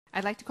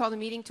I'd like to call the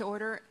meeting to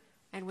order,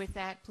 and with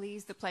that,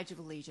 please, the Pledge of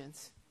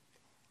Allegiance.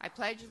 I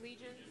pledge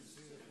allegiance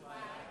to the flag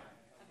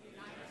of the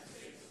United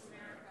States of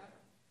America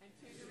and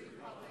to the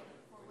republic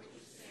for which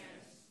it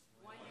stands,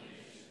 one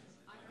nation,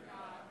 under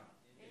God,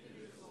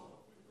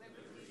 indivisible, with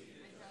liberty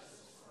and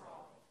justice for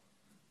all.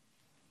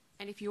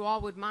 And if you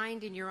all would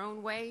mind, in your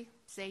own way,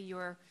 say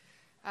your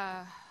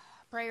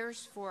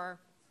prayers for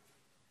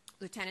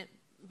Lieutenant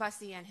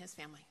Bussey and his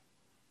family.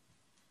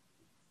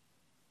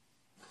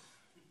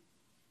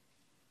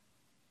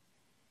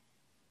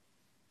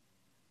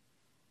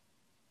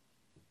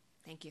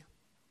 Thank you.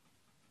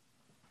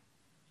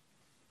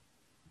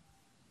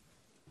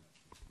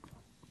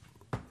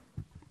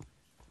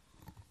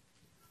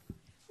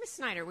 Ms.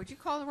 Snyder, would you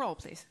call the roll,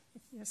 please?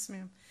 Yes,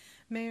 ma'am.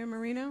 Mayor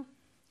Marino?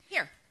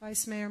 Here.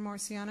 Vice Mayor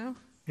Marciano?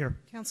 Here.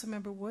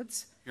 Councilmember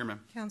Woods? Here,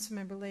 ma'am.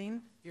 Councilmember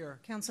Lane? Here.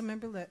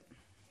 Councilmember Litt?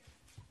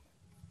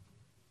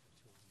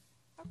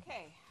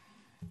 Okay.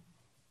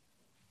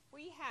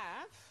 We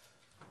have...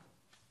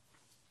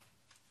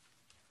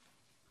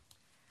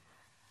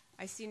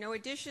 I see no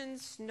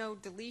additions, no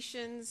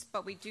deletions,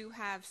 but we do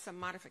have some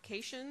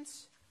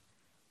modifications.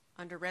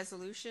 Under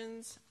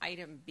resolutions,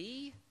 item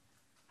B,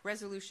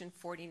 Resolution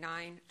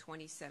 49,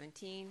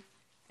 2017,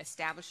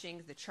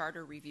 establishing the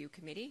Charter Review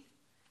Committee.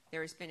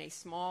 There has been a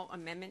small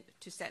amendment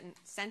to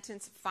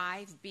sentence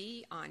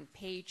 5B on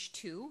page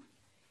 2.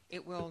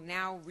 It will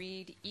now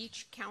read,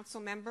 each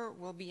council member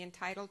will be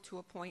entitled to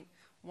appoint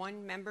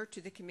one member to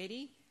the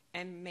committee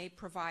and may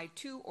provide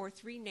 2 or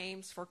 3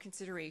 names for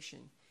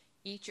consideration.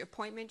 Each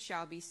appointment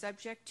shall be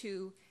subject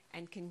to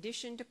and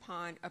conditioned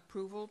upon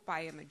approval by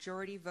a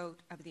majority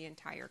vote of the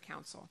entire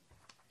council.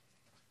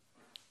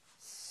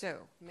 So,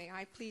 may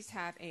I please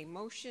have a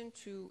motion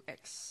to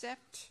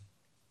accept?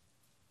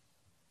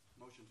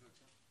 Motion to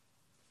accept.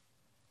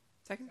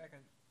 Second?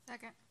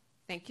 Second.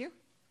 Thank you.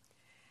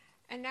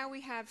 And now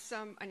we have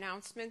some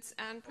announcements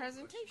and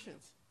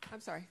presentations. I'm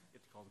sorry. You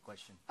have to call the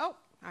question. Oh,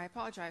 I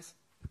apologize.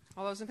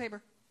 All those in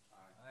favor?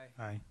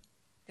 Aye. Aye.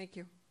 Thank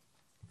you.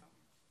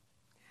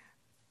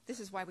 This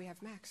is why we have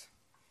Max.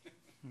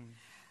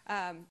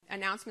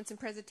 Announcements and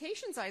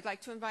presentations. I'd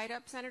like to invite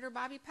up Senator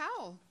Bobby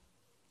Powell.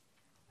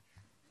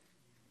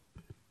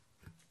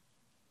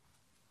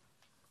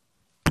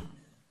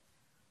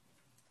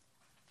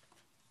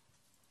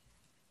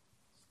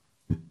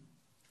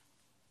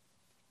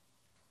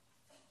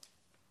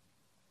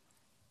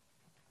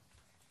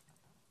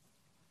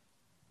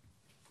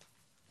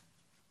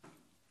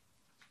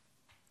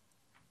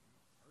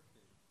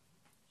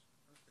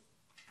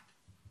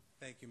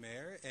 Thank you,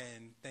 Mayor,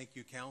 and thank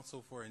you,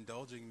 Council, for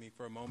indulging me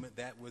for a moment.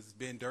 That was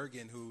Ben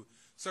Durgan, who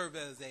served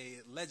as a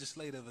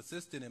legislative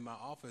assistant in my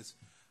office.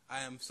 I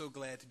am so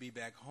glad to be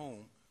back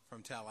home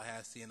from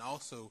Tallahassee and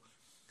also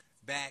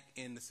back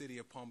in the city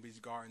of Palm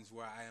Beach Gardens,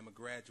 where I am a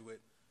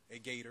graduate, a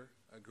Gator,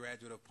 a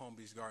graduate of Palm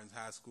Beach Gardens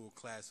High School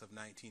class of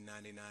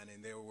 1999,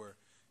 and there were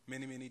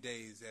many, many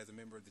days as a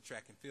member of the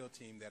track and field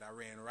team that I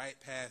ran right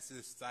past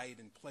this site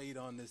and played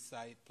on this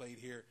site, played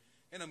here,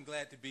 and I'm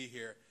glad to be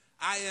here.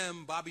 I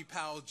am Bobby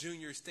Powell,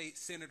 Jr., State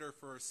Senator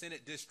for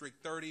Senate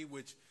District 30,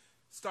 which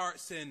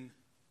starts in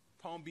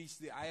Palm Beach,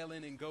 the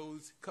island, and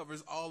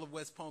covers all of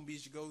West Palm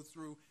Beach, goes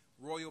through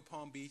Royal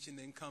Palm Beach, and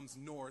then comes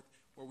north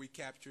where we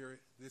capture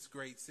this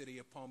great city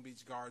of Palm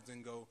Beach Gardens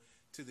and go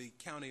to the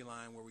county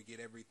line where we get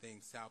everything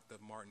south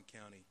of Martin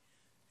County.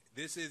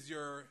 This is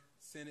your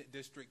Senate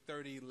District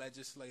 30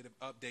 legislative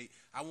update.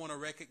 I want to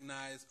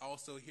recognize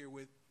also here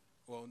with,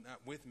 well, not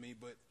with me,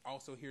 but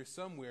also here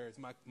somewhere is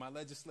my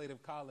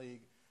legislative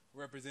colleague,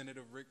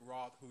 Representative Rick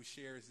Roth, who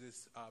shares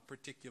this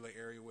particular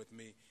area with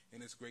me,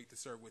 and it's great to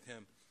serve with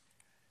him.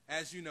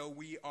 As you know,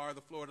 we are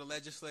the Florida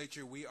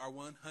legislature. We are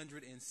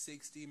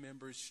 160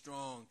 members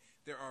strong.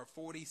 There are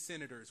 40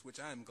 senators, which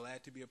I am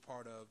glad to be a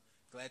part of,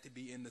 glad to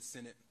be in the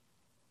Senate,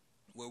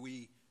 where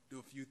we do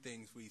a few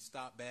things. We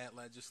stop bad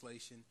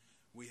legislation,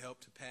 we help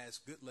to pass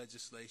good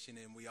legislation,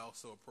 and we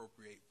also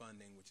appropriate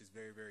funding, which is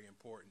very, very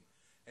important.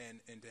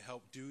 And to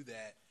help do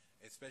that,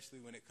 especially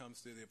when it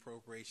comes to the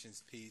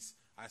appropriations piece,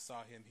 I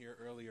saw him here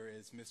earlier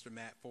as Mr.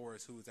 Matt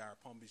Forrest, who is our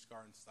Palm Beach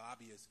Gardens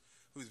lobbyist,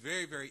 who's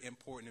very, very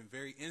important and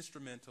very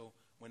instrumental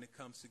when it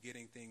comes to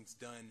getting things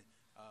done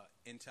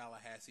in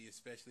Tallahassee,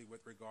 especially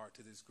with regard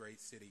to this great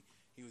city.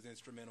 He was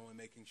instrumental in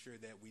making sure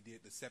that we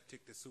did the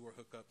septic to sewer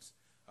hookups,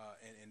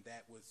 and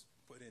that was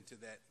put into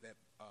that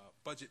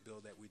budget bill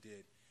that we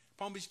did.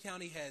 Palm Beach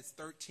County has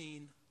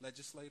 13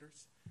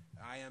 legislators.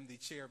 I am the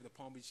chair of the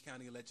Palm Beach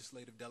County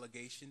Legislative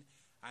Delegation.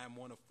 I am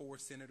one of 4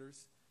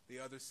 senators. The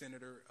other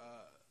senator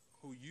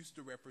who used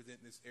to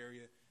represent this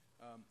area,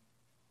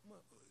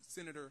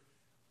 Senator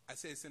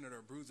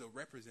Abruzzo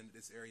represented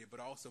this area, but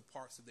also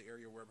parts of the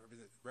area were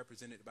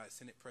represented by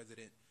Senate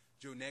President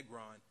Joe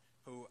Negron,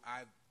 who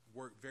I've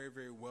worked very,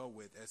 very well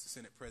with as the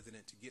Senate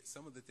President to get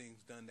some of the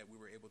things done that we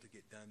were able to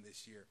get done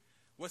this year.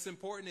 What's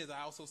important is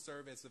I also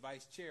serve as the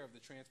Vice Chair of the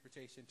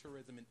Transportation,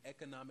 Tourism, and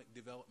Economic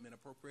Development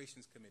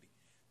Appropriations Committee.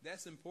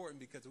 That's important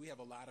because we have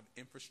a lot of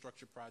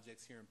infrastructure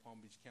projects here in Palm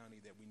Beach County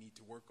that we need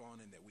to work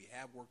on and that we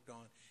have worked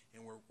on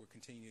and we're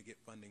continuing to get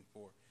funding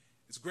for.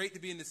 It's great to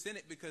be in the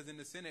Senate because in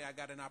the Senate I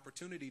got an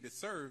opportunity to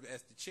serve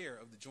as the chair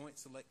of the Joint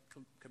Select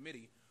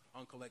Committee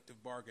on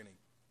Collective Bargaining.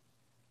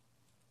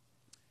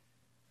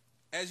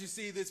 As you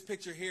see this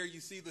picture here, you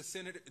see the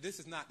Senate. This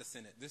is not the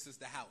Senate. This is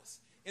the House.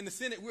 In the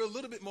Senate, we're a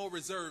little bit more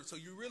reserved, so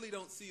you really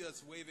don't see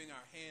us waving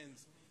our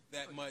hands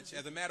that much.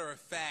 As a matter of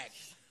fact,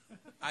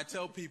 I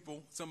tell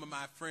people, some of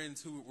my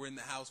friends who were in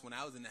the House when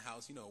I was in the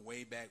House, you know,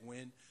 way back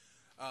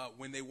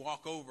when they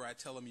walk over, I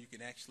tell them you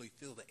can actually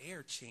feel the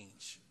air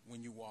change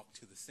when you walk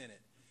to the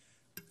Senate.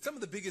 Some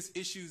of the biggest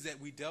issues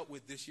that we dealt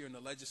with this year in the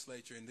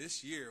legislature, and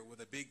this year was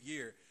a big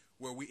year,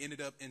 where we ended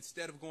up,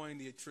 instead of going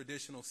the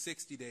traditional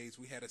 60 days,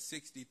 we had a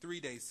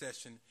 63-day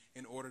session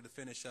in order to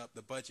finish up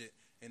the budget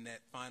in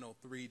that final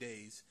 3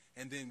 days.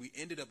 And then we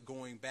ended up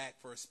going back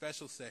for a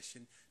special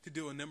session to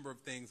do a number of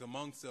things,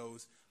 amongst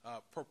those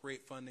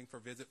appropriate funding for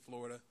Visit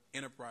Florida,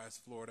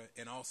 Enterprise Florida,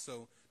 and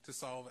also to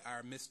solve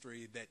our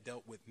mystery that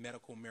dealt with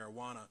medical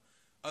marijuana.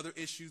 Other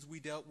issues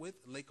we dealt with,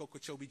 Lake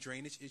Okeechobee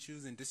drainage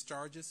issues and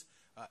discharges.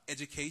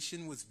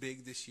 Education was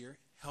big this year.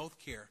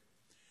 Healthcare.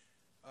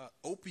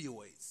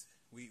 Opioids.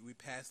 We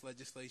passed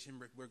legislation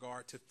with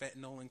regard to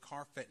fentanyl and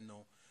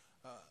carfentanil.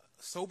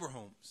 Sober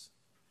homes.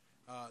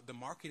 The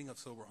marketing of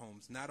sober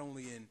homes, not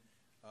only in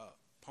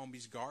Palm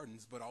Beach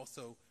Gardens, but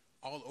also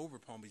all over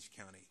Palm Beach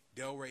County.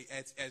 Delray,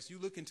 as you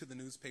look into the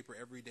newspaper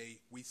every day,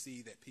 we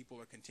see that people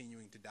are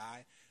continuing to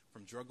die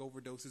from drug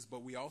overdoses,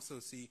 but we also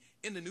see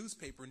in the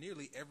newspaper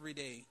nearly every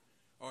day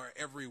or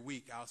every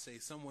week, I'll say,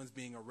 someone's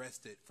being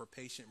arrested for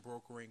patient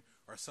brokering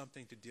or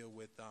something to deal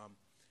with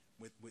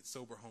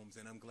sober homes,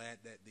 and I'm glad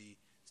that the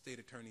State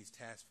Attorney's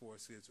Task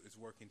Force is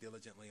working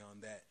diligently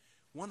on that.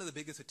 One of the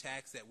biggest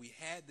attacks that we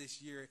had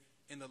this year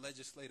in the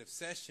legislative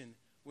session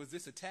was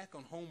this attack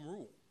on home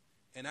rule.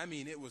 And I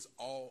mean, it was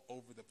all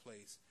over the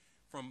place,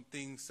 from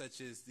things such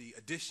as the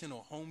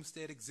additional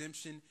homestead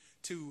exemption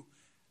to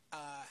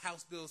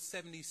House Bill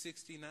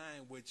 7069,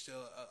 which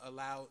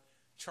allowed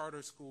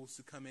charter schools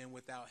to come in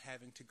without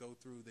having to go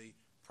through the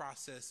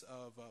process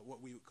of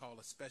what we would call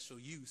a special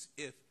use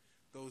if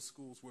those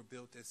schools were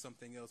built as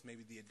something else,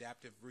 maybe the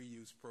adaptive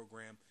reuse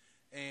program.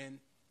 And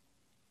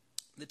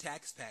the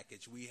tax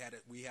package, we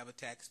have a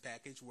tax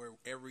package where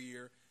every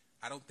year,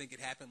 I don't think it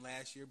happened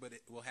last year, but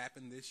it will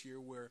happen this year,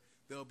 where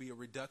there'll be a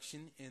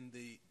reduction in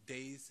the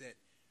days that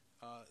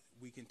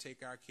we can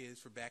take our kids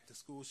for back to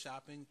school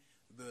shopping,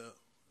 the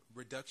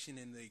reduction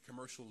in the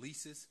commercial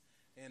leases,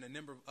 and a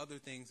number of other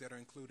things that are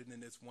included in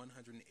this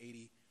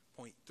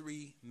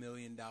 $180.3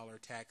 million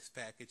tax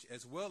package,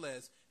 as well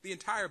as the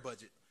entire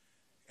budget.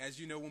 As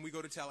you know, when we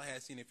go to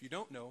Tallahassee, and if you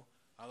don't know,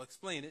 I'll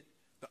explain it,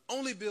 the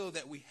only bill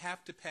that we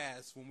have to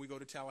pass when we go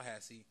to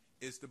Tallahassee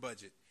is the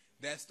budget.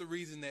 That's the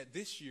reason that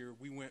this year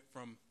we went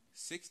from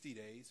 60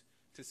 days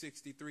to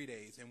 63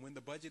 days. And when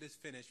the budget is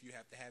finished, you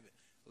have to have it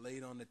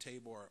laid on the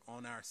table or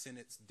on our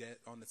Senate's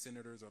on the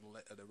senators or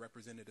the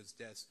representatives'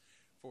 desk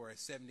for a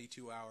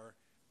 72-hour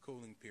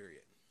cooling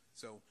period.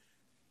 So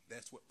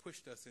that's what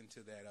pushed us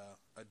into that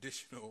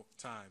additional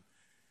time.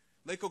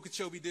 Lake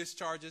Okeechobee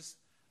discharges.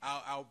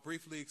 I'll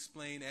briefly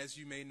explain. As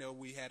you may know,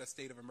 we had a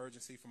state of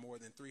emergency for more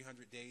than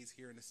 300 days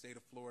here in the state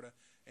of Florida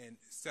and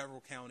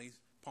several counties,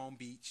 Palm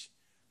Beach,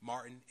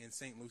 Martin, and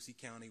St. Lucie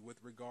County, with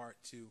regard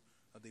to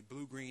the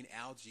blue-green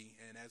algae,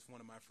 and as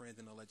one of my friends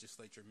in the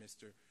legislature,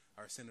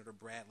 our Senator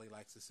Bradley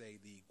likes to say,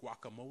 the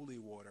guacamole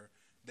water,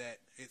 that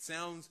it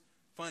sounds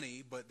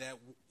funny, but that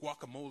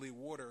guacamole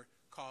water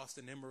caused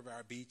a number of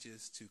our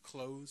beaches to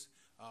close,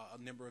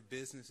 a number of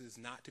businesses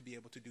not to be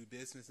able to do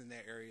business in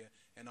that area,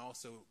 and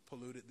also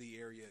polluted the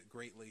area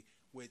greatly,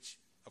 which,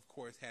 of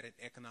course, had an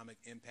economic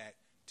impact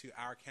to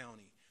our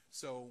county.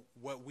 So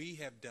what we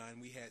have done,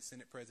 we had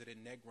Senate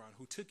President Negron,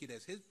 who took it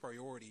as his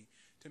priority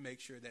to make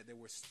sure that there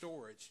was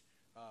storage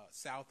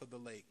south of the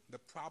lake. The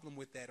problem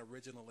with that,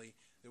 originally,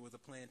 there was a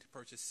plan to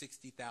purchase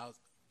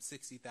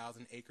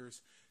 60,000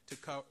 acres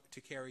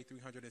to carry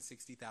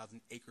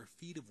 360,000 acre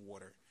feet of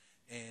water,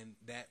 and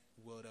that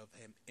would have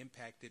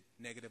impacted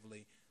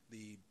negatively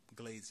the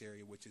Glades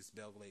area, which is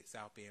Belle Glade,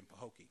 South Bay, and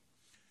Pahokee.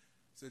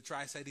 So the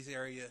Tri-Cities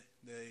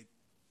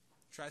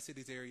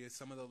area,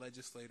 some of the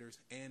legislators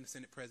and the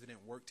Senate President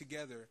worked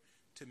together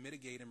to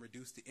mitigate and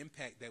reduce the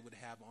impact that would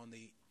have on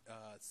the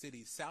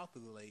cities south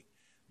of the lake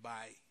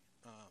by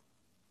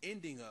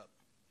ending up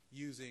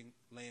using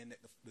land that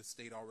the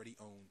state already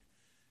owned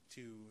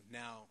to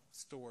now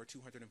store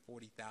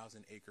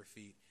 240,000 acre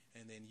feet,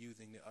 and then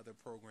using the other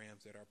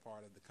programs that are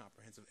part of the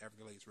Comprehensive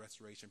Everglades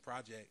Restoration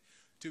Project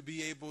to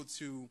be able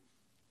to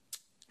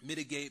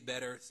mitigate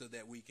better so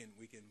that we can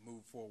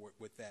move forward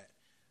with that.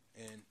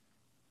 And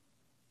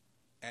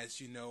as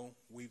you know,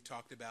 we've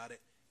talked about it.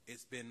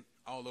 It's been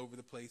all over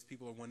the place.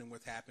 People are wondering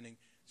what's happening.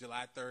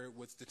 July 3rd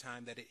was the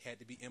time that it had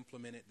to be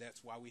implemented.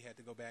 That's why we had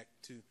to go back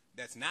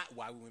that's not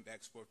why we went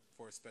back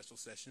for a special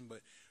session,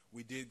 but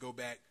we did go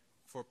back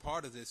for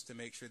part of this to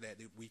make sure that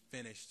we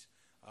finished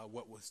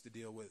what was to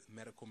deal with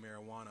medical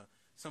marijuana.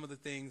 some of the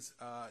things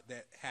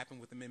that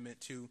happened with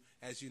Amendment 2.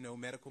 As you know,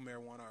 medical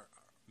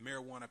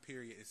marijuana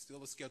period is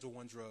still a Schedule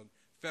I drug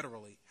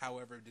federally.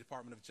 However, the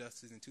Department of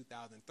Justice in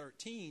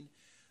 2013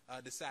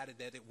 decided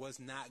that it was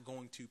not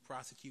going to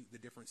prosecute the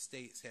different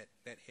states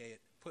that had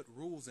put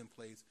rules in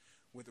place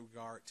with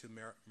regard to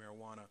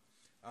marijuana.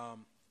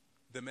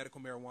 The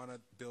medical marijuana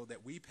bill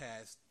that we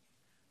passed,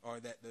 or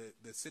that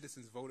the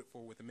citizens voted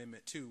for with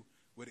Amendment 2,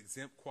 would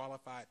exempt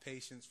qualified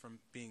patients from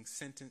being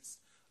sentenced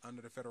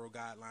under the federal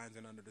guidelines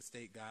and under the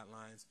state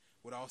guidelines,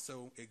 would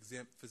also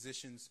exempt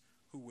physicians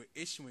who were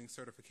issuing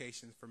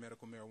certifications for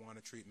medical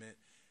marijuana treatment.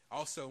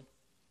 Also,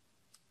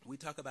 we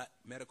talk about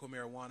medical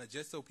marijuana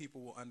just so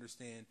people will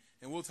understand,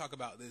 and we'll talk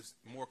about this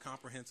more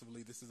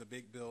comprehensively. This is a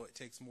big bill. It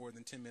takes more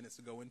than 10 minutes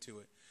to go into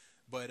it.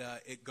 But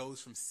it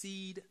goes from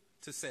seed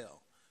to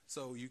sale.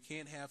 So you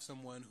can't have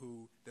someone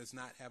who does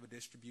not have a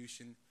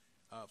distribution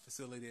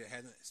facility that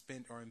hasn't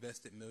spent or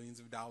invested millions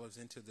of dollars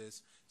into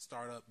this,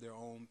 start up their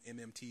own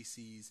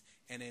MMTCs.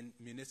 And in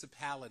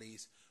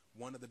municipalities,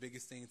 one of the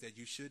biggest things that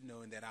you should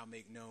know and that I'll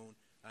make known,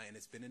 and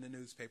it's been in the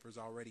newspapers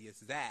already, is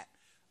that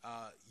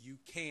you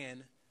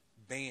can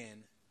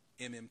ban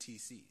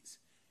MMTCs.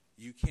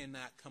 You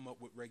cannot come up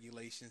with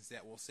regulations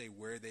that will say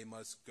where they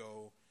must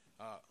go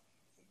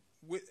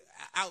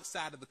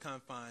outside of the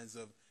confines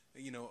of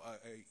a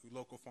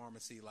local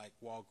pharmacy like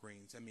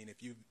Walgreens. I mean,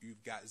 if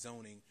you've got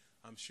zoning,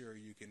 I'm sure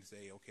you can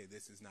say, okay,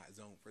 this is not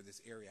zoned for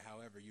this area.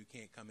 However, you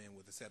can't come in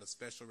with a set of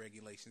special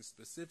regulations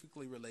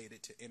specifically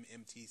related to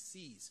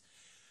MMTCs.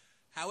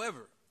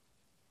 However,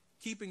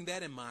 keeping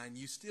that in mind,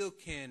 you still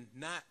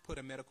cannot put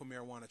a medical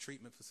marijuana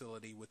treatment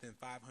facility within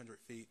 500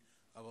 feet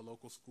of a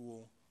local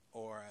school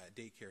or a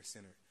daycare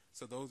center.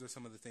 So those are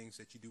some of the things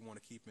that you do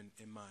want to keep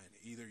in mind.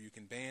 Either you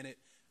can ban it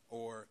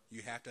or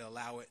you have to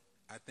allow it.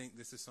 I think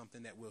this is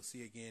something that we'll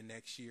see again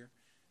next year.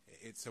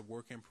 It's a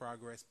work in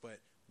progress, but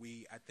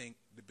I think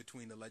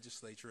between the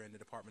legislature and the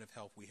Department of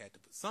Health, we had to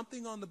put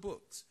something on the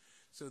books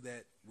so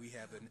that we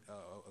have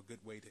a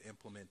good way to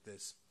implement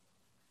this.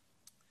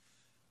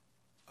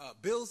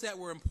 Bills that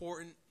were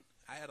important,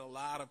 I had a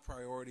lot of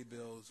priority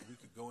bills. We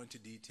could go into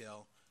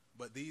detail,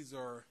 but these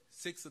are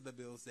 6 of the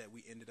bills that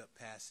we ended up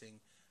passing.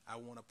 I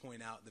want to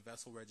point out the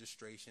vessel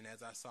registration.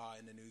 As I saw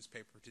in the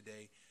newspaper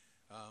today,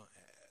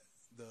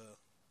 the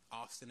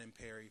Austin and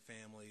Perry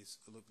families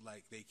look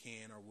like they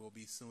can or will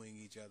be suing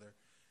each other.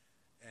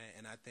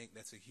 And I think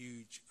that's a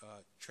huge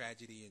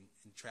tragedy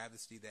and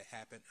travesty that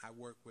happened. I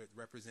worked with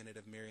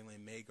Representative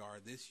Marilyn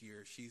Magar this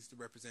year. She's the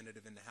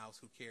representative in the House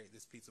who carried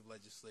this piece of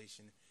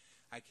legislation.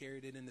 I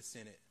carried it in the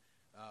Senate,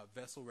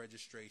 vessel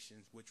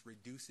registrations, which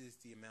reduces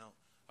the amount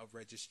of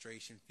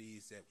registration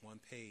fees that one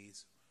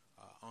pays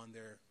on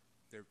their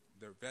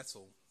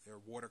vessel, their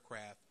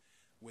watercraft,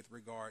 with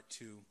regard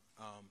to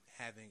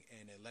having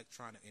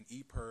an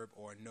EPIRB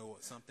or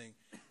NOAA, something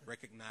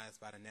recognized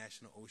by the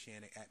National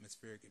Oceanic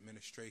Atmospheric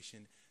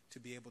Administration, to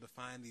be able to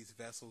find these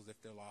vessels if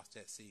they're lost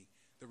at sea.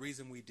 The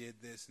reason we did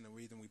this and the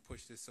reason we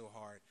pushed this so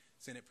hard,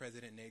 Senate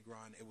President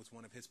Negron, it was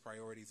one of his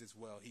priorities as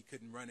well. He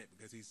couldn't run it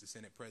because he's the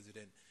Senate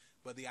President.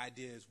 But the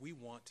idea is we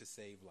want to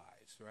save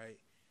lives, right?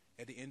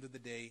 At the end of the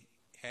day,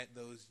 had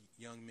those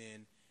young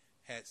men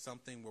had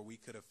something where we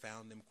could have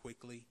found them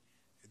quickly,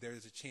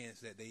 there's a chance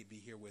that they'd be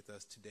here with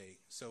us today.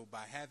 So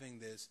by having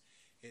this,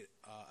 it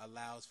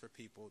allows for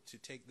people to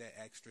take that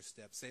extra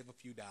step, save a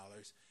few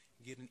dollars,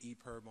 get an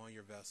EPIRB on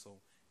your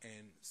vessel,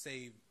 and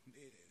save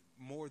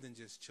more than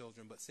just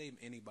children, but save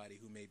anybody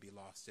who may be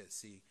lost at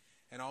sea.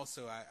 And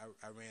also,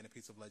 I ran a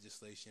piece of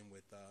legislation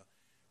with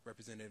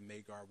Representative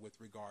Magar with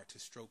regard to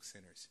stroke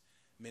centers.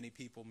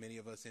 Many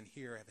of us in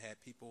here have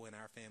had people in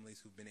our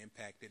families who've been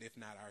impacted, if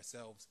not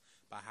ourselves,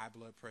 by high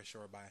blood pressure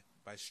or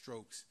by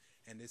strokes.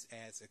 And this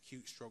adds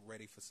acute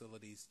stroke-ready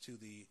facilities to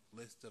the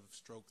list of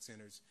stroke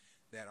centers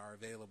that are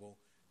available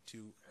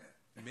to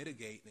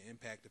mitigate the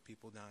impact of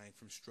people dying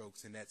from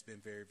strokes, and that's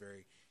been very,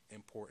 very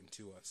important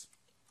to us.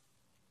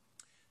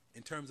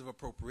 In terms of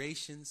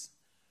appropriations,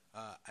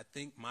 I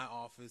think my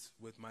office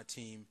with my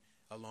team,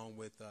 along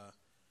with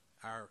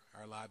our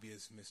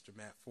lobbyist, Mr.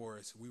 Matt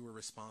Forrest, we were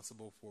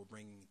responsible for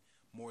bringing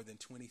more than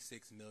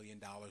 $26 million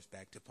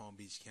back to Palm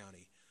Beach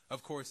County.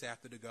 Of course,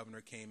 after the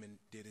governor came and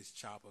did his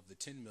chop of the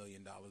 $10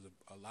 million,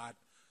 a lot,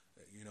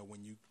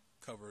 when you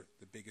cover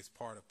the biggest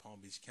part of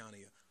Palm Beach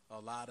County, a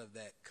lot of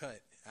that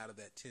cut out of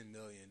that $10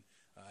 million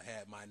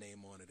had my name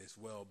on it as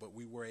well. But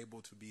we were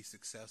able to be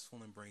successful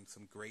and bring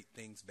some great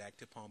things back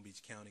to Palm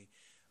Beach County.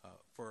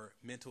 For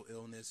mental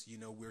illness,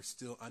 we're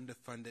still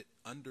underfunded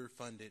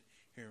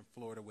here in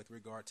Florida with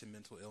regard to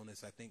mental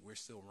illness. I think we're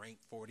still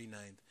ranked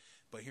 49th.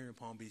 But here in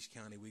Palm Beach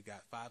County, we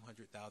got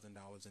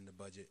 $500,000 in the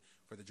budget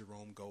for the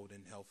Jerome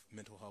Golden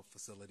mental health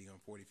facility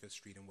on 45th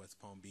Street in West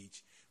Palm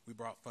Beach. We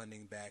brought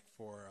funding back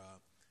for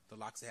the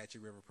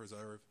Loxahatchee River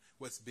Preserve.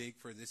 What's big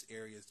for this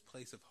area is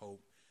Place of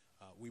Hope.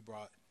 We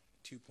brought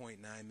 $2.9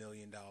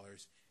 million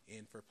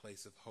in for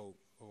Place of Hope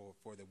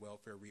for the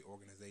Welfare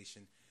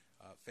Reorganization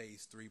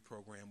Phase 3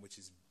 program, which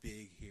is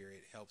big here.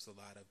 It helps a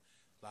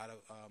lot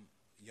of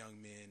young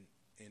men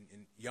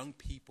and young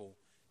people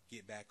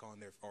get back on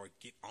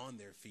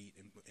their feet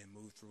and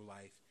move through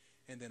life.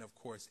 And then, of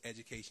course,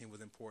 education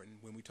was important.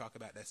 When we talk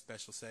about that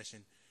special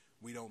session,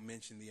 we don't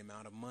mention the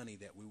amount of money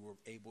that we were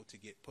able to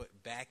get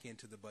put back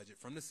into the budget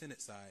from the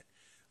Senate side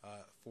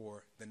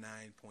for the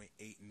 $9.8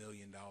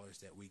 million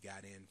that we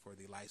got in for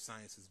the Life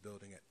Sciences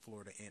building at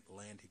Florida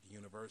Atlantic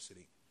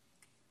University.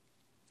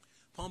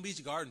 Palm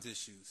Beach Gardens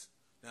issues.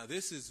 Now,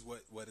 this is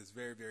what is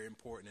very, very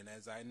important. And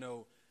as I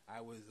know,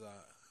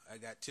 I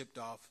got tipped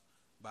off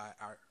by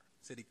our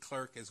city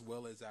clerk as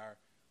well as our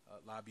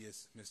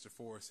lobbyist, Mr.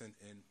 Forrest, and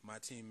my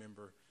team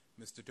member,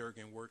 Mr.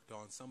 Durgan, worked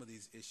on some of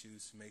these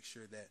issues to make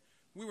sure that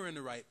we were in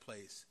the right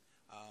place.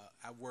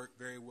 I worked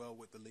very well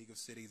with the League of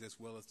Cities as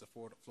well as the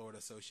Florida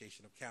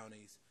Association of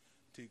Counties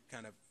to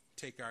kind of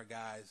take our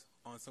guys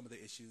on some of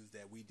the issues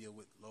that we deal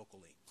with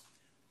locally.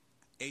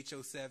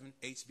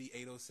 HB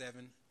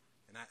 807,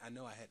 and I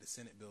know I had the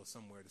Senate bill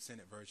somewhere, the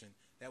Senate version.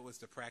 That was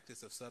the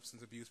practice of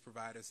substance abuse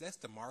providers. That's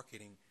the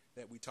marketing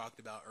that we talked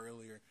about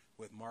earlier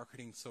with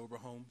marketing sober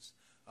homes.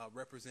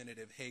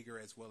 Representative Hager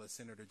as well as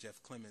Senator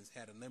Jeff Clemens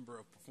had a number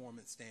of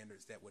performance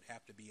standards that would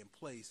have to be in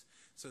place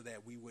so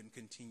that we wouldn't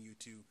continue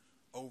to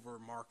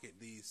over-market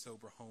these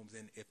sober homes.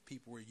 And if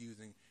people were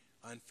using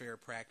unfair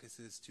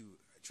practices to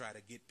try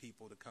to get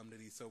people to come to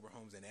these sober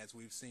homes, and as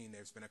we've seen,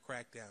 there's been a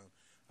crackdown,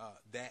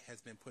 that has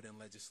been put in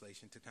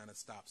legislation to kind of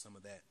stop some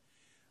of that.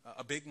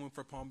 A big one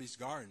for Palm Beach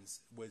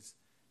Gardens was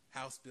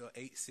House Bill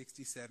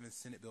 867,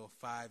 Senate Bill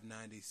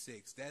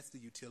 596. That's the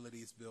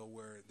utilities bill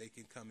where they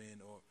can come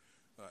in, or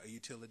a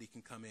utility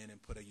can come in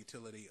and put a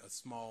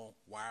small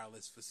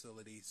wireless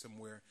facility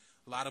somewhere.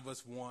 A lot of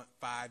us want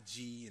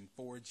 5G and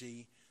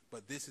 4G,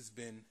 but this has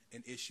been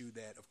an issue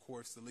that, of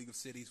course, the League of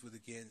Cities was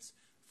against,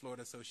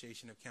 Florida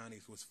Association of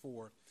Counties was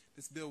for.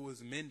 This bill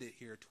was amended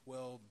here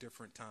 12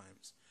 different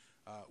times.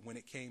 When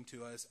it came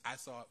to us, I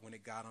saw it when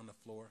it got on the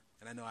floor,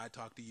 and I know I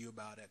talked to you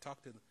about it. I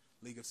talked to the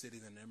League of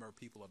Cities and a number of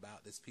people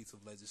about this piece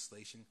of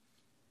legislation.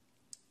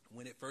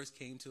 When it first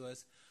came to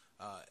us,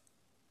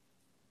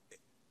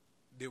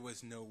 there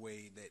was no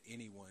way that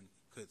anyone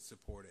could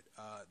support it.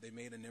 They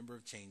made a number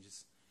of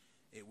changes.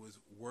 It was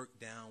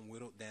worked down,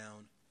 whittled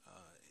down.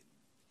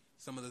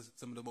 Some of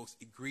the most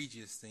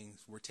egregious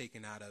things were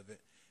taken out of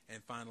it.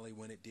 And finally,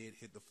 when it did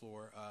hit the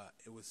floor,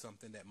 it was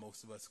something that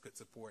most of us could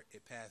support.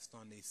 It passed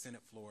on the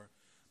Senate floor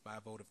by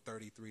a vote of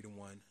 33-1.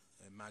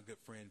 And my good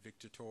friend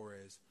Victor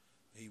Torres,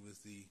 he was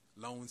the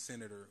lone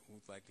senator who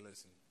was like,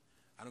 listen,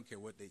 I don't care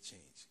what they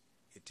change.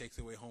 It takes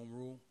away home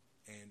rule.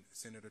 And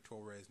Senator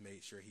Torres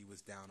made sure he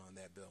was down on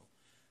that bill.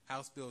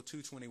 House Bill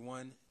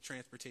 221,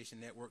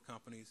 transportation network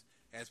companies.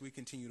 As we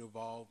continue to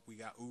evolve, we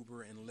got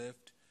Uber and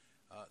Lyft.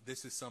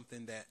 This is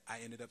something that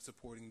I ended up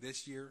supporting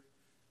this year.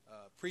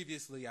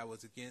 Previously, I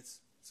was against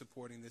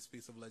supporting this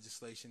piece of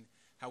legislation.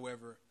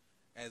 However,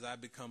 as I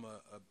become a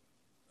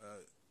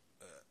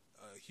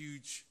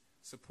huge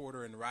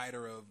supporter and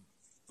rider of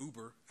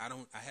Uber,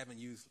 I haven't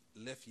used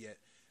Lyft yet.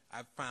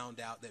 I've found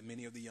out that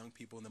many of the young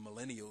people and the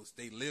millennials,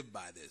 they live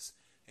by this.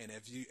 And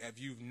if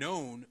you've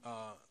known,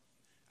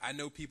 I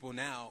know people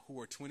now who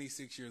are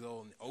 26 years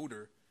old and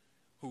older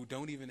who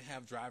don't even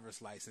have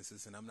driver's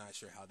licenses, and I'm not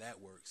sure how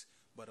that works.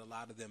 But a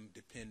lot of them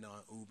depend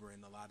on Uber,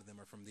 and a lot of them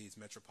are from these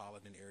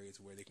metropolitan areas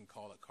where they can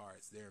call a car.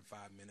 It's there in 5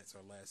 minutes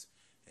or less,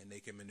 and they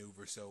can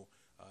maneuver. So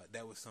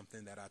that was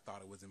something that I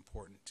thought it was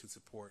important to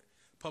support.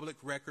 Public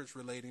records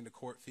relating to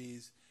court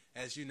fees.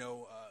 As you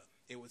know,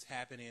 it was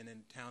happening in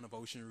the town of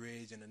Ocean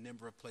Ridge and a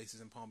number of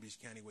places in Palm Beach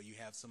County where you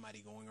have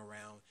somebody going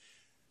around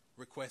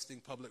requesting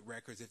public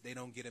records. If they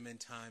don't get them in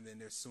time, then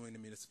they're suing the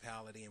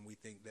municipality, and we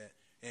think that,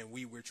 and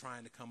we were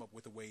trying to come up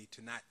with a way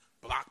to not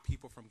block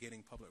people from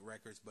getting public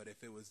records, but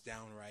if it was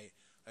downright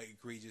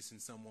egregious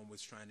and someone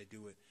was trying to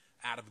do it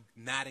out of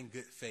not in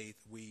good faith,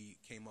 we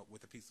came up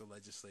with a piece of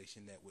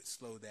legislation that would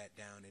slow that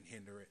down and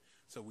hinder it,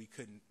 so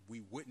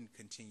we wouldn't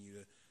continue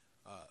to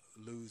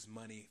lose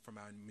money from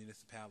our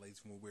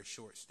municipalities when we're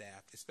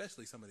short-staffed,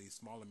 especially some of these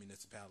smaller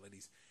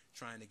municipalities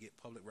trying to get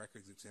public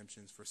records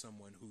exemptions for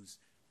someone whose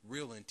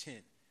real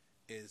intent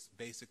is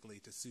basically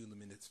to sue the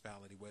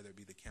municipality, whether it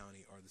be the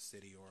county or the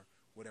city or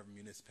whatever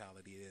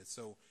municipality it is.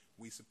 So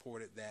we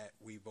supported that.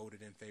 We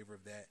voted in favor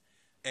of that.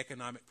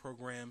 Economic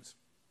programs,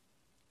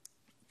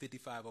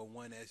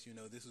 5501, as you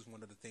know, this is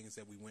one of the things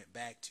that we went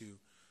back to.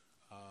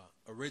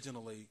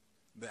 Originally,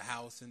 the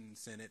House and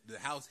Senate, the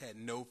House had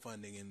no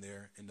funding in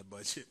there in the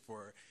budget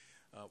for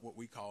what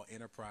we call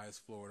Enterprise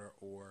Florida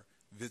or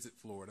Visit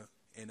Florida.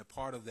 And a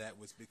part of that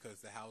was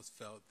because the House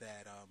felt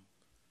that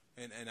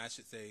and I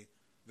should say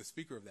the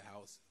Speaker of the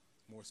House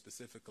more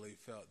specifically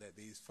felt that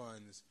these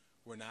funds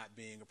were not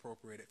being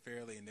appropriated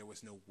fairly and there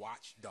was no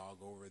watchdog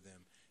over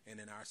them. And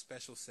in our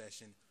special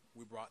session,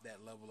 we brought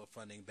that level of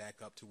funding back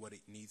up to what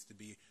it needs to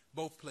be.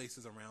 Both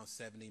places around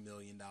 $70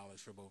 million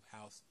for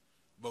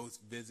both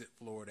Visit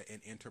Florida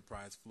and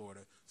Enterprise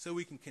Florida, so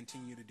we can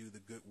continue to do the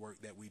good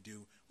work that we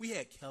do. We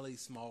had Kelly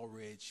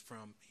Smallridge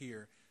from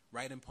here,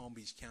 right in Palm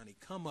Beach County,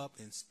 come up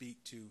and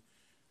speak to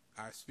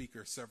our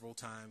speaker several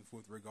times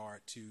with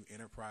regard to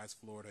Enterprise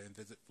Florida and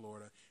Visit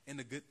Florida and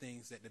the good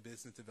things that the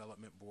Business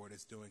Development Board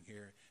is doing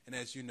here. And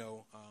as you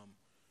know,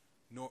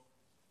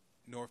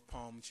 North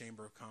Palm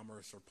Chamber of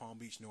Commerce, or Palm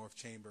Beach North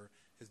Chamber,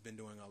 has been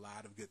doing a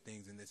lot of good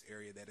things in this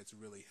area that has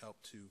really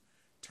helped to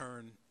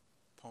turn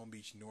Palm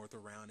Beach North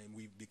around, and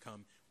we've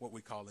become what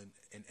we call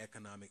an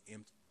economic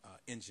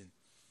engine.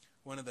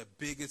 One of the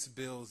biggest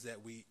bills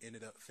that we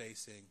ended up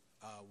facing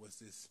was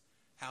this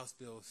House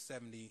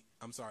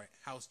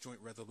Joint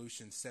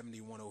Resolution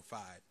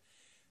 7105,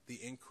 the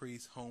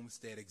increased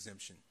homestead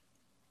exemption.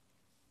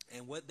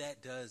 And what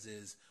that does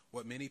is,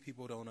 what many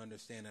people don't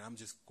understand, and I'm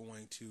just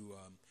going to,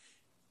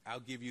 I'll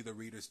give you the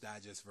Reader's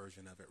Digest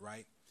version of it,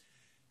 right?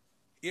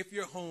 If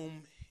your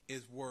home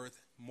is worth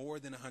more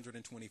than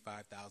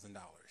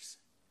 $125,000,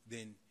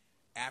 then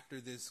after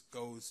this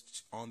goes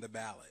on the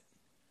ballot,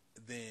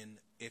 then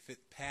if it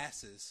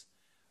passes,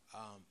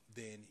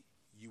 then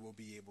you will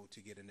be able to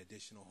get an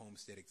additional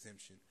homestead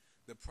exemption.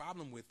 The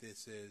problem with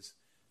this is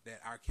that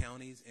our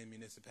counties and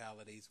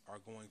municipalities are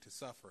going to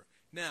suffer.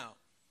 Now,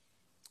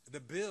 the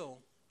bill,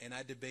 and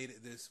I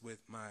debated this with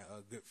my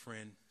good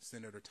friend,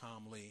 Senator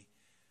Tom Lee,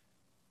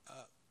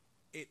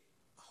 it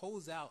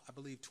holds out, I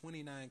believe,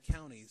 29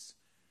 counties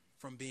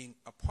from being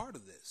a part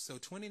of this. So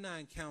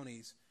 29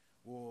 counties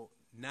will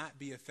not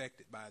be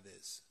affected by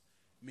this,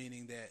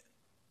 meaning that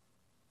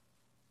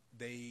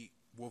they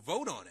will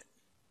vote on it,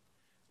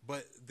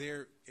 but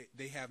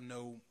they have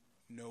no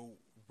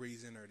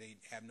reason, or they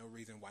have no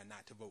reason why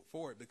not to vote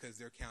for it, because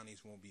their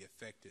counties won't be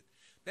affected.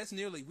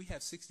 We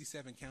have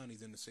 67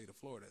 counties in the state of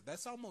Florida.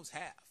 That's almost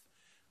half,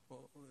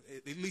 well,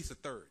 at least a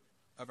third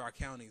of our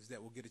counties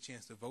that will get a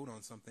chance to vote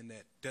on something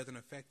that doesn't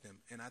affect them.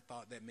 And I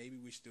thought that maybe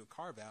we should do a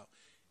carve out.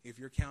 If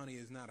your county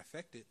is not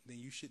affected, then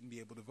you shouldn't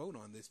be able to vote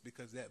on this,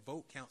 because that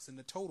vote counts in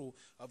the total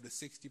of the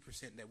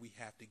 60% that we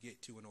have to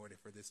get to in order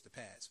for this to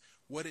pass.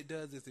 What it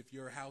does is, if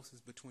your house is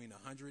between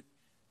 $100,000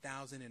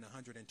 and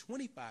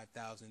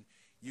 $125,000,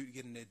 you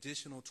get an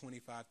additional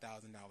 $25,000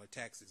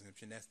 tax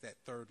exemption. That's that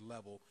third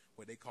level,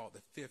 what they call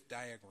the fifth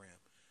diagram.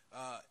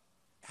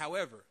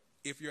 However,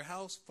 if your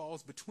house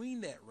falls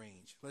between that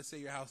range, let's say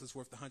your house is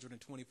worth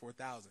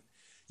 $124,000,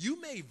 you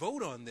may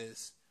vote on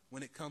this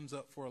when it comes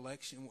up for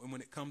election,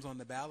 when it comes on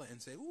the ballot, and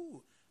say,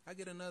 "Ooh, I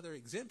get another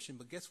exemption."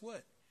 But guess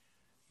what?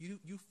 You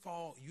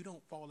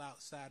don't fall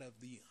outside of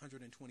the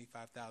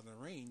 $125,000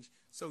 range,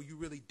 so you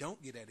really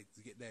don't get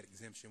that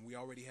exemption. We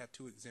already have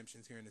two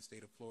exemptions here in the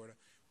state of Florida,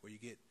 where you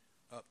get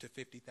up to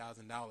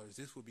 $50,000.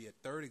 This will be a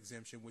third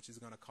exemption, which is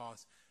going to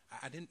cost.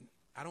 I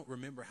don't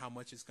remember how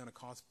much it's going to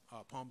cost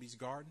Palm Beach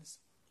Gardens,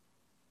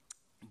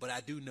 but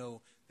I do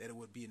know that it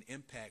would be an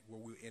impact where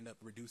we end up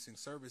reducing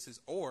services,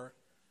 or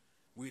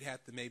we'd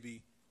have to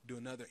maybe do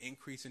another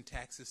increase in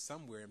taxes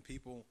somewhere. And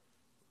people,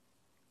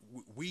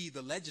 we,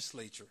 the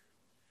legislature,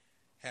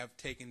 have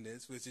taken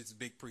this, which is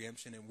big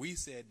preemption, and we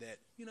said that,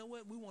 you know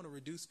what, we want to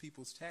reduce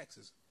people's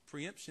taxes.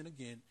 Preemption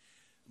again,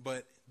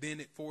 but then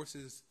it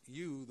forces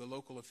you, the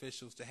local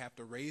officials, to have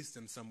to raise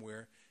them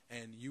somewhere,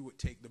 and you would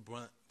take the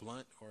brunt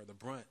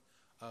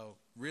of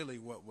really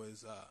what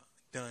was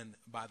done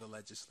by the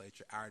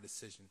legislature, our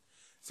decision.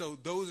 So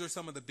those are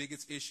some of the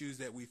biggest issues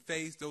that we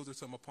face. Those are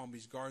some of Palm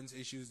Beach Gardens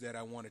issues that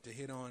I wanted to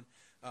hit on.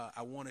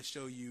 I want to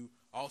show you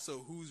also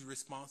who's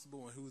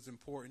responsible and who's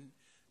important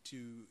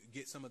to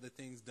get some of the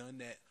things done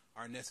that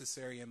are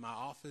necessary in my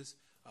office.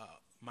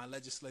 My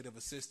legislative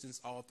assistants,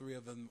 all three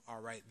of them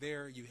are right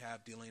there. You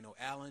have Delano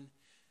Allen,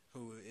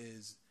 who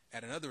is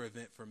at another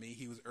event for me.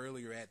 He was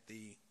earlier at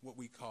what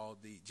we call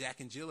the Jack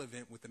and Jill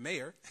event with the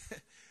mayor.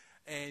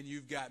 And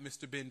you've got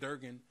Mr. Ben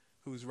Durgan,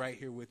 who's right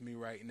here with me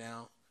right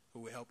now,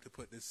 who helped to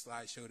put this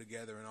slideshow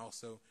together, and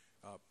also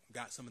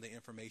got some of the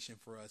information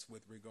for us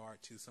with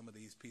regard to some of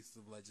these pieces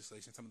of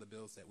legislation, some of the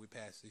bills that we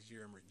passed this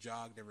year, and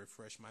jogged and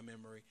refreshed my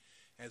memory,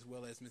 as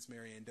well as Ms.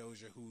 Marianne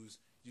Dozier, who's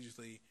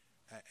usually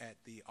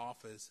at the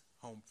office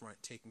home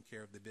front taking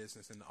care of the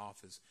business in the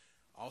office.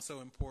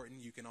 Also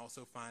important, you can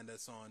also find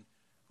us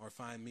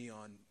find me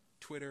on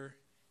Twitter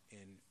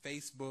and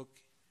Facebook,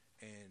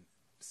 and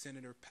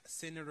Senator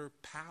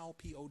Powell,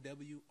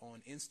 P-O-W,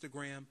 on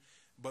Instagram.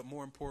 But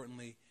more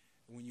importantly,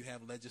 when you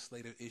have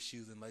legislative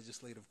issues and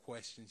legislative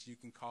questions, you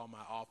can call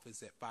my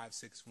office at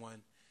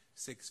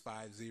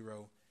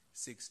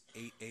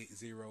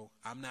 561-650-6880.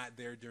 I'm not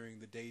there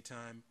during the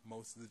daytime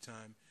most of the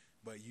time,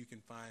 but you can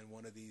find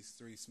one of these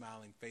three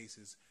smiling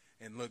faces.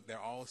 And look, they're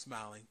all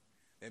smiling.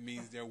 That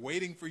means they're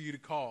waiting for you to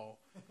call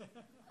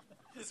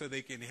so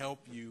they can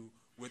help you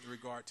with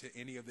regard to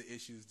any of the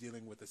issues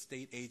dealing with a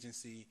state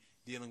agency,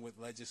 dealing with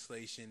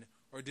legislation,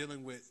 or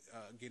dealing with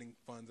getting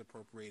funds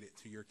appropriated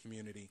to your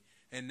community.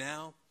 And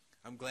now,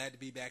 I'm glad to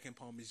be back in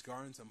Palm Beach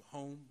Gardens. I'm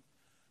home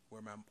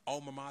where my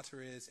alma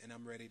mater is, and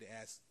I'm ready to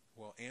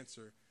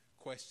answer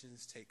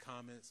questions, take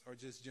comments, or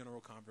just general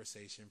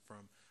conversation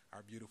from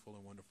our beautiful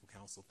and wonderful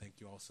council.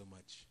 Thank you all so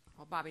much.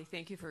 Well, Bobby,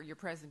 thank you for your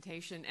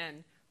presentation.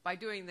 And by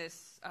doing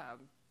this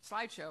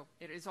slideshow,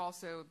 it is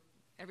also,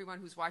 everyone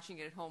who's watching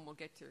it at home will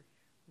get to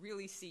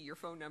really see your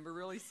phone number,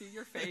 really see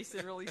your face,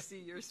 and really see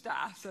your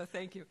staff. So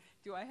thank you.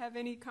 Do I have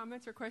any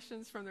comments or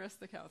questions from the rest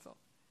of the council?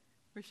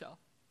 Michelle.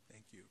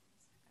 Thank you.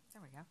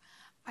 There we go.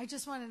 I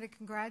just wanted to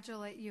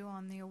congratulate you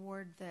on the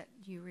award that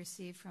you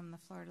received from the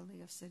Florida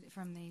League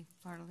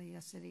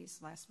of Cities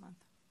last month.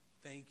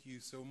 Thank you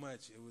so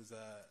much. It was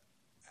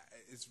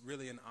it's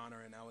really an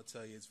honor, and I would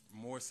tell you it's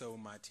more so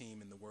my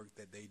team and the work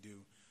that they do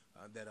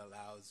that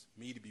allows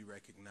me to be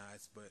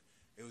recognized. But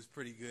it was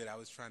pretty good. I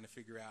was trying to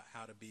figure out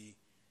how to be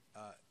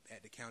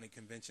at the County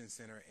Convention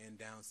Center and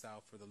down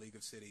south for the League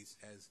of Cities,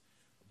 as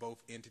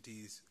both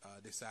entities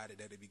decided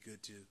that it'd be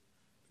good to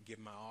give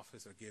my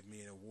office or give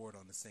me an award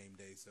on the same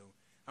day. So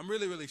I'm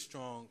really, really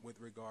strong with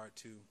regard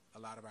to a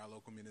lot of our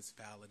local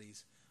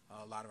municipalities,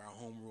 a lot of our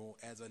home rule.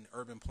 As an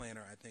urban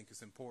planner, I think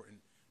it's important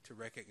to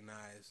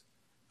recognize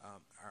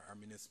our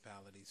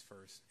municipalities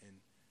first, and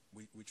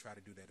we try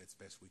to do that as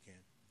best we can.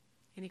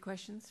 Any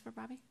questions for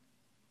Bobby?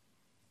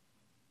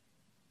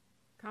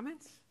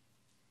 Comments?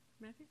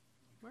 Matthew?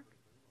 Mark?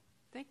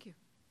 Thank you.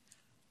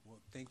 Well,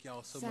 thank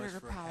y'all so Senator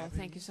much for Powell, having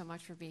thank me. you so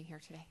much for being here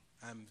today.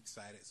 I'm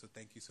excited, so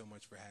thank you so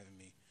much for having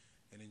me.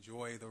 And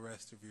enjoy the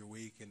rest of your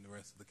week and the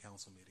rest of the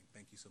council meeting.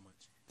 Thank you so much.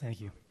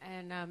 Thank you.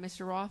 And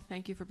Mr. Roth,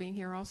 thank you for being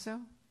here also.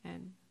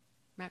 And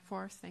Matt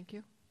Forrest, thank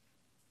you.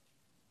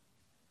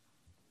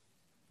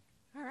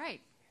 All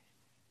right.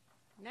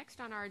 Next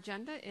on our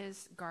agenda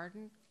is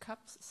Garden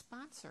Cups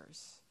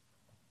sponsors.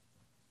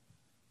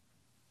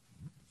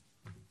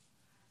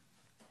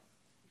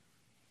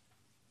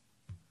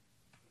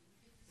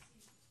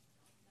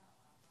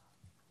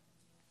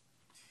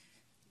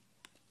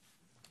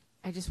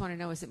 I just want to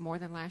know, is it more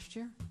than last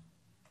year?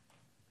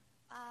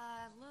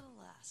 A little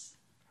less,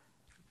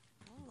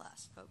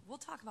 but we'll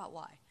talk about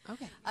why.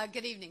 Okay.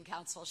 Good evening,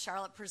 Council.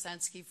 Charlotte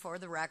Przensky for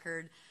the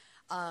record.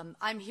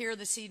 I'm here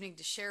this evening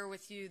to share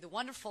with you the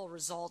wonderful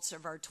results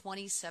of our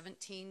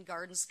 2017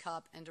 Gardens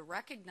Cup and to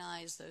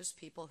recognize those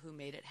people who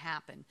made it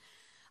happen.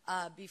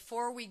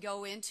 Before we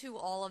go into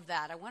all of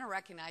that, I want to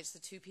recognize the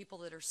two people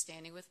that are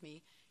standing with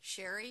me,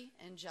 Sherry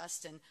and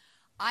Justin.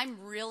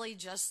 I'm really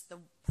just the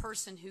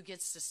person who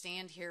gets to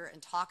stand here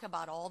and talk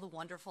about all the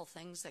wonderful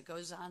things that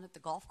goes on at the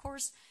golf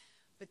course.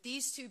 But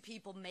these two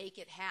people make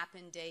it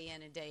happen day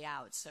in and day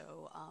out.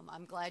 So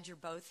I'm glad you're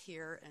both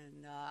here,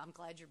 and I'm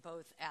glad you're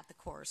both at the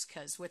course,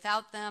 because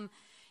without them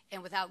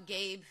and without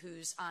Gabe,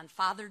 who's on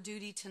father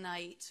duty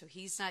tonight, so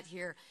he's not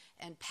here,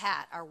 and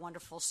Pat, our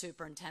wonderful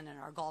superintendent,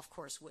 our golf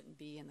course wouldn't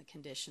be in the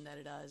condition that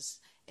it does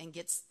and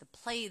gets the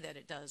play that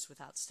it does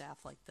without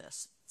staff like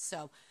this.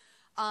 So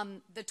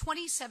the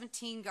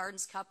 2017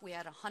 Gardens Cup, we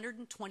had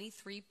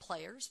 123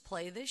 players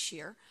play this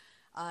year.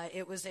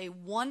 It was a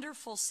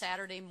wonderful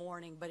Saturday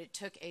morning, but it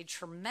took a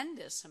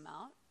tremendous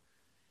amount.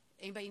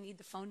 Anybody need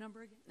the phone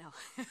number again? No.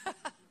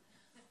 Let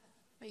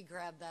me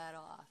grab that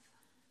off.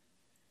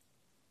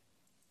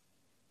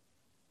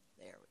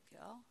 There we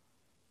go.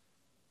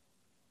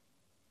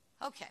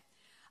 Okay.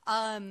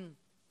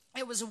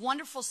 It was a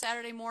wonderful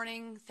Saturday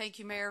morning. Thank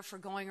you, Mayor, for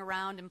going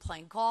around and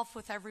playing golf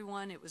with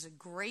everyone. It was a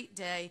great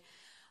day.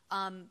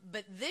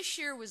 But this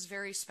year was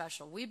very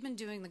special. We've been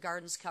doing the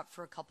Gardens Cup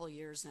for a couple of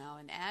years now,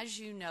 and as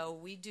you know,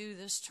 we do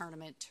this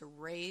tournament to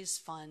raise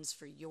funds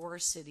for your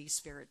city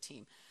Spirit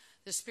Team.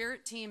 The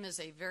Spirit Team is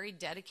a very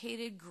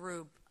dedicated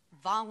group,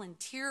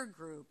 volunteer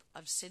group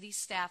of city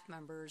staff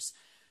members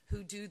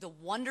who do the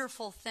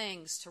wonderful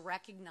things to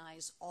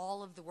recognize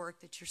all of the work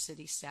that your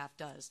city staff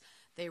does.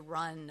 They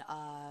run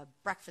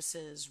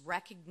breakfasts,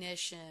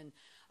 recognition,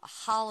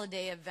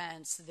 holiday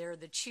events. They're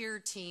the cheer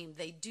team.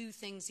 They do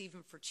things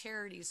even for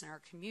charities in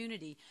our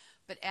community.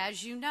 But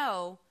as you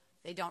know,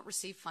 they don't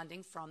receive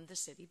funding from the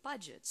city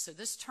budget. So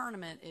this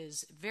tournament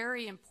is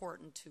very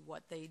important to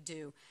what they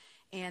do.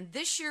 And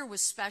this year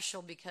was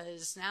special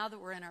because now that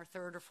we're in our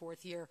third or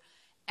fourth year,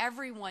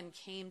 everyone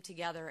came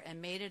together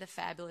and made it a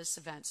fabulous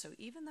event. So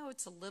even though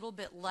it's a little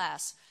bit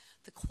less,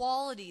 the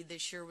quality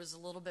this year was a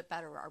little bit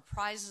better. Our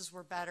prizes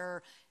were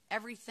better.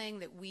 Everything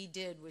that we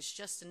did was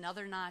just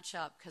another notch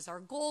up, because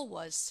our goal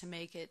was to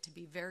make it to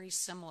be very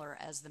similar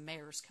as the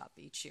Mayor's Cup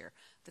each year,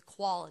 the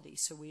quality,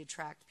 so we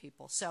attract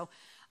people. So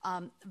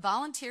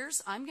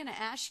volunteers, I'm going to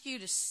ask you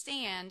to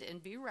stand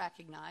and be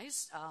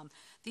recognized.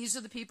 These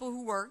are the people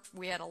who worked.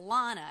 We had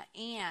Alana,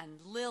 Ann,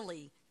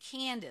 Lily,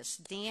 Candace,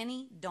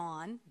 Danny,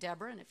 Dawn,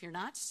 Deborah, and if you're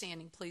not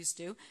standing, please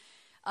do.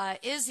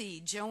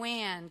 Izzy,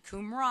 Joanne,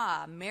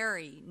 Kumra,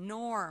 Mary,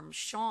 Norm,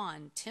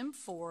 Sean, Tim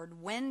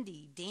Ford,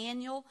 Wendy,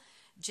 Daniel,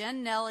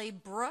 Jen Nelly,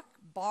 Brooke,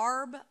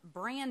 Barb,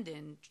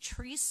 Brandon,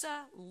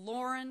 Teresa,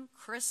 Lauren,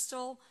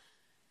 Crystal.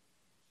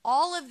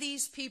 All of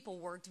these people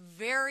worked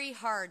very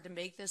hard to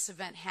make this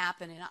event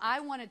happen. And I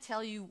want to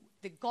tell you,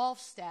 the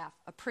golf staff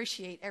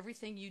appreciate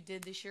everything you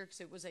did this year,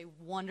 because it was a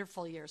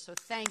wonderful year. So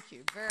thank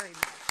you very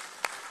much.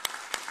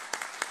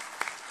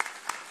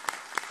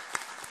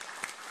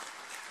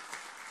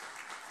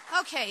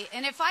 Okay,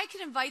 and if I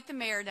could invite the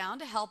mayor down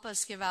to help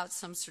us give out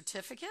some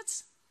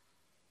certificates.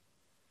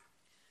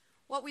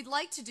 What we'd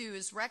like to do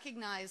is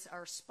recognize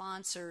our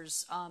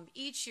sponsors.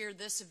 Each year,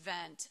 this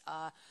event,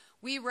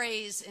 we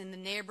raise in the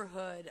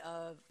neighborhood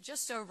of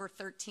just over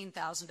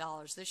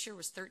 $13,000. This year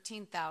was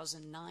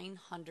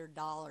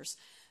 $13,900.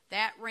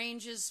 That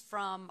ranges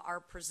from our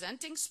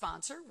presenting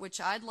sponsor,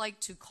 which I'd like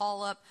to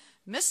call up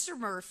Mr.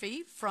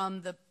 Murphy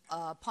from the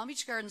Palm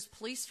Beach Gardens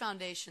Police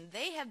Foundation.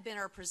 They have been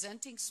our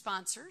presenting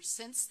sponsor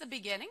since the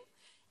beginning,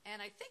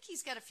 and I think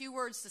he's got a few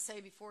words to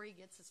say before he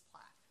gets his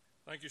plaque.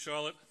 Thank you,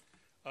 Charlotte.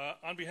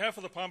 On behalf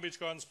of the Palm Beach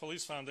Gardens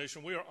Police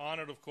Foundation, we are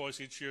honored, of course,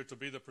 each year to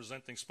be the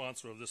presenting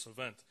sponsor of this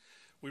event.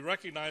 We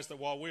recognize that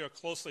while we are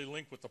closely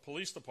linked with the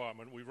police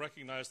department, we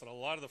recognize that a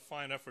lot of the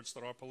fine efforts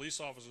that our police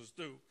officers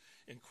do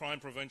in crime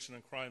prevention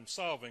and crime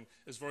solving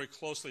is very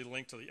closely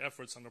linked to the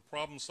efforts and the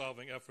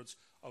problem-solving efforts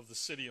of the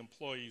city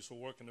employees who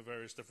work in the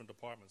various different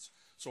departments.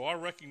 So our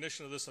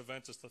recognition of this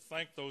event is to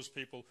thank those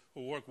people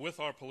who work with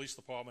our police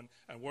department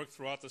and work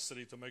throughout the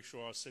city to make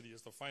sure our city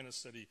is the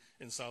finest city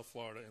in South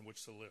Florida in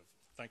which to live.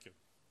 Thank you.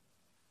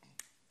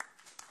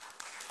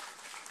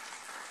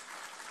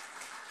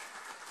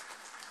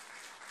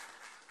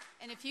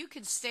 And if you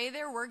could stay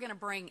there, we're going to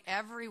bring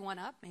everyone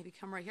up. Maybe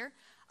come right here.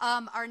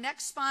 Our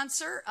next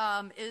sponsor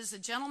is a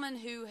gentleman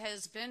who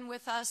has been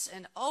with us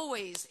and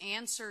always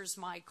answers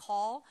my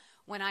call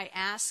when I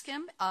ask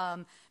him.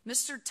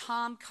 Mr.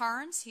 Tom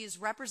Carnes. He is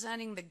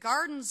representing the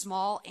Gardens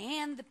Mall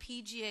and the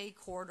PGA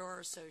Corridor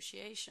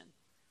Association.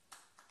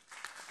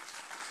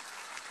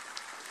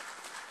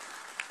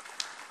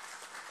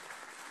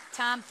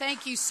 Tom,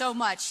 thank you so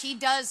much. He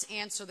does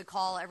answer the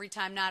call every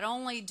time. Not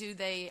only do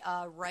they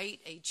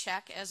write a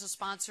check as a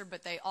sponsor,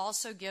 but they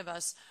also give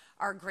us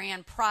our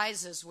grand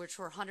prizes, which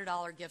were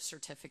 $100 gift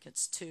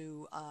certificates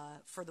to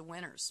for the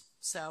winners.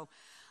 So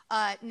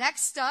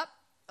next up,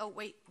 oh,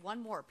 wait,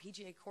 one more,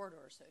 PGA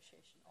Corridor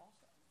Association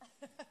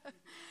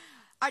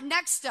also.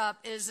 Next up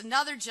is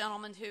another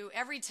gentleman who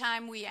every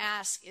time we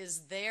ask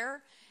is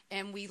there,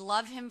 and we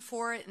love him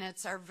for it, and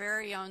it's our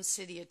very own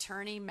city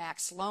attorney,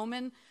 Max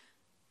Lohman.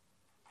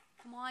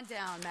 Come on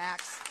down,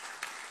 Max.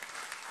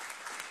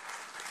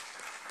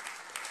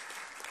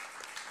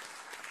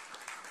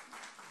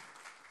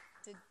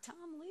 Did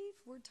Tom leave?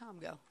 Where'd Tom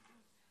go?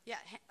 Yeah,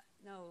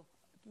 no,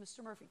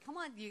 Mr. Murphy. Come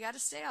on, you got to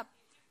stay up.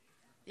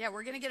 Yeah,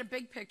 we're going to get a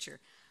big picture.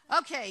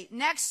 Okay,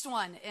 next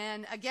one.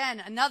 And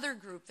again, another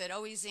group that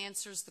always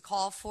answers the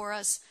call for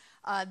us.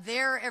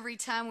 There every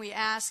time we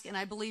ask, and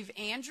I believe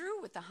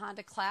Andrew with the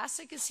Honda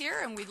Classic is here,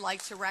 and we'd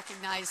like to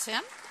recognize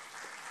him.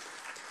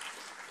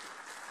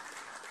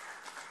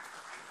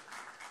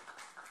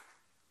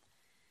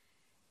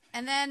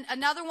 And then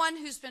another one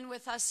who's been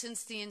with us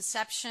since the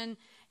inception,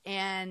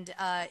 and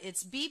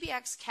it's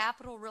BBX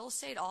Capital Real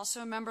Estate,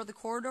 also a member of the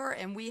corridor,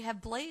 and we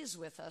have Blaze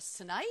with us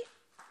tonight.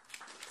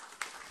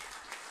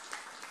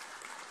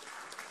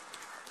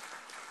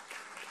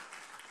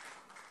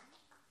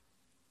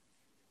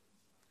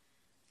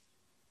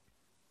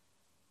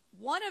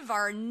 One of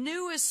our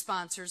newest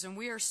sponsors, and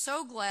we are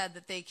so glad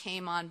that they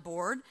came on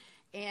board.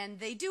 And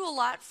they do a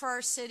lot for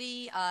our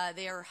city.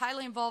 They are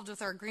highly involved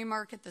with our green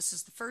market. This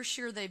is the first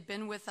year they've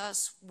been with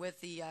us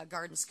with the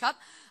Gardens Cup.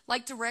 I'd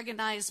like to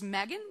recognize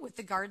Megan with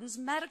the Gardens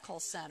Medical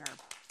Center.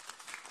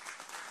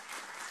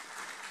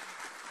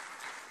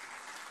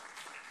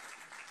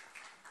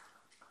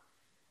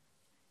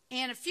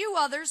 And a few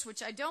others,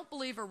 which I don't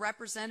believe are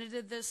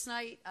represented this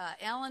night.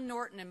 Alan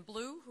Norton and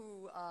Blue,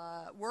 who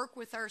work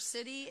with our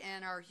city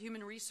and our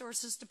Human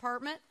Resources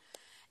Department.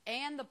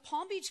 And the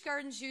Palm Beach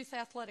Gardens Youth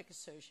Athletic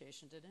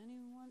Association. Did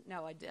anyone?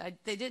 No,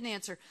 they didn't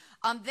answer.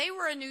 They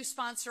were a new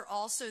sponsor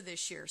also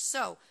this year.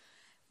 So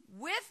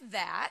with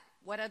that,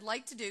 what I'd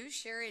like to do,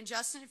 Sherry and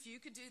Justin, if you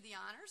could do the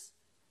honors.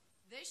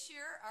 This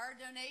year, our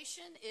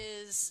donation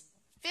is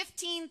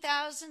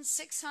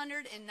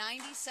 $15,697 to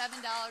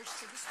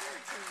the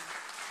Spirit Team.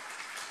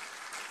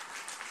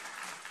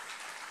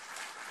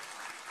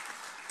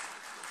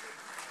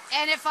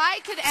 And if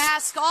I could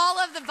ask all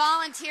of the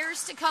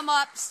volunteers to come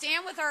up,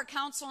 stand with our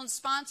council and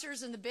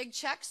sponsors in the big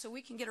check so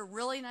we can get a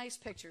really nice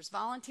pictures.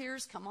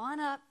 Volunteers, come on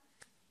up.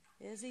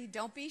 Izzy,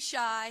 don't be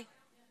shy.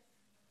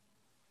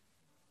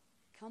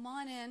 Come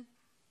on in.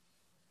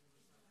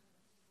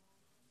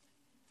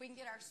 If we can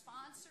get our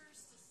sponsors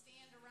to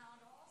stand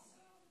around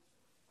also.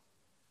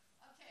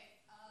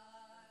 Okay,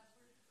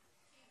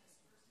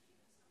 Candace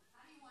first.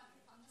 How do you want to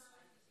come to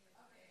her?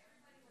 Okay,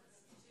 everybody, let's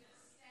just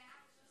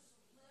stack just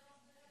a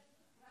little bit.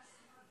 Rest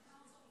of our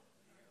council.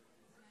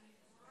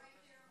 Right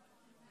there.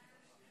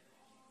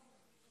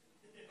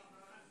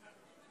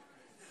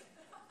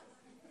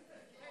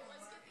 Okay,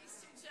 let's get these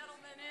two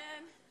gentlemen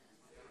in.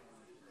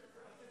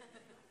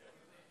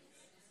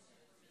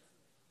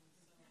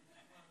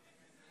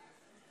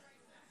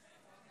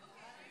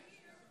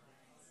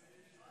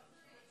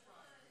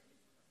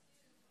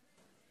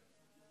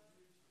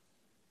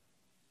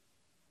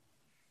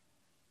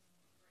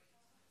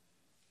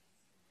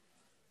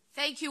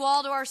 Thank you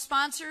all to our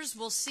sponsors.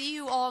 We'll see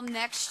you all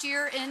next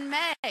year in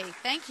May.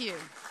 Thank you.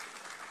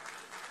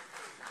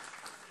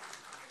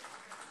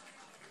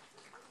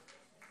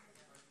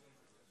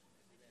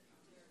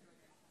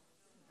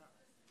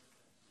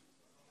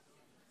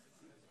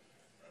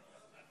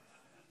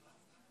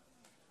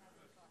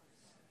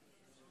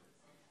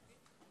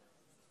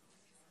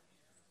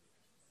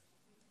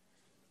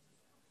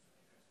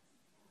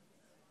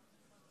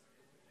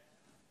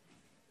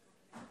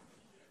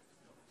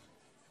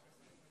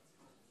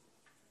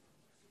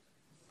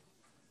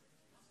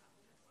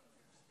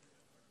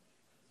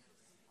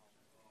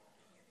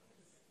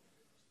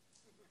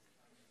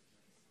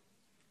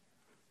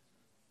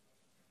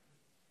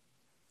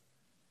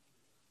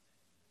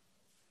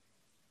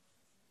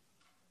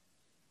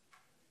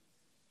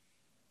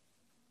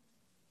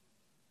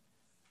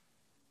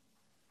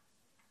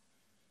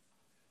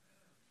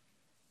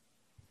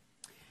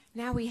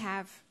 Now we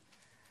have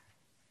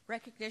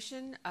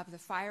recognition of the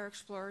Fire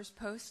Explorers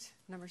Post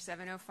number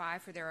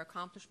 705 for their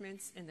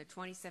accomplishments in the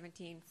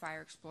 2017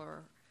 Fire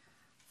Explorer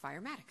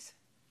Firematics.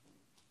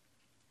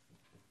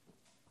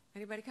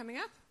 Anybody coming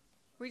up?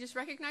 Are we just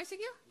recognizing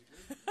you?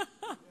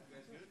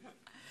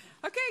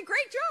 Okay,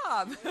 great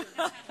job.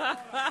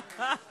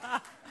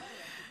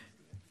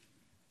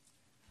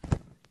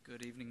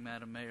 Good evening,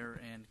 Madam Mayor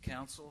and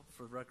Council.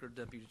 For the record,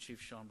 Deputy Chief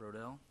Sean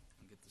Brodell.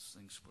 I'll get this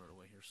thing squared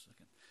away here a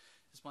second.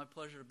 It's my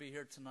pleasure to be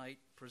here tonight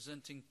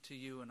presenting to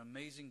you an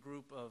amazing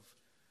group of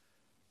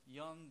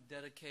young,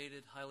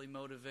 dedicated, highly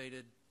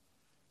motivated.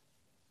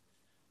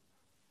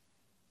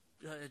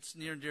 It's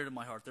near and dear to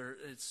my heart.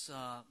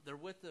 They're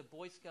with the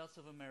Boy Scouts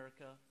of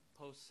America,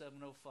 Post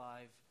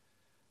 705.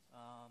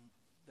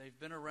 They've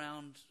been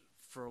around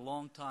for a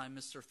long time.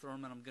 Mr.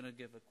 Thurman, I'm going to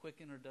give a quick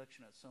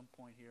introduction at some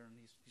point here, and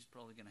he's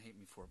probably going to hate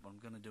me for it, but I'm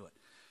going to do it.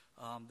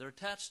 They're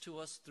attached to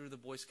us through the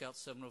Boy Scout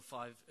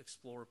 705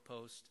 Explorer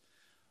Post,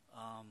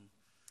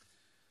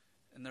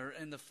 and they're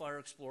in the Fire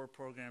Explorer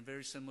program,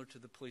 very similar to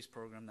the police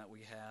program that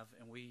we have.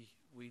 And we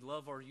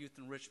love our youth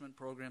enrichment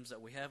programs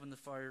that we have in the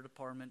fire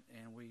department,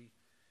 and we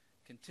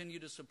continue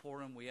to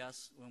support them.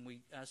 When we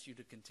ask you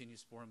to continue to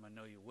support them, I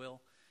know you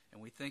will,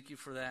 and we thank you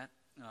for that.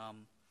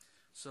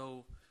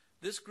 So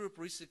this group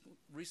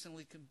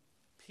recently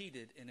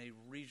competed in a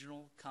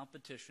regional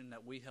competition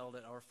that we held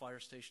at our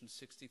Fire Station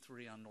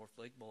 63 on North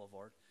Lake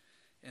Boulevard.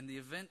 And the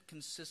event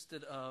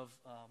consisted of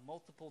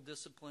multiple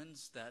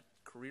disciplines that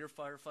career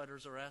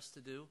firefighters are asked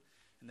to do,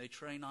 and they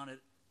train on it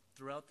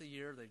throughout the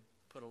year. They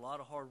put a lot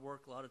of hard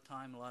work, a lot of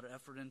time, a lot of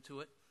effort into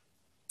it.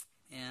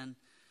 And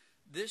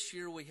this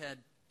year we had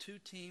 2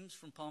 teams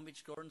from Palm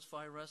Beach Gardens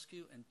Fire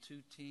Rescue and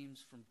 2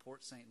 teams from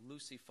Port St.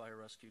 Lucie Fire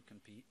Rescue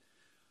compete,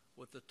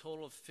 with a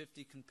total of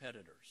 50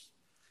 competitors.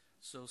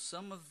 So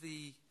some of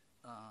the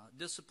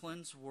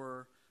disciplines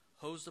were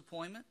hose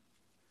deployment,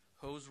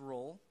 hose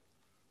roll,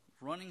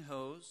 running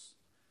hose,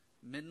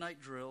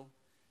 midnight drill,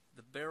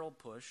 the barrel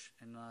push,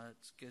 and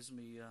it gives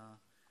me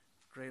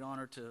great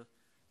honor to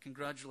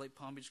congratulate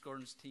Palm Beach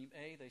Gardens Team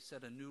A. They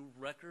set a new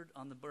record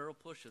on the barrel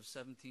push of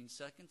 17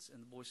 seconds in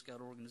the Boy Scout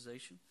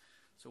organization,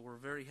 so we're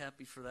very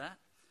happy for that.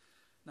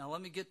 Now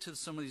let me get to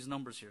some of these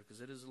numbers here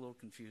because it is a little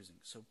confusing.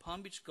 So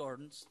Palm Beach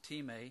Gardens,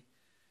 Team A,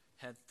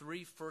 had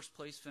 3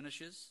 first-place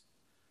finishes,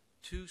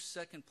 2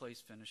 second-place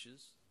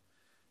finishes.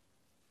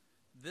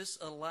 This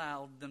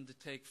allowed them to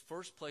take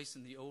first place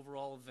in the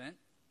overall event,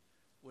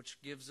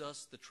 which gives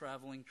us the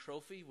traveling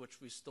trophy,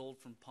 which we stole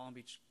from Palm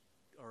Beach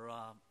or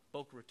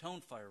Boca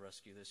Raton Fire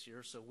Rescue this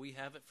year. So we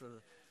have it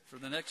for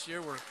the next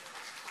year. We're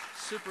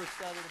super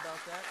excited about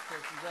that. So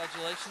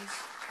congratulations.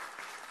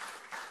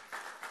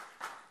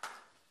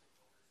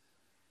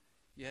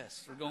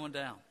 Yes, we're going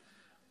down.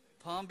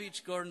 Palm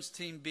Beach Gardens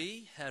Team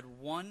B had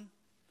 1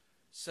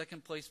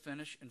 second-place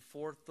finish and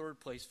 4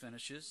 third-place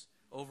finishes.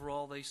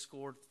 Overall, they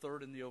scored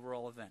 3rd in the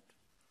overall event.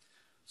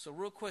 So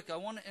real quick, I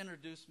want to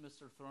introduce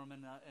Mr.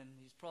 Thurman, and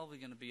he's probably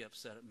going to be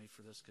upset at me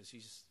for this because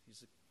he's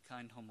a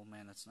kind, humble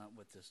man that's not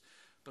with this.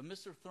 But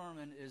Mr.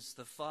 Thurman is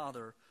the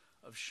father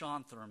of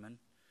Sean Thurman.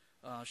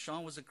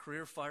 Sean was a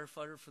career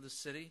firefighter for the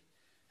city,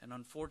 and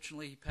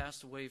unfortunately, he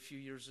passed away a few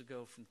years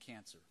ago from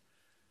cancer.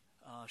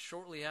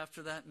 Shortly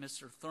after that,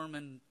 Mr.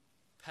 Thurman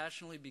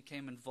passionately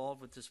became involved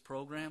with this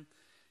program,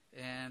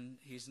 and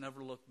he's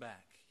never looked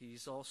back.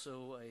 He's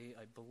also,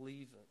 I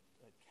believe,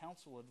 a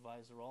council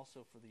advisor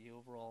also for the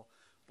overall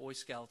Boy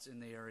Scouts in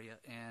the area,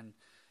 and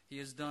he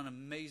has done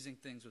amazing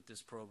things with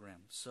this program.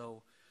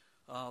 So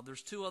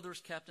there's 2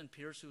 others, Captain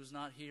Pierce, who is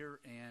not here,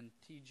 and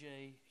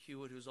T.J.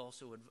 Hewitt, who's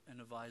also an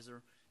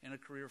advisor and a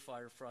career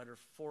firefighter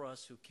for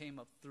us, who came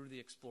up through the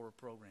Explorer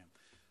program.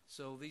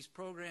 So these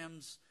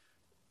programs,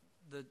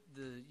 the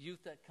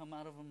youth that come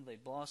out of them, they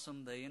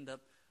blossom, they end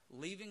up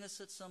leaving us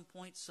at some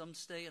point. Some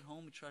stay at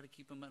home. We try to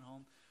keep them at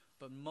home.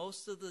 But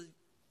most of the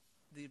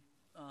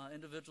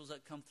individuals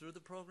that come through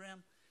the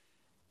program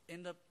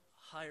end up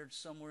hired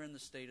somewhere in the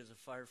state as a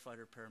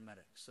firefighter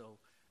paramedic. So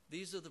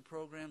these are the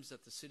programs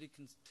that the city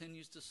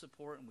continues to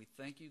support, and we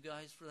thank you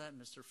guys for that,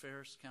 Mr.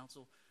 Ferris,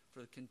 Council, for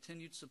the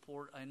continued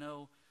support. I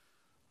know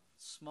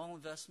small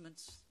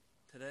investments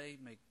today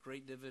make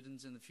great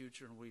dividends in the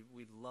future, and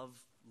we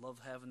love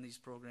having these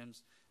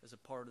programs as a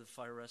part of the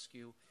fire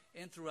rescue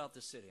and throughout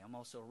the city. I'm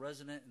also a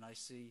resident, and I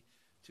see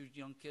 2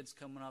 young kids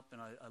coming up, and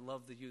I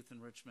love the youth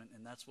enrichment,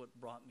 and that's what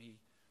brought me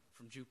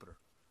from Jupiter.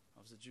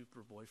 I was a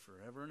Jupiter boy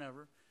forever and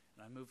ever,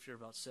 and I moved here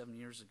about 7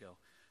 years ago.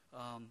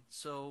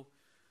 So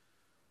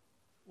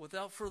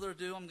without further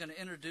ado, I'm going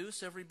to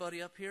introduce everybody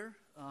up here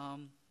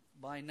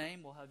by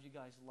name. We'll have you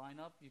guys line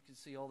up. You can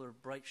see all their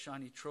bright,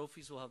 shiny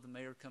trophies. We'll have the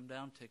mayor come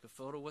down, take a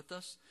photo with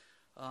us.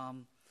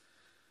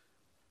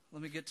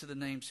 Let me get to the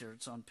names here.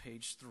 It's on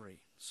page 3.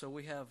 So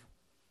we have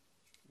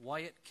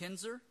Wyatt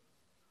Kinzer,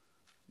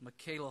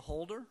 Michaela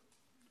Holder,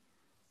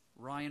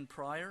 Ryan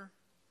Pryor,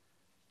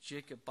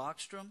 Jacob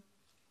Bachstrom,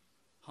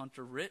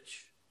 Hunter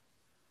Rich,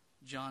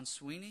 John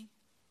Sweeney,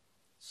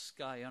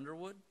 Sky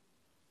Underwood,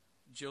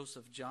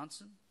 Joseph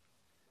Johnson,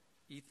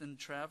 Ethan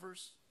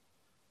Travers,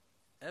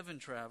 Evan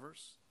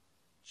Travers,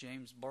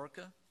 James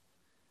Barca,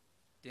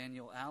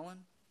 Daniel Allen,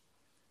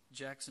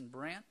 Jackson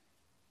Brandt,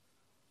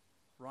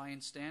 Ryan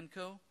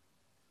Stanko,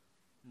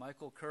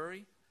 Michael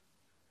Curry,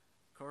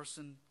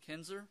 Carson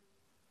Kinzer,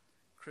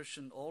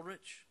 Christian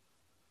Ulrich,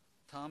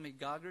 Tommy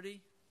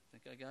Goggerty, I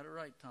think I got it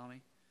right,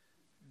 Tommy,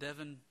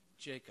 Devin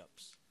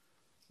Jacobs.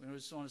 We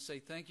just want to say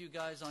thank you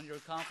guys on your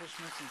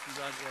accomplishments and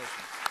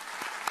congratulations.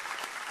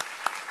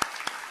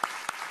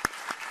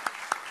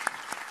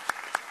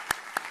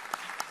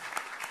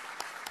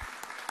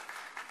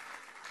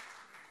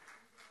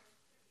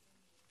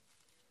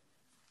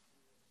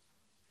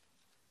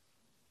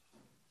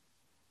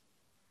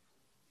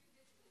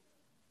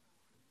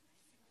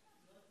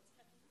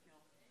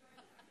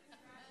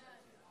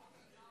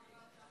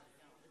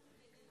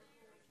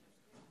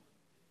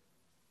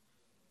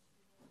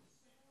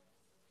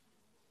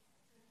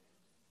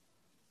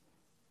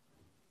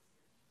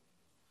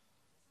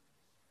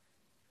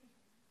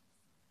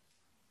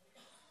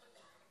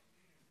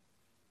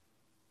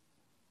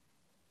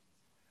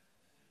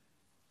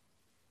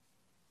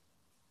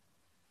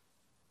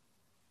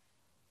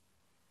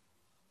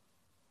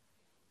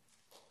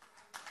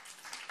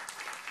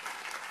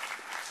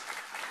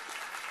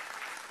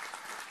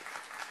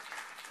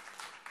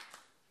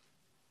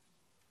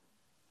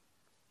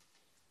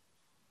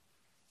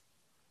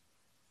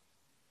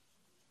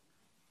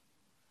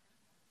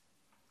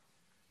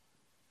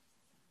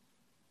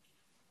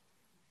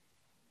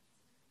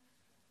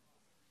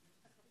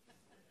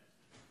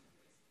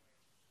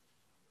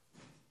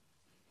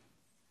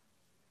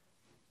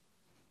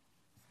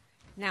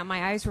 Now,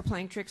 my eyes were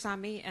playing tricks on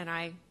me, and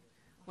I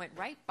went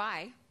right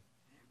by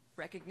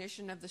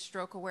recognition of the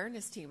stroke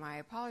awareness team. I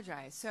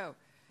apologize. So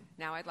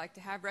now I'd like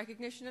to have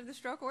recognition of the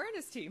stroke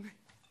awareness team.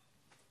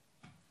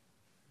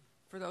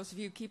 For those of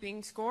you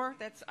keeping score,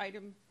 that's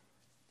item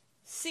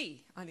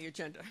C on the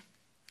agenda.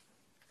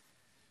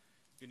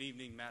 Good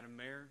evening, Madam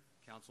Mayor,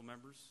 council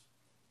members,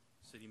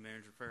 City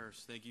Manager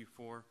Ferris. Thank you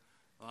for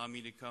allowing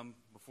me to come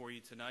before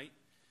you tonight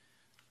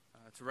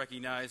to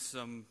recognize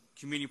some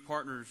community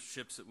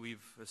partnerships that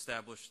we've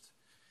established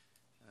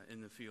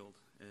in the field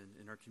and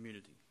in our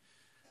community.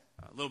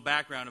 A little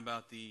background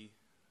about the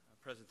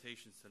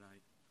presentations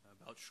tonight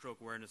about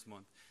Stroke Awareness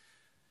Month.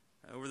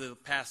 Over the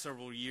past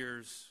several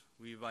years,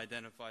 we've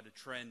identified a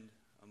trend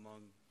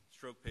among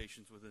stroke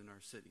patients within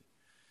our city.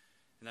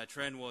 And that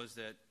trend was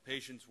that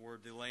patients were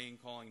delaying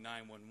calling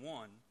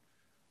 911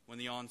 when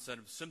the onset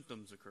of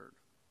symptoms occurred.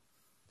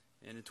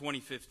 And in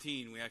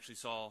 2015, we actually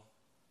saw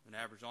an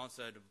average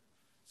onset of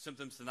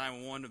symptoms to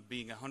 911 of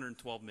being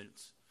 112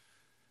 minutes.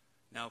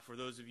 Now, for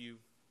those of you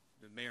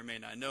that may or may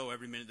not know,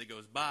 every minute that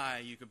goes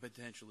by, you could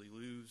potentially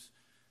lose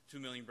 2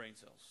 million brain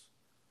cells,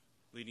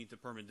 leading to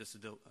permanent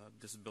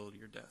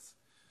disability or death.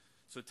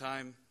 So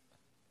time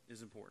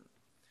is important.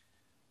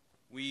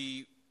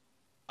 We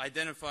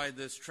identified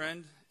this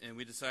trend, and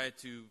we decided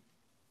to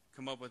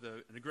come up with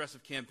an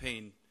aggressive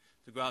campaign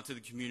to go out to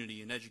the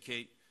community and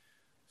educate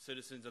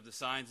citizens of the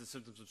signs and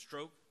symptoms of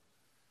stroke,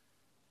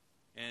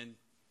 and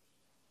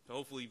to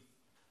hopefully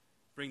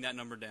bring that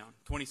number down.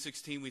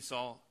 2016, we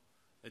saw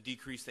a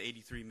decrease to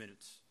 83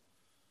 minutes.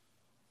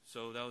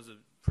 So that was a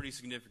pretty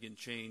significant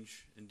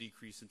change and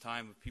decrease in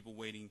time of people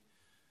waiting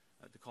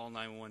to call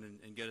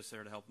 911 and get us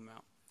there to help them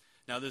out.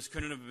 Now, this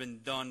couldn't have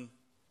been done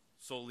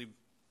solely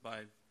by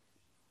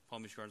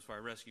Palm Beach Gardens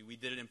Fire Rescue. We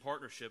did it in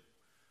partnership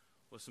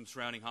with some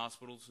surrounding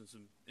hospitals and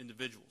some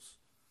individuals.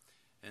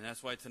 And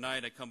that's why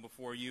tonight I come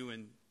before you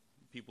and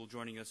people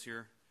joining us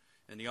here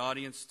in the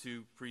audience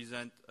to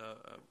present a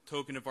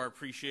token of our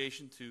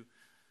appreciation to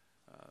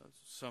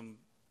some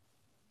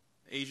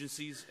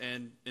agencies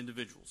and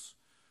individuals.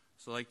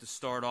 So I'd like to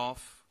start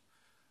off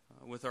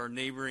with our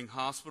neighboring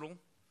hospital,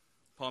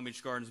 Palm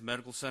Beach Gardens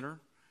Medical Center,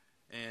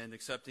 and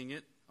accepting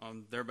it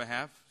on their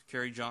behalf,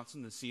 Carrie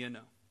Johnson, the CNO.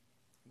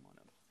 Come on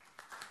up.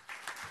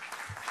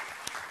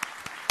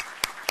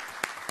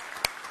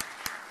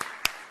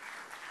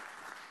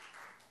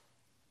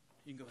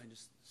 You can go ahead and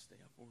just stay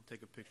up. We'll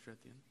take a picture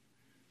at the end.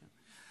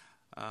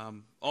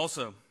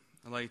 Also,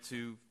 I'd like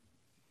to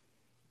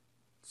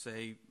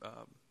say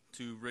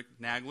to Rick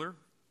Nagler,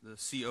 the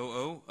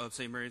COO of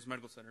St. Mary's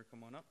Medical Center,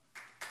 come on up.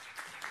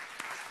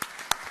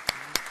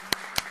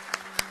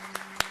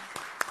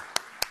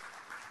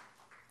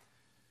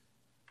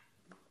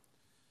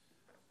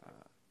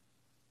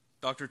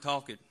 Dr.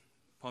 Talcott,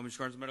 Palm Beach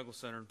Gardens Medical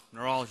Center,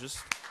 neurologist,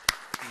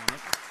 come on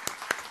up.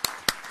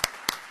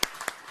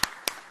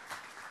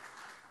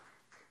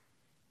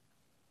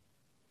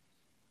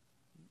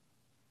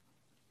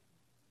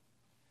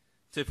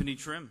 Tiffany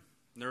Trim,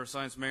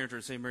 neuroscience manager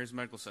at St. Mary's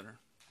Medical Center.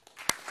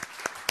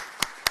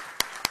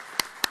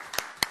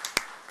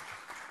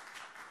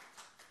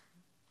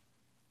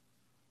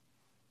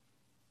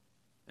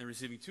 And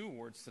receiving 2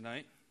 awards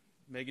tonight,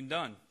 Megan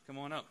Dunn, come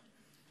on up.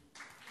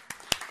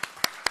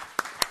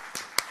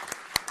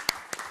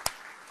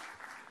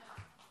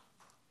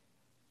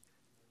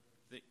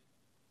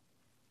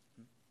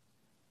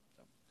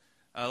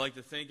 I'd like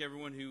to thank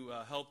everyone who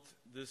helped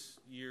this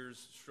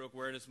year's Stroke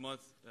Awareness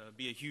Month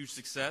be a huge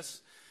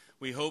success.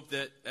 We hope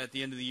that at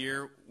the end of the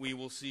year we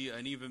will see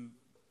an even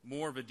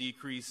more of a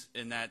decrease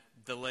in that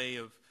delay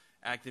of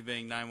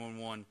activating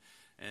 911.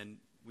 And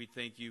we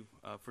thank you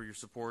for your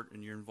support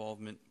and your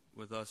involvement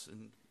with us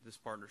in this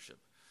partnership.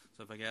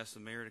 So if I could ask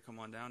the mayor to come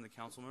on down, the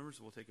council members,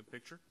 we'll take a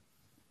picture.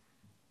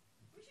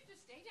 We should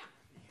just stay down.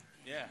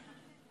 Yeah.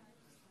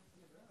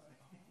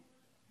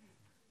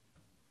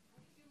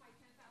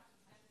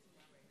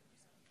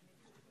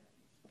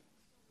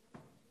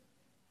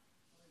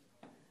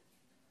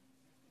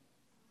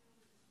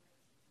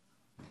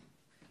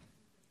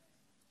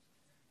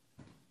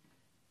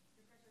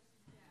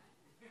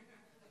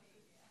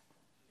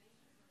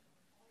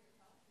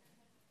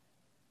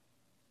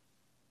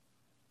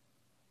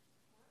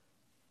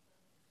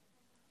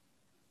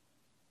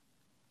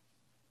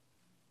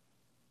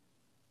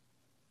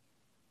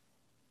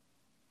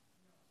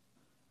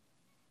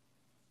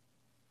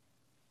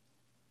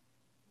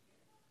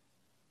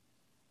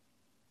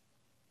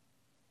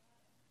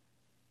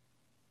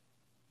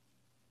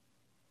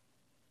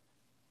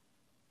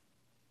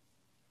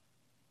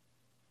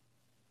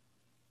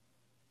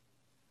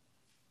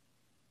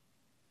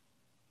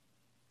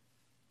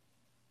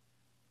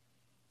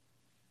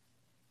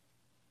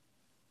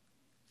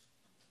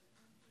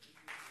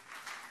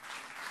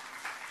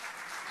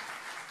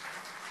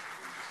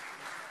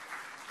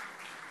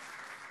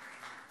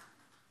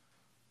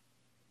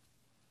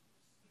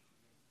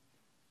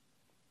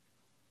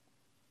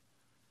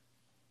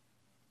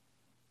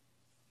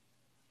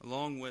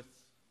 Along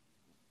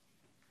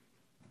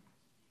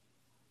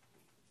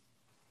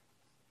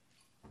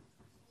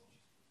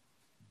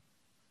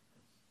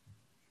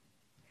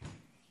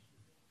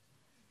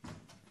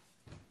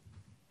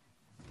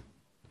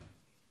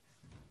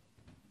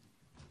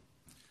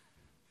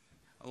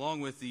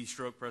with the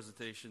stroke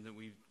presentation that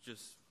we've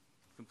just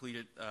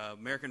completed,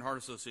 American Heart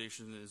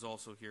Association is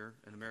also here,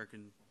 and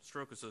American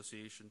Stroke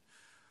Association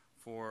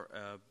for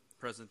a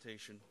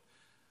presentation.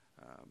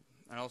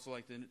 I'd also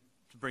like to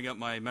bring up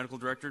my medical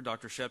director,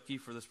 Dr. Shepke,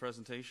 for this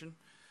presentation.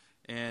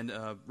 And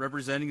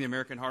representing the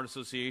American Heart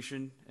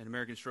Association and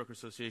American Stroke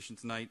Association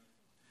tonight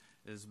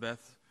is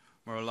Beth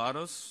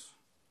Morolados.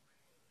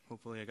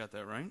 Hopefully I got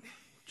that right.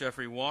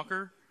 Jeffrey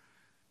Walker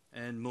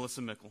and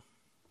Melissa Mickle.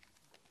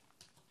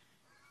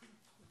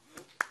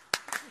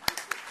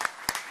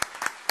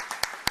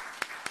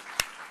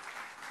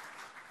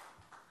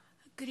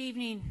 Good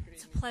evening.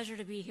 It's a pleasure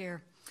to be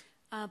here.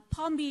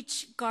 Palm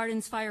Beach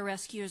Gardens Fire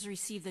Rescue has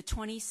received the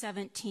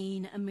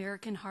 2017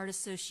 American Heart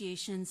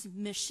Association's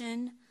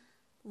Mission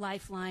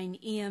Lifeline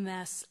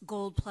EMS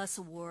Gold Plus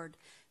Award.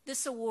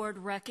 This award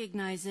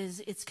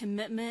recognizes its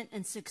commitment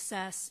and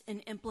success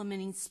in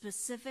implementing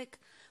specific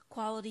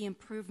quality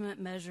improvement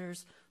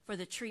measures for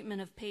the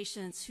treatment of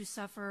patients who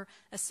suffer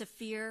a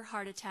severe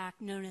heart attack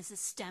known as a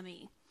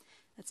STEMI.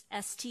 That's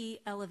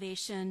ST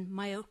elevation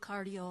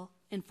myocardial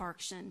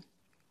infarction.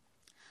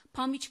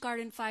 Palm Beach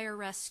Garden Fire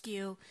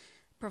Rescue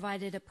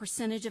provided a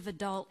percentage of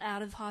adult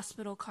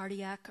out-of-hospital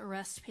cardiac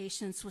arrest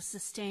patients with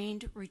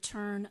sustained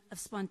return of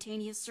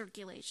spontaneous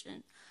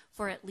circulation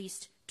for at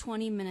least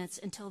 20 minutes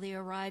until they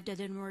arrived at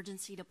an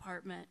emergency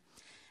department.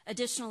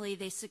 Additionally,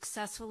 they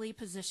successfully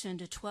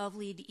positioned a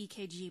 12-lead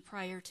EKG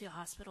prior to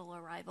hospital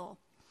arrival.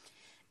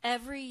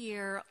 Every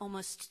year,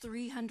 almost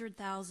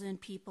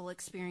 300,000 people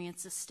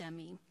experience a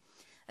STEMI,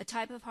 a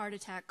type of heart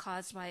attack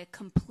caused by a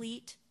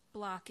complete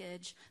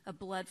blockage of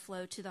blood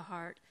flow to the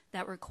heart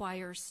that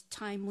requires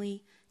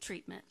timely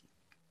treatment.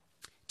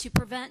 To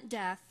prevent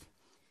death,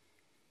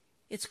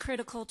 it's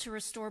critical to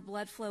restore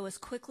blood flow as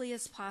quickly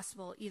as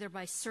possible, either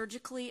by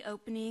surgically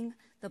opening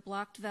the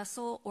blocked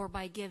vessel or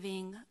by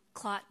giving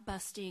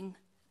clot-busting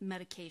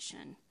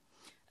medication.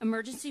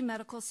 Emergency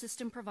medical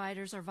system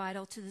providers are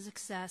vital to the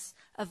success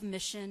of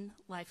Mission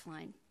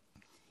Lifeline.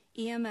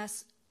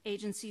 EMS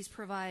agencies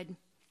provide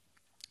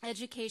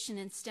education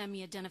in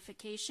STEMI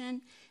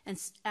identification and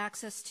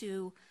access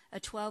to a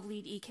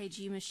 12-lead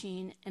EKG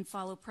machine and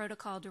follow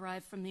protocol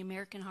derived from the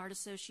American Heart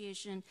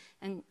Association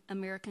and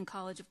American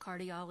College of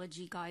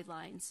Cardiology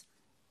guidelines.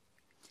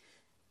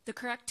 The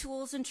correct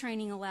tools and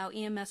training allow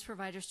EMS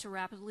providers to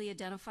rapidly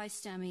identify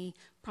STEMI,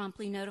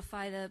 promptly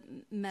notify the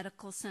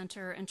medical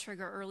center, and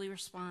trigger early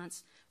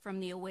response from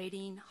the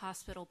awaiting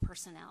hospital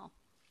personnel.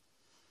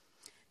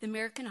 The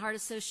American Heart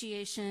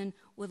Association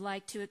would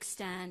like to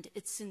extend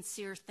its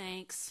sincere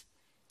thanks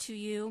to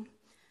you,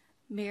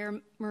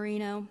 Mayor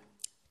Marino,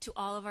 to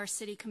all of our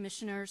city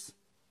commissioners,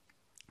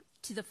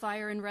 to the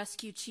Fire and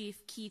Rescue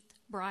Chief, Keith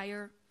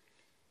Breyer,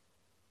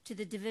 to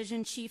the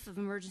Division Chief of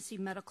Emergency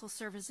Medical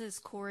Services,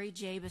 Corey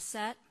J.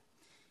 Bissett,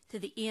 to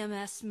the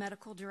EMS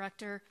Medical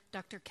Director,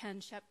 Dr. Ken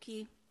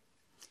Shepke,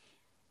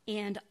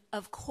 and,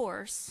 of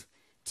course,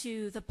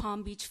 to the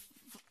Palm Beach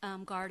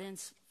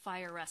Gardens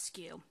Fire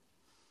Rescue.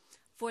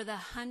 For the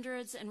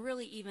hundreds and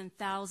really even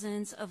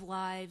thousands of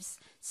lives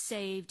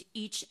saved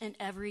each and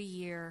every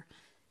year,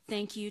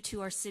 thank you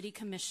to our city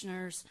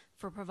commissioners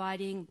for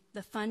providing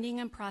the funding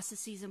and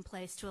processes in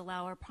place to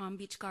allow our Palm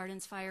Beach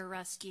Gardens Fire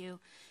Rescue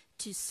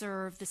to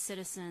serve the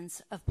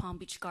citizens of Palm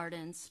Beach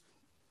Gardens.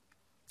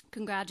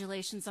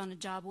 congratulations on a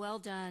job well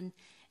done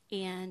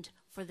and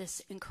for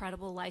this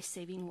incredible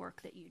life-saving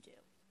work that you do.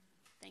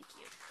 Thank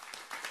you.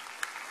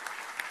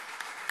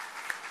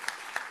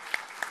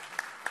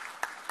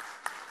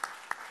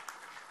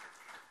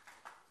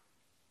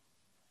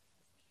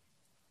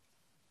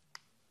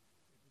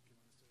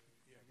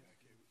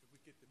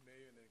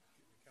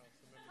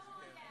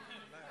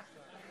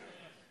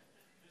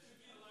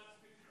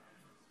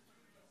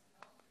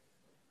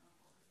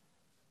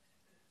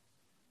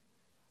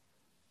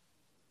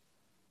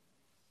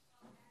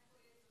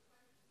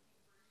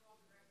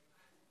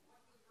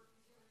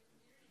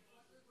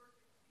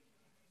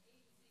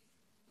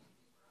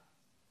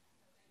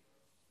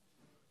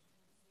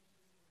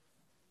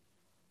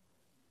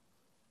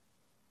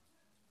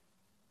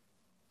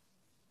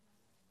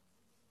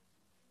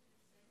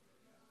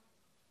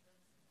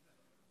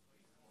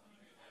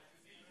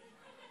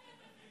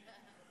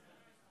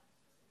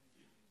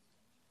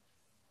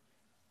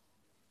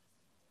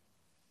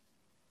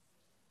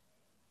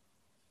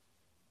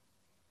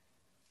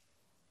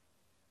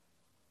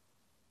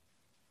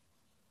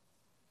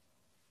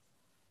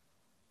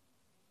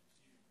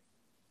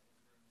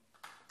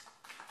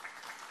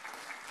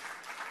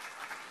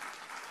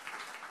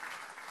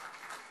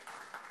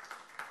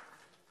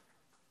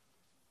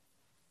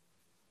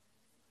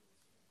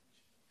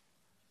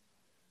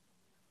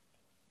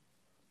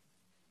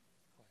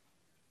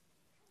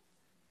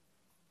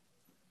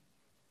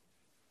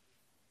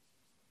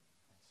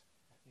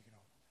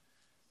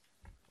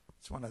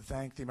 Just want to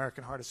thank the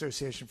American Heart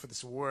Association for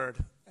this award,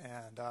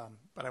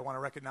 but I want to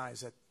recognize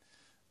that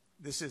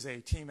this is a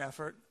team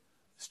effort,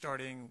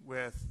 starting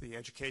with the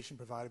education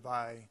provided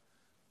by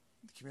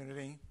the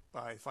community,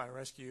 by fire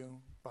rescue,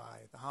 by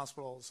the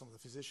hospital, some of the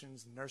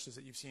physicians and nurses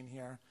that you've seen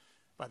here,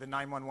 by the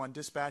 911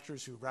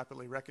 dispatchers who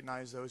rapidly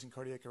recognize those in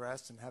cardiac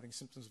arrest and having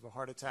symptoms of a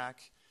heart attack,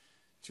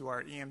 to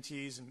our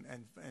EMTs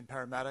and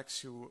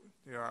paramedics who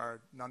there are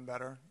none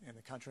better in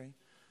the country,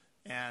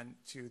 and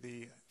to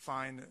the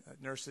fine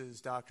nurses,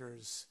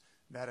 doctors,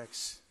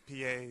 medics,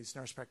 PAs,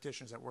 nurse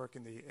practitioners that work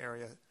in the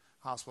area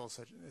hospitals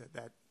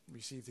that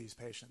receive these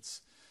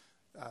patients.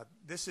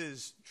 This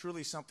is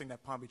truly something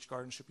that Palm Beach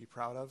Gardens should be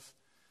proud of.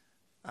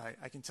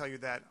 I can tell you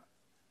that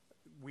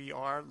we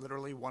are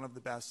literally one of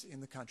the best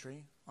in the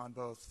country on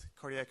both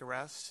cardiac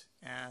arrest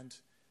and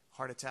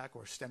heart attack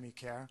or STEMI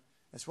care,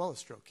 as well as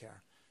stroke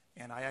care.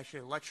 And I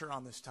actually lecture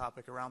on this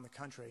topic around the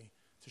country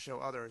to show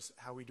others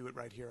how we do it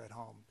right here at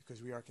home,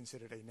 because we are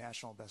considered a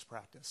national best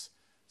practice.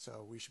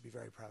 So we should be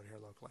very proud here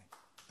locally.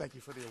 Thank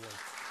you for the award.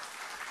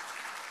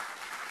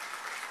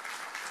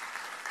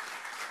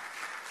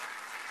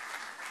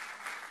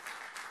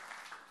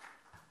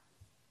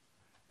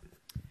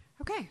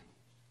 Okay.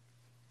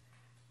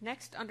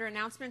 Next, under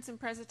announcements and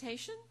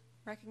presentation,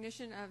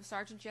 recognition of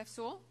Sergeant Jeff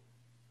Sewell.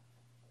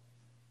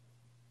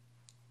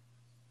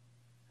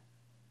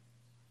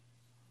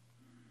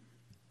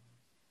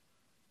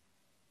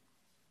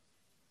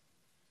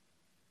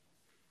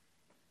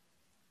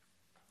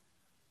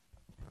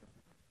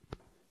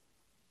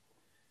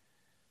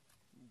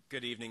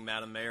 Good evening,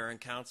 Madam Mayor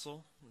and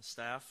Council and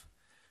staff.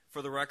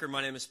 For the record,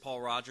 my name is Paul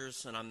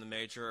Rogers, and I'm the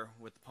Major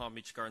with the Palm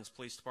Beach Gardens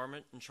Police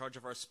Department in charge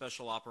of our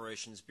Special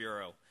Operations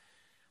Bureau.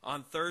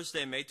 On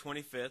Thursday, May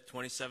 25th,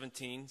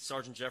 2017,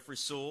 Sergeant Jeffrey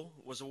Sewell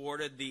was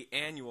awarded the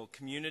annual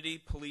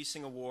Community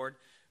Policing Award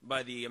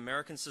by the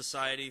American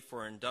Society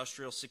for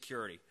Industrial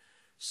Security.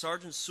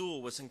 Sergeant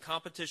Sewell was in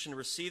competition to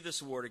receive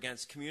this award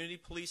against community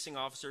policing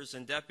officers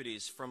and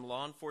deputies from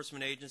law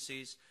enforcement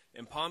agencies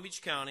in Palm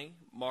Beach County,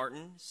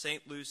 Martin,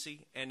 St.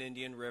 Lucie, and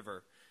Indian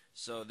River.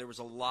 So there was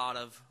a lot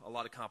of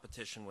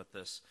competition with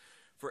this.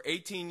 For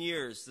 18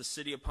 years, the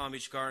City of Palm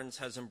Beach Gardens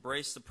has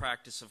embraced the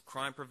practice of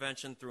crime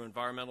prevention through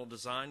environmental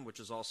design,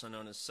 which is also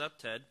known as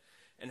CPTED,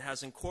 and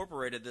has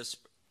incorporated this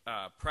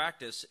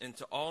practice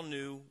into all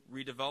new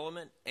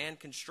redevelopment and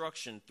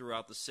construction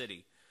throughout the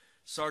city.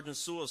 Sergeant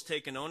Sewell has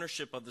taken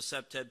ownership of the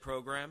CPTED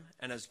program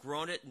and has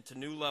grown it into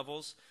new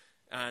levels,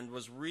 and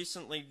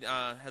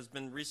has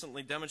been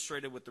recently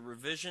demonstrated with the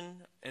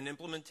revision and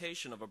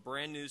implementation of a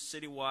brand new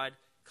citywide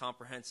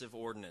comprehensive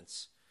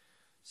ordinance.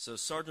 So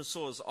Sergeant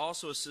Sewell has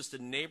also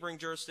assisted neighboring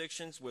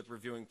jurisdictions with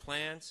reviewing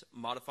plans,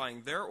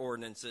 modifying their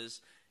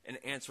ordinances, and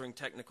answering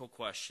technical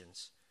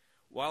questions.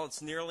 While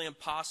it's nearly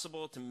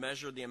impossible to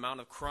measure the amount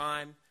of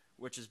crime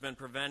which has been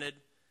prevented,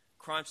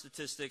 crime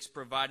statistics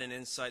provide an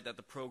insight that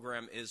the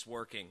program is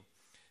working.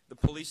 The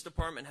police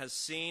department has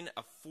seen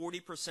a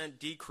 40%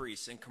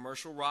 decrease in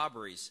commercial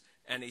robberies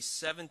and a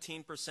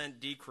 17%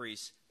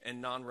 decrease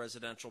in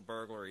non-residential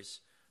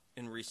burglaries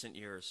in recent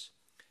years.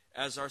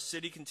 As our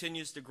city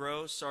continues to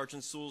grow,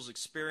 Sergeant Sewell's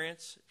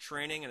experience,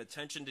 training, and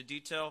attention to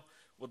detail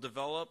will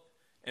develop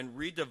and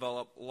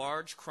redevelop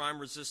large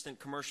crime-resistant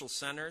commercial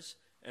centers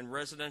and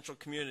residential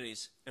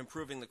communities,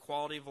 improving the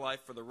quality of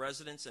life for the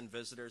residents and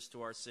visitors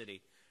to our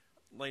city.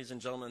 Ladies and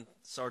gentlemen,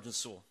 Sergeant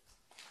Sewell.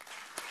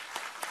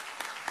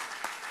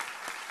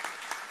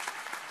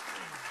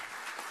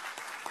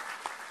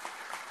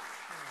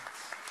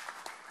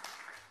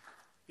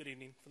 Good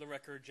evening. For the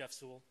record, Jeff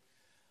Sewell.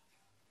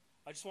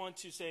 I just want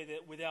to say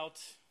that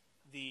without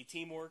the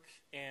teamwork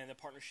and the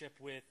partnership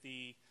with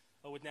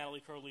with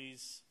Natalie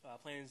Curley's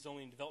Planning and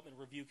Zoning Development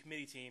Review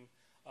Committee team,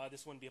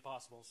 this wouldn't be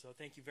possible. So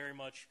thank you very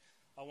much.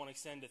 I want to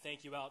extend a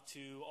thank you out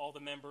to all the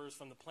members,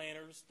 from the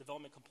planners,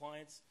 development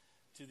compliance,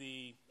 to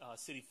the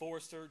city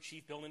forester,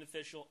 chief building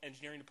official,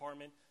 engineering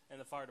department,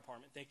 and the fire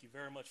department. Thank you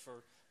very much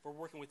for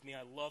working with me.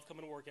 I love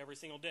coming to work every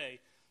single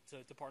day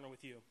to partner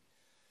with you.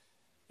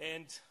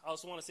 And I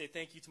also want to say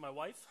thank you to my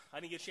wife. I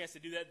didn't get a chance to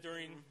do that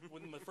during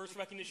my first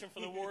recognition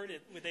for the award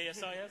with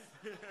ASIS.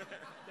 Thank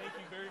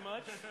you very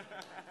much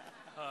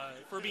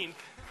for being...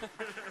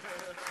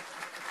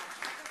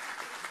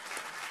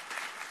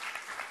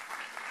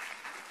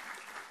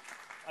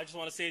 I just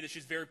want to say that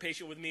she's very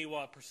patient with me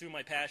while I pursue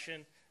my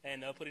passion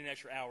and putting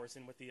extra hours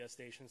in with the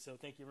station. So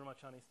thank you very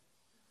much, honey.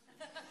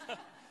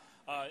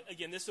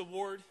 Again, this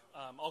award,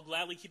 I'll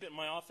gladly keep it in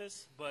my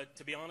office, but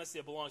to be honest,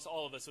 it belongs to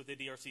all of us with the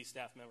DRC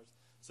staff members.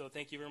 So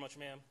thank you very much,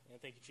 ma'am,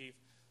 and thank you, Chief.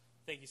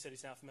 Thank you, city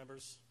staff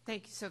members.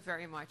 Thank you so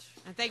very much,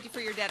 and thank you for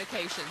your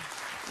dedication.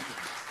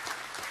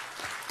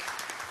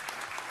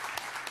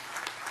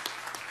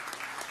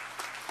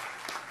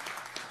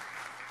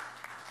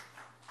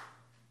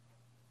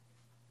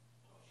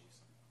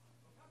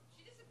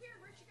 She disappeared.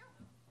 Where'd she go?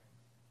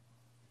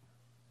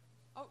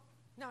 Oh,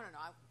 no.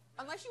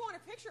 Unless you want a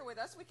picture with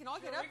us, we can all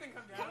get up and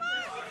come on.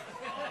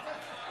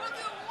 We'll do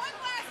it one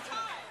last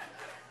time.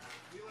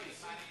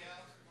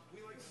 We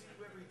like see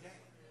you every day.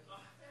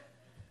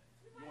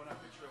 You want a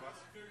picture of us?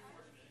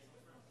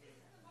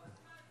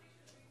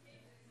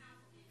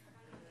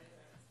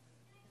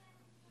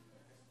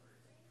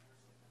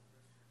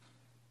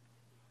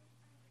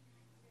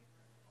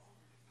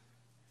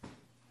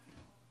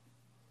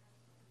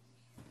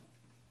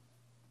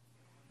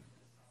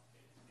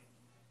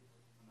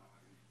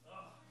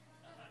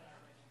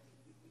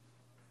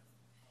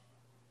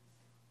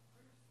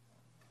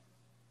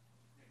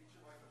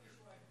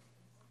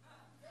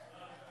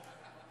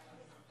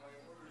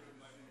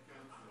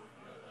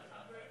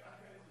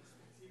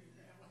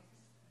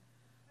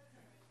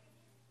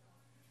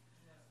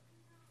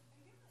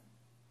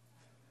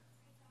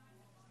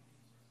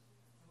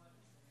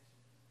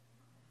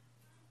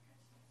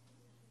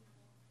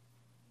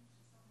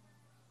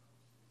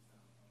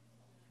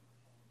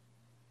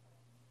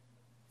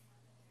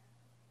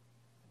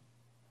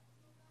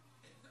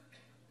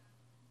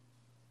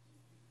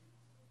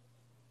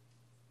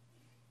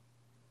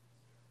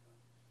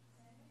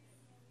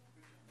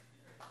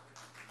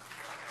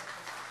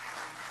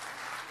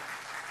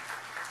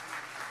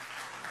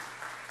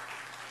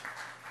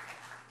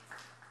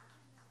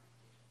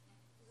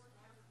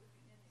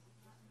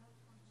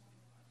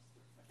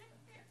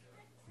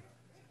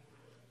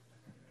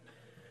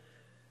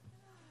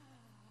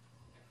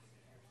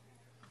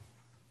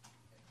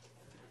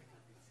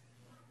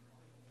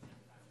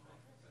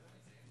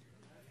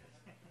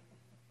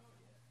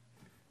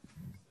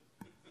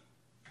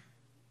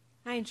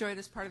 I enjoy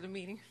this part of the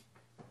meeting.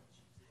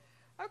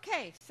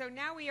 Okay, so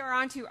now we are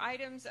on to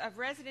items of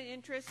resident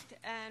interest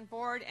and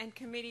board and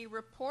committee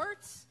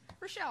reports.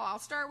 Rochelle, I'll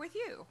start with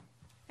you.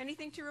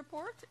 Anything to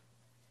report? It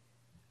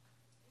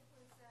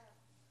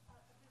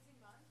was a busy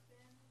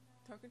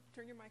month.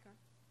 Turn your mic on.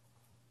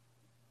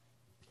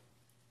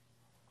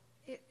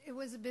 It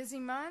was a busy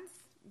month.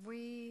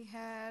 We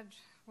had,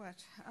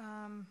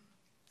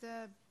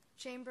 the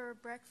Chamber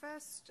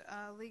Breakfast,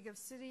 League of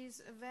Cities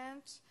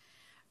event,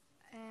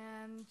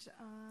 and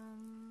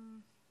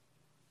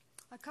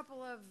a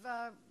couple of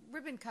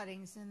ribbon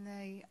cuttings in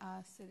the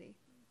city.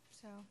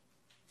 So,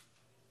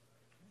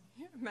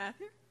 yeah,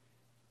 Matthew?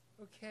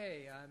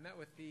 Okay, I met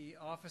with the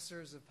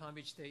officers of Palm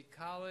Beach State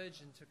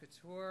College and took a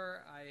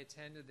tour. I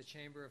attended the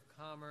Chamber of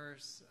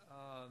Commerce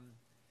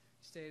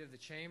State of the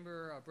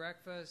Chamber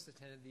breakfast,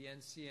 attended the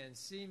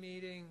NCNC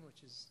meeting,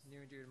 which is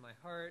near and dear to my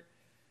heart.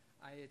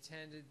 I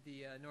attended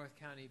the North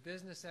County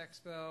Business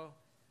Expo,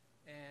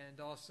 and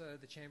also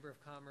the Chamber of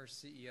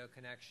Commerce CEO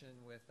Connection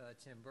with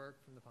Tim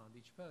Burke from the Palm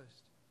Beach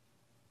Post.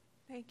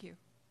 Thank you.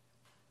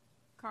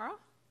 Carl?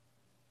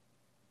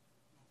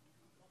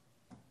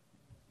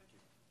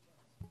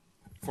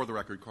 For the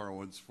record, Carl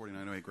Woods,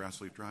 4908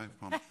 Grassleaf Drive,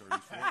 Palm Beach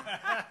Gardens,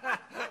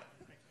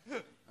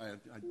 Florida.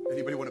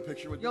 Anybody want a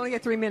picture with me? You only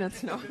get 3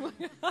 minutes, no.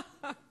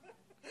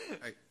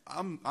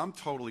 I'm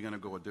totally going to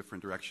go a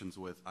different directions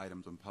with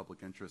items of public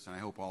interest, and I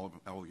hope all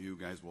of you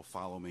guys will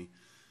follow me.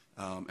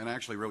 And I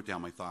actually wrote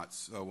down my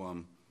thoughts.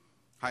 So,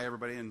 hi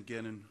everybody, and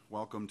again, and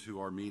welcome to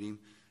our meeting.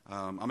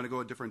 I'm going to go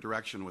a different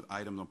direction with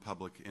items of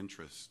public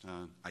interest.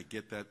 I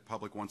get that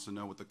public wants to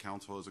know what the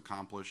council has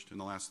accomplished in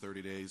the last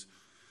 30 days,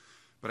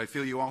 but I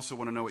feel you also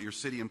want to know what your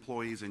city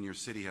employees and your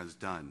city has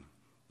done.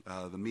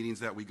 The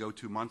meetings that we go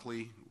to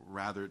monthly,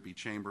 rather it be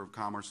Chamber of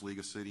Commerce, League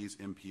of Cities,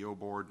 MPO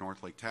Board,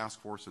 North Lake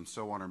Task Force, and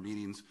so on, are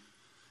meetings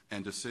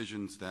and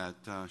decisions that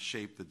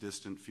shape the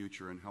distant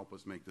future and help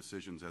us make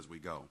decisions as we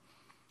go.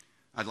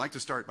 I'd like to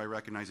start by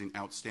recognizing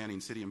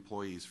outstanding city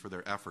employees for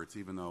their efforts,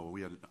 even though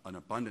we had an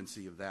abundance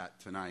of that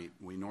tonight.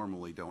 We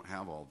normally don't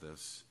have all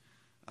this.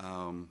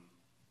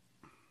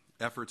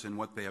 Efforts in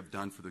what they have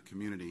done for the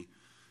community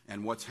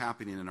and what's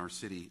happening in our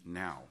city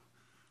now.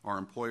 Our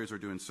employers are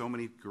doing so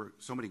many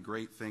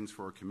great things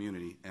for our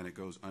community, and it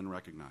goes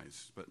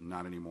unrecognized, but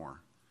not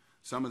anymore.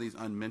 Some of these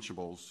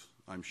unmentionables,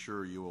 I'm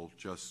sure you will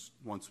just,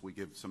 once we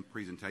give some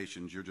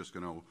presentations, you're just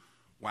going to,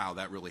 wow,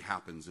 that really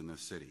happens in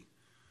this city.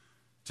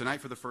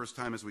 Tonight, for the first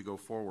time as we go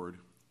forward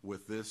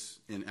with this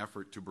in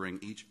effort to bring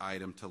each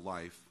item to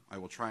life, I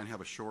will try and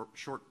have a short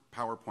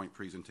PowerPoint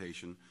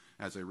presentation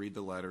as I read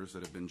the letters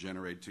that have been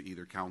generated to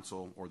either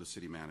council or the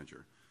city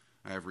manager.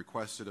 I have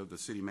requested of the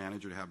city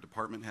manager to have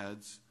department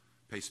heads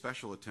pay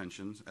special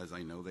attention, as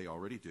I know they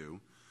already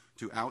do,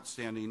 to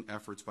outstanding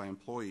efforts by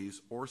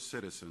employees or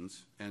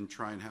citizens and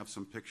try and have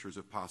some pictures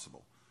if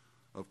possible.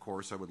 Of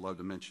course, I would love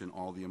to mention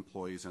all the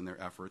employees and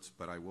their efforts,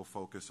 but I will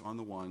focus on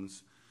the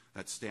ones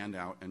that stand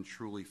out and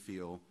truly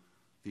feel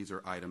these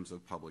are items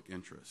of public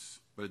interest.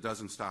 But it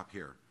doesn't stop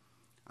here.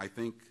 I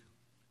think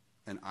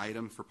an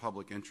item for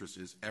public interest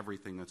is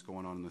everything that's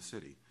going on in the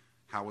city.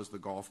 How is the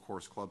golf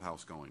course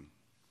clubhouse going?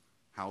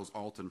 How's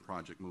Alton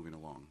project moving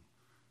along?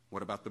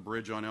 What about the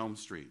bridge on Elm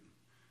Street?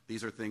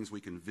 These are things we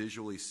can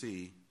visually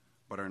see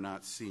but are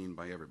not seen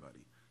by everybody.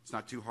 It's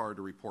not too hard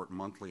to report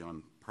monthly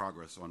on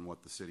progress on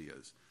what the city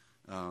is.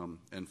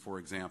 And for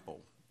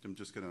example, I'm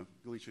just going to,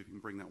 Alicia, if you can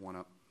bring that one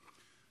up.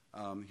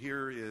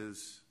 Here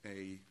is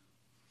a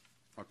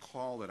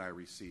call that I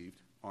received.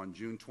 On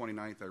June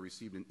 29th, I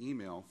received an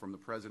email from the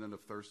president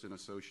of Thurston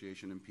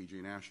Association and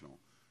PGA National.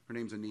 Her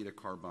name's Anita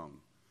Carbone,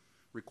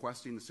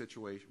 requesting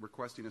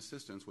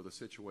assistance with a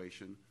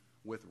situation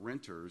with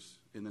renters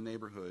in the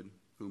neighborhood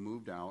who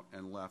moved out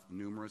and left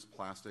numerous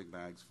plastic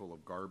bags full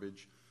of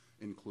garbage,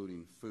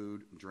 including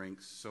food,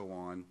 drinks, so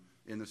on,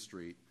 in the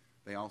street.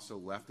 They also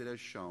left it as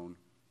shown,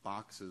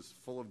 boxes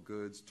full of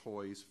goods,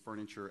 toys,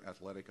 furniture,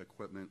 athletic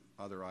equipment,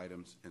 other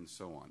items, and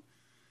so on.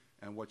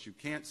 And what you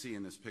can't see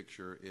in this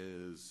picture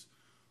is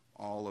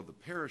all of the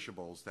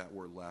perishables that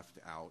were left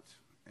out,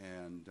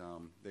 and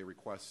they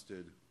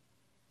requested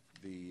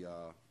the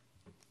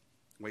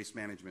Waste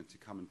Management to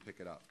come and pick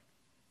it up.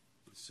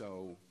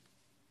 So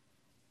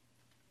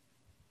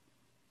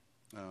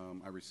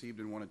I received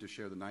and wanted to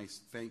share the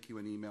nice thank you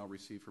and email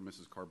received from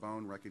Mrs.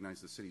 Carbone,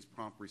 recognize the city's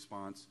prompt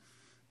response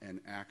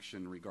and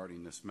action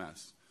regarding this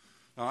mess.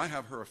 Now, I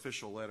have her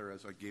official letter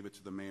as I gave it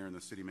to the mayor and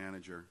the city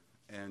manager,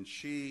 and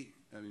she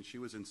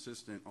was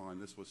insistent on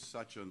this was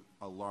such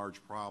a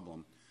large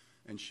problem,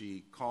 and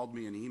she called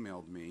me and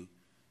emailed me,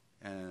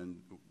 and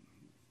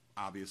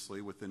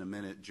obviously within a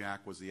minute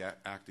Jack was the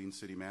acting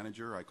city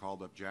manager. I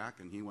called up Jack,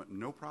 and he went,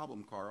 no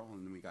problem, Carl,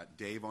 and then we got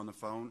Dave on the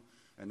phone,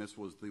 and this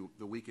was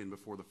the weekend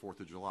before the 4th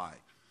of July.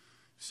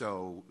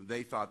 So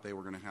they thought they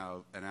were going to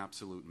have an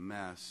absolute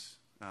mess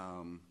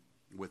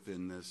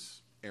within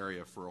this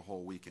area for a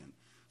whole weekend.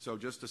 So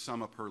just to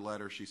sum up her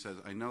letter, she says,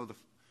 I know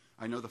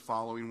the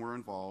following were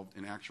involved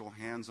in actual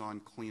hands-on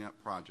cleanup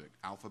project.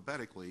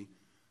 Alphabetically,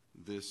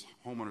 this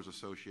homeowners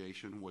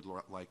association would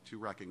like to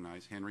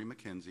recognize Henry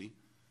McKenzie,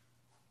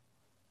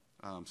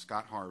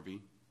 Scott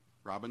Harvey,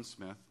 Robin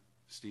Smith,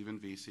 Stephen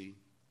Vesey,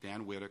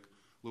 Dan Whittock,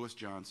 Lewis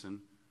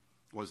Johnson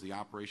was the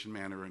operation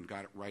manager and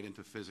got right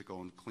into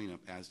physical and cleanup,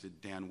 as did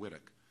Dan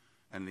Whittock,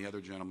 and the other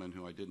gentleman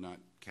who I did not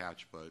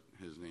catch, but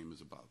his name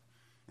is above.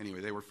 Anyway,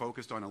 they were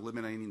focused on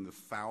eliminating the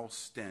foul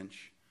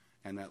stench,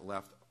 and that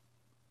left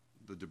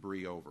the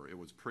debris over. It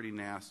was pretty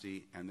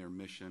nasty, and their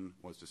mission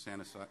was to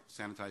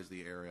sanitize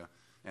the area,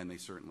 and they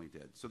certainly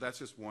did. So that's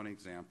just one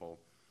example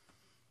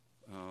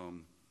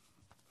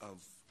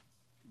of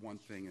one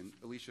thing. And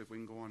Alicia, if we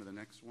can go on to the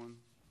next one.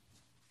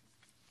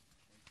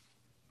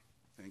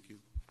 Thank you.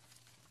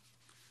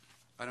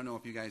 I don't know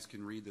if you guys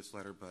can read this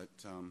letter, but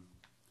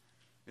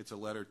it's a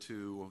letter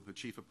to the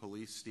Chief of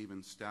Police,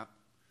 Stephen Stepp.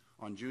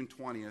 On June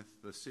 20th,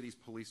 the city's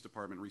police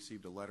department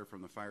received a letter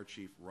from the Fire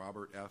Chief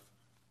Robert F.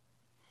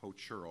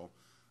 Hochurl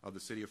of the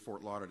City of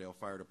Fort Lauderdale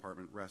Fire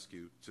Department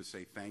Rescue to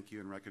say thank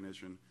you and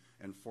recognition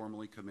and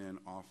formally commend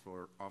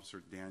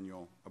Officer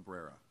Daniel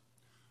Abrera.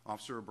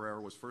 Officer Abrera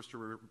was first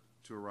to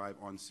arrive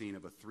on scene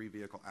of a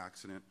 3-vehicle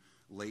accident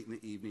late in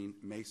the evening,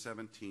 May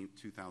 17,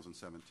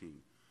 2017.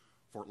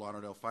 Fort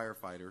Lauderdale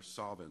firefighter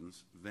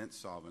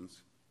Vince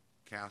Sovins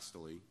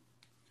Castelli,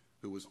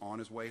 who was on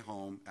his way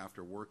home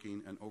after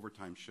working an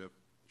overtime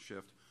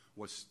shift,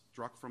 was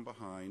struck from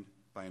behind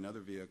by another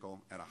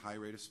vehicle at a high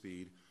rate of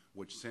speed,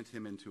 which sent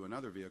him into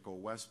another vehicle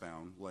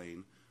westbound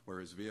lane, where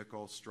his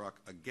vehicle struck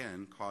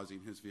again,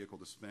 causing his vehicle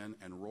to spin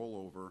and roll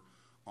over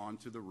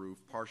onto the roof,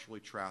 partially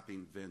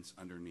trapping Vince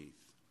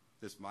underneath.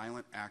 This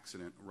violent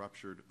accident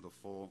ruptured the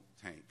full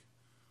tank.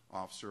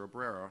 Officer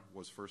Abrera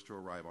was first to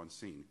arrive on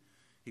scene.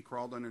 He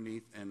crawled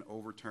underneath an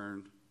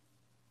overturned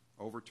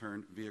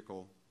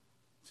vehicle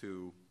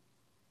to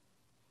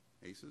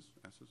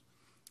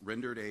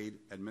rendered aid,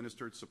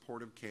 administered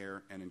supportive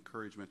care and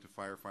encouragement to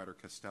firefighter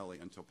Castelli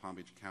until Palm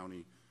Beach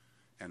County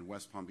and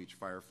West Palm Beach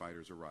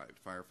firefighters arrived.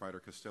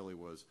 Firefighter Castelli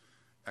was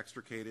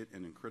extricated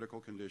and in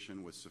critical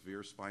condition with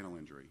severe spinal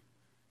injury.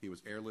 He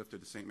was airlifted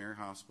to St. Mary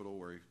Hospital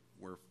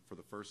where for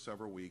the first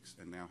several weeks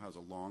and now has a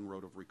long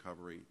road of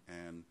recovery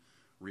and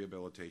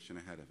rehabilitation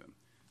ahead of him.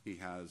 He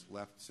has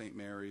left St.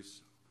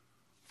 Mary's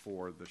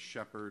for the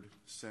Shepherd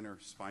Center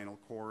Spinal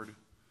Cord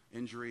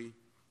Injury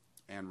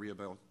and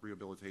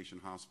Rehabilitation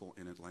Hospital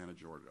in Atlanta,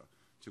 Georgia.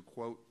 To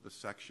quote the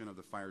section of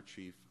the Fire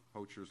Chief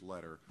Hocher's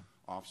letter,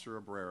 Officer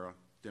Abrera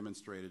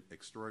demonstrated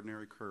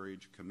extraordinary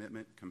courage,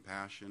 commitment,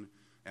 compassion,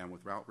 and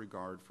without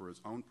regard for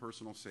his own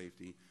personal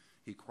safety,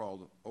 he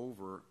crawled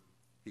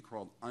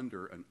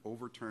under an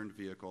overturned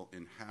vehicle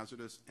in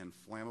hazardous and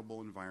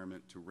flammable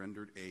environment to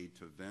render aid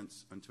to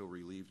vents until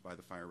relieved by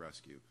the fire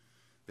rescue.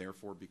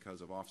 Therefore,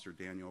 because of Officer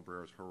Daniel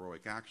Abrera's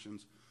heroic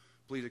actions,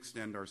 please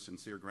extend our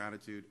sincere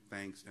gratitude,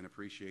 thanks, and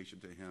appreciation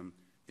to him.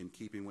 In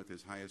keeping with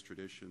his highest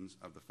traditions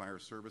of the fire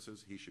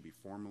services, he should be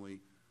formally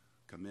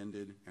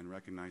commended and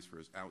recognized for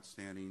his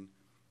outstanding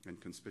and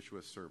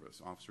conspicuous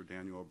service. Officer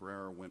Daniel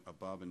Abrera went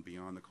above and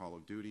beyond the call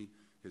of duty.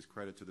 His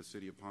credit to the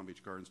City of Palm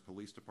Beach Gardens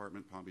Police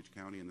Department, Palm Beach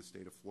County, and the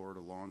state of Florida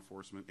law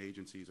enforcement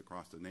agencies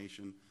across the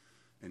nation,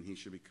 and he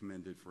should be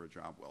commended for a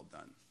job well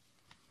done.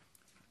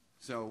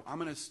 So I'm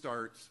going to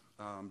start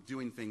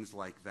doing things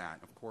like that.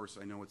 Of course,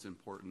 I know it's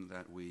important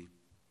that we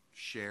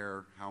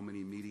share how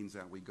many meetings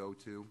that we go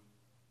to,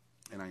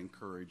 and I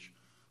encourage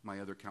my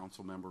other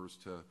council members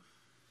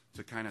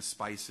to kind of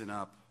spicing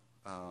up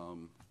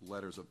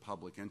letters of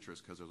public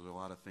interest, because there's a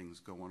lot of things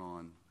going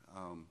on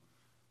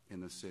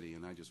in the city,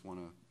 and I just want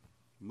to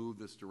move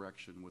this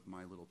direction with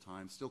my little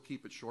time. Still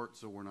keep it short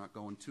so we're not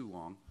going too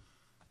long.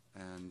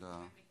 And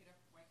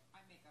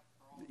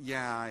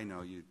yeah, I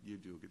know you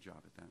do a good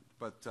job at that.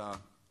 But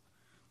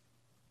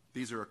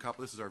these are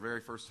this is our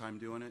very first time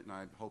doing it, and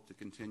I hope to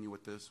continue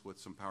with this with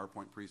some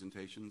PowerPoint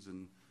presentations,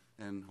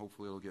 and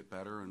hopefully it'll get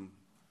better, and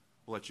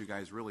we'll let you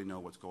guys really know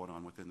what's going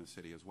on within the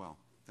city as well.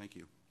 Thank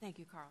you. Thank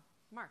you, Carl.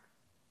 Mark.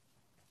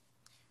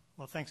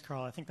 Well, thanks,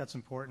 Carl. I think that's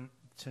important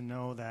to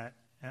know that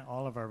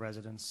all of our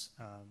residents,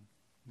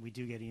 we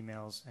do get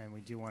emails, and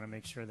we do want to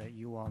make sure that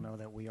you all know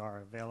that we are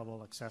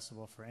available,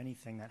 accessible for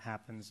anything that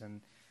happens.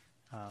 And,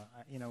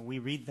 we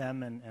read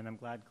them, and I'm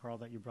glad, Carl,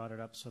 that you brought it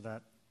up so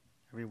that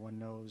everyone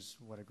knows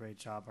what a great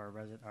job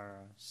our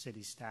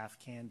city staff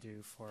can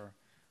do for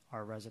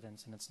our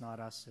residents. And it's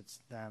not us, it's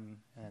them,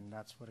 and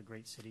that's what a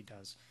great city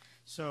does.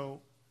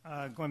 So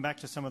going back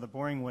to some of the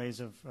boring ways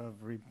of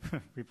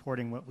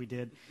reporting what we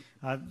did,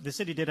 the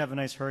city did have a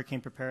nice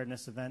hurricane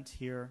preparedness event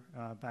here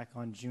back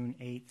on June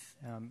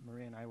 8th.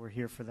 Maria and I were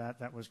here for that.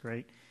 That was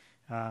great.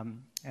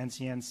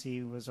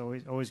 NCNC was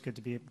always good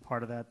to be a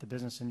part of that. The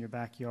business in your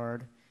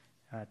backyard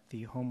at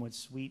the Homewood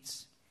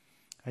Suites.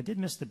 I did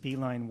miss the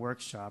Beeline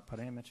workshop,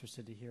 but I am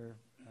interested to hear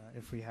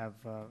if we have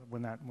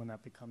when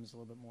that becomes a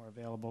little bit more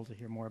available, to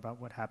hear more about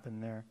what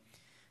happened there.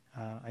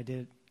 I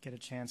did get a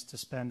chance to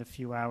spend a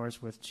few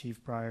hours with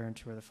Chief Breyer and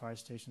tour the fire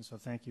station, so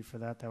thank you for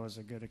that. That was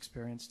a good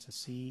experience to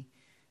see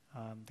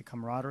the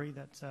camaraderie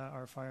that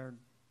our fire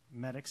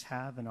medics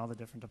have in all the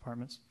different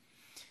departments.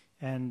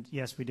 And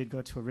yes, we did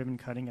go to a ribbon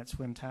cutting at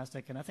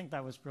Swimtastic, and I think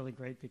that was really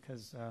great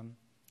because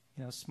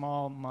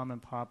small mom and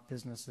pop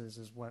businesses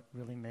is what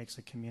really makes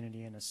a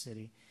community and a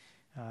city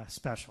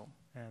special,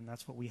 and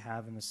that's what we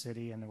have in the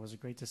city. And it was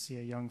great to see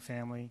a young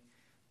family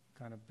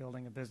kind of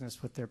building a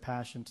business with their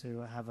passion to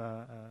have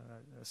a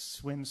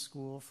swim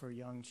school for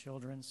young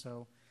children.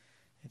 So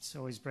it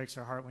always breaks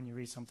our heart when you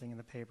read something in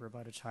the paper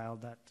about a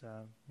child that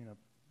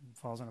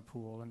falls in a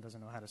pool and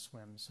doesn't know how to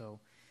swim. So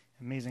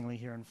amazingly,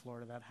 here in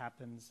Florida, that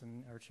happens,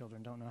 and our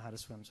children don't know how to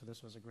swim. So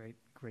this was a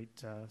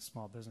great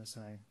small business,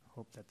 and I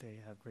hope that they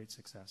have great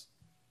success.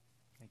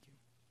 Thank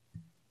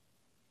you.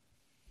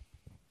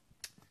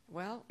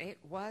 Well, it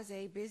was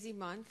a busy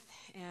month,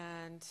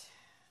 and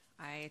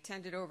I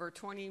attended over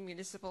 20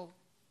 municipal,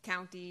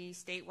 county,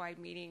 statewide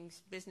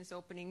meetings, business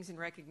openings and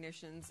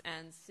recognitions,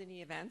 and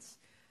city events.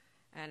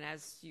 And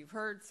as you've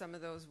heard, some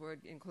of those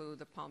would include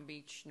the Palm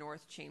Beach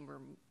North Chamber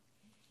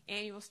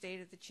Annual State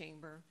of the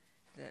Chamber,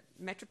 the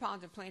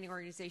Metropolitan Planning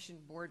Organization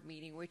Board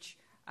meeting, which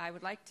I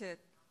would like to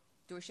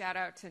do a shout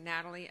out to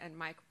Natalie and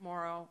Mike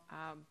Morrow.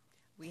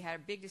 We had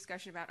a big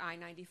discussion about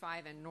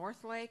I-95 and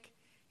North Lake.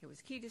 It was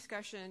a key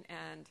discussion,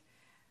 and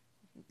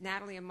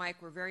Natalie and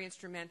Mike were very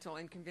instrumental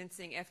in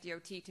convincing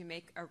FDOT to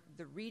make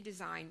the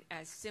redesign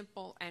as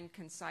simple and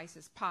concise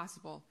as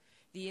possible.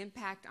 The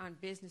impact on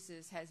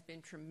businesses has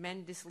been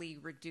tremendously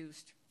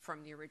reduced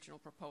from the original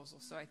proposal,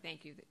 so I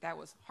thank you. That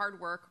was hard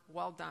work,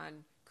 well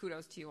done,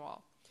 kudos to you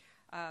all.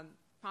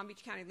 Palm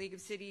Beach County League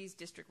of Cities,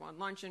 District 1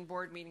 luncheon,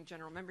 board meeting,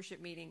 general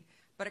membership meeting,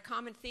 but a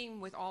common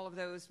theme with all of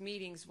those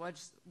meetings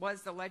was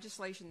the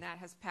legislation that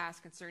has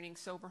passed concerning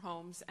sober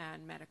homes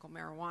and medical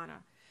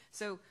marijuana.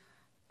 So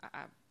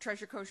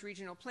Treasure Coast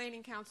Regional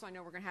Planning Council, I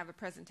know we're going to have a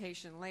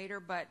presentation later,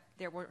 but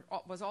there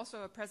was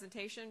also a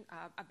presentation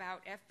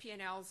about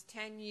FP&L's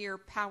 10-year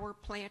power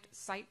plant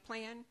site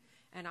plan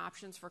and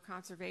options for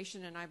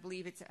conservation, and I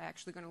believe it's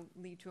actually going to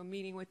lead to a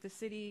meeting with the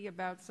city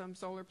about some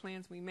solar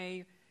plans we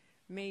may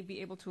be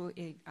able to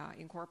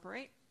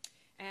incorporate.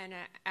 And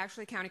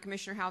actually, County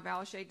Commissioner Hal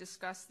Valashay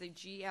discussed the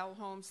GL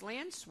Homes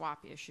land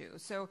swap issue.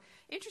 So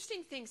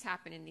interesting things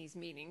happen in these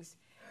meetings.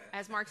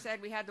 As Mark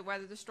said, we had the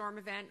Weather the Storm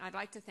event. I'd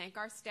like to thank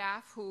our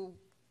staff who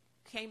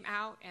came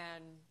out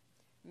and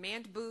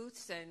manned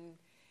booths and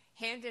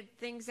handed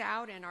things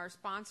out, and our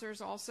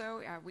sponsors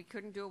also. We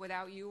couldn't do it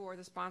without you or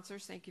the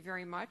sponsors. Thank you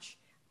very much.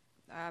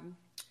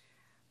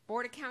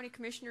 Board of County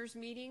Commissioners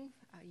meeting.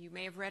 You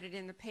may have read it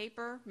in the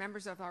paper.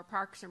 Members of our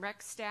Parks and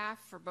Rec staff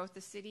for both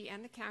the city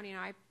and the county and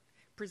I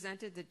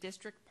presented the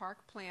district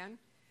park plan,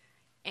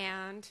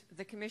 and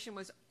the commission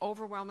was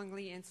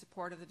overwhelmingly in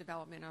support of the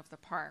development of the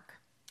park.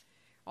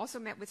 Also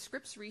met with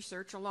Scripps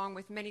Research along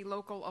with many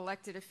local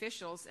elected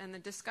officials, and the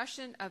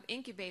discussion of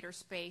incubator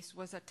space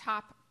was a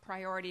top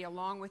priority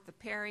along with the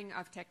pairing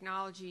of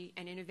technology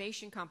and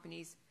innovation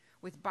companies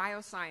with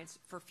bioscience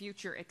for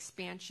future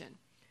expansion.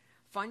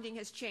 Funding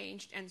has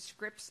changed, and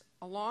Scripps,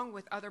 along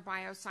with other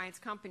bioscience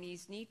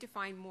companies, need to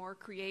find more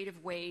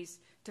creative ways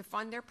to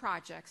fund their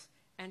projects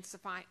and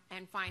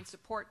find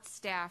support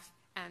staff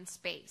and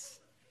space.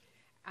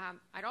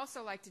 I'd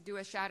also like to do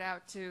a shout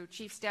out to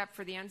Chief Stepp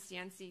for the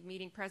NCNC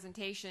meeting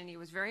presentation. He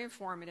was very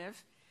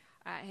informative,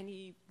 and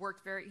he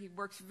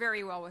works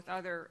very well with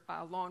other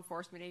law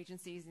enforcement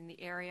agencies in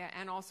the area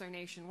and also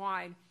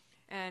nationwide.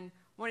 And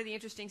one of the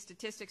interesting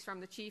statistics from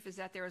the chief is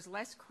that there is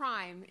less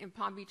crime in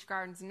Palm Beach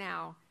Gardens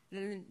now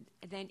than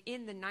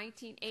in the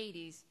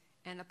 1980s,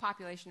 and the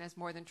population has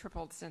more than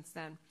tripled since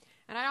then.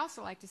 And I'd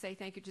also like to say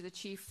thank you to the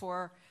chief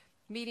for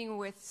meeting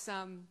with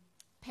some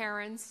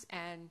parents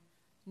and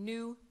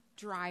new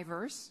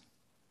drivers,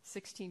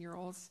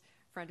 16-year-olds.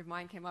 A friend of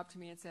mine came up to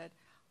me and said,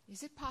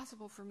 is it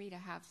possible for me to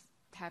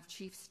have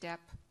Chief Stepp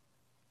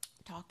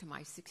talk to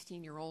my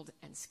 16-year-old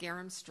and scare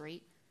him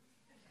straight?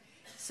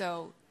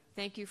 So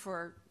thank you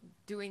for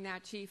doing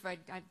that, Chief.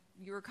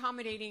 You're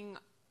accommodating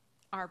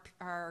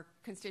our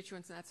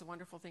constituents, and that's a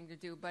wonderful thing to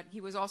do. But he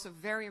was also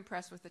very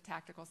impressed with the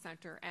Tactical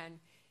Center and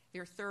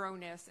your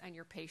thoroughness and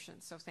your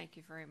patience. So thank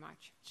you very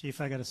much.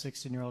 Chief, I got a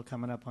 16-year-old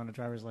coming up on a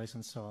driver's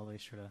license, so I'll be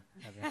sure to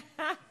have you.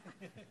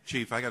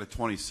 Chief, I got a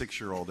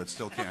 26-year-old that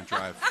still can't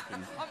drive.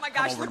 Oh my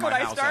gosh, look what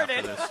I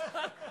started.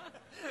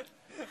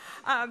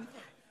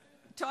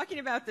 Talking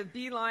about the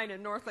Beeline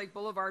and North Lake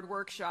Boulevard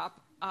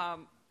workshop,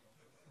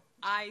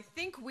 I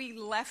think we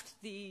left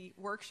the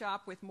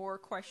workshop with more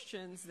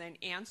questions than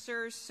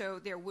answers, so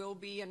there will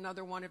be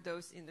another one of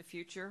those in the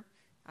future.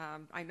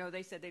 I know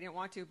they said they didn't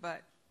want to,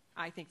 but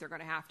I think they're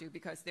going to have to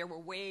because there were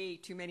way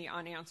too many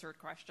unanswered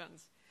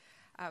questions.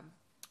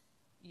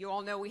 You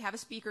all know we have a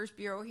speakers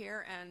bureau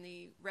here, and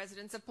the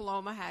residents of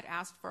Paloma had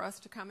asked for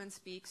us to come and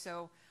speak,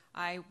 so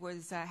I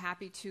was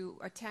happy to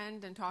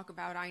attend and talk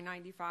about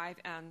I-95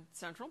 and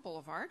Central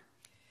Boulevard.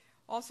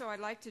 Also, I'd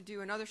like to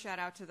do another shout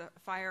out to the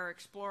Fire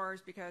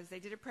Explorers because they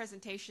did a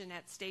presentation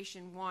at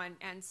Station 1.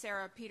 And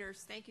Sarah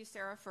Peters, thank you,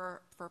 Sarah,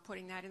 for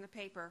putting that in the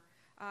paper.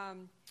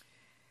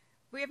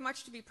 We have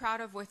much to be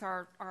proud of with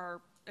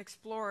our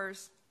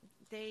explorers.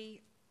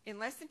 They, in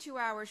less than 2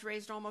 hours,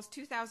 raised almost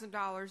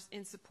 $2,000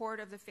 in support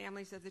of the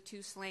families of the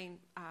two slain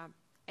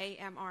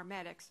AMR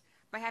medics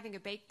by having a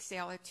bake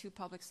sale at two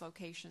Publix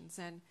locations.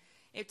 And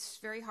it's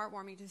very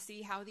heartwarming to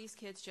see how these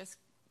kids just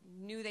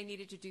knew they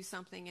needed to do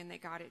something and they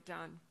got it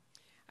done.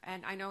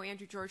 And I know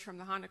Andrew George from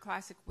the Honda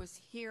Classic was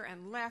here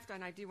and left,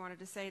 and I do wanted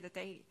to say that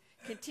they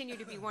continue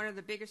to be one of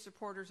the biggest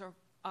supporters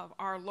of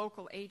our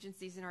local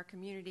agencies in our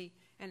community,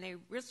 and they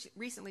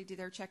recently did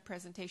their check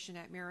presentation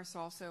at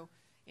Marisol. So,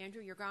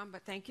 Andrew, you're gone,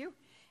 but thank you.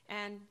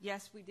 And,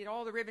 yes, we did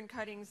all the ribbon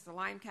cuttings, the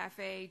Lime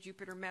Cafe,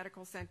 Jupiter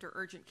Medical Center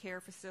Urgent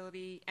Care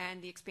Facility, and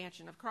the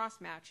expansion of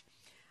Crossmatch.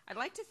 I'd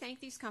like to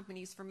thank these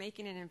companies for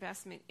making an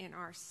investment in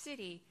our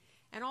city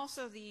and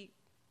also the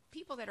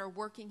people that are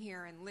working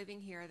here and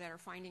living here that are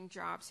finding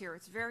jobs here.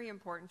 It's very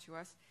important to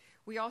us.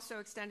 We also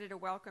extended a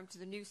welcome to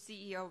the new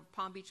CEO of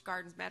Palm Beach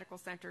Gardens Medical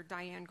Center,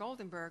 Diane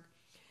Goldenberg.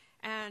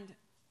 And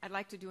I'd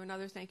like to do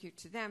another thank you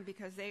to them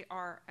because they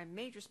are a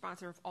major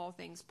sponsor of all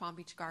things Palm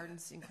Beach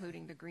Gardens,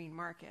 including the Green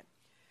Market.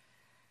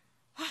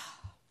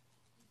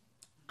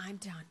 I'm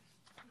done.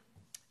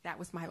 That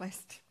was my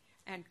list.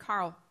 And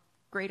Carl,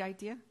 great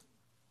idea.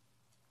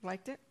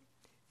 Liked it.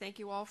 Thank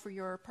you all for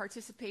your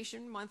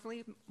participation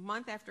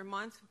month after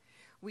month.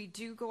 We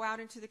do go out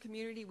into the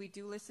community. We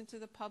do listen to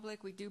the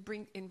public. We do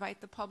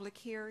invite the public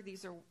here.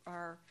 These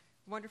are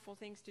wonderful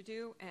things to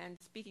do. And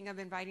speaking of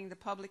inviting the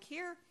public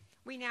here,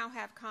 we now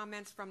have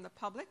comments from the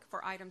public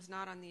for items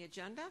not on the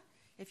agenda.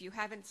 If you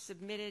haven't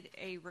submitted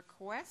a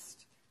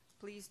request,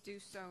 please do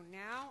so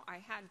now. I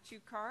had 2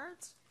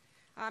 cards.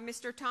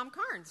 Mr. Tom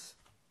Carnes.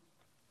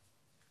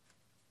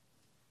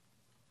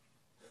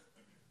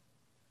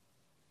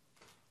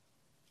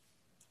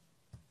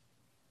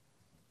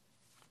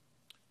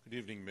 Good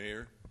evening,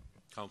 Mayor,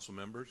 Council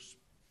members,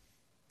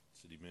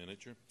 City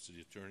Manager, City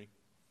Attorney.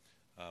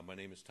 My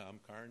name is Tom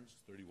Carnes,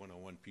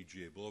 3101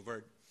 PGA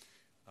Boulevard.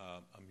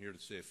 I'm here to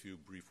say a few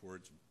brief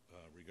words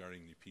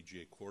regarding the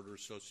PGA Corridor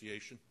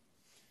Association.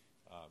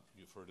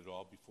 You've heard it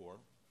all before,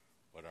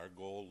 but our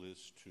goal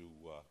is to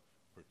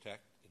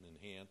protect and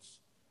enhance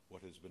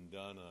what has been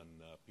done on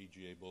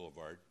PGA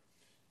Boulevard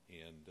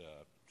and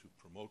to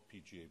promote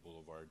PGA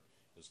Boulevard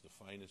as the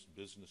finest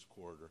business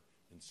corridor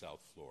in South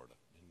Florida.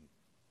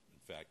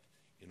 In fact,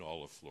 in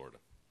all of Florida.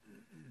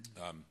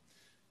 A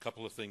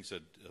couple of things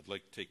that I'd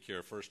like to take care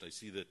of. First, I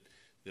see that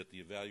that the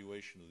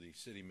evaluation of the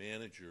city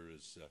manager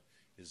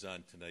is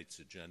on tonight's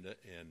agenda,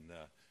 and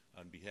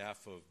on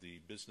behalf of the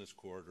Business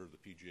Corridor, the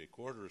PGA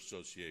Corridor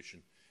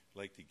Association, I'd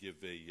like to give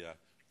a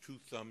 2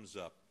 thumbs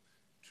up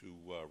to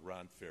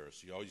Ron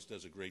Ferris. He always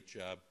does a great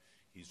job.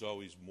 He's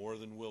always more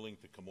than willing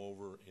to come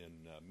over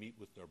and meet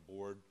with our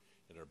board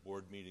at our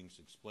board meetings,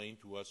 explain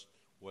to us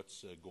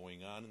what's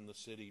going on in the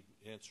city,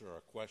 answer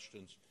our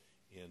questions,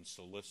 and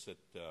solicit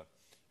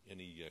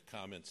any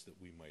comments that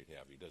we might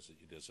have. He does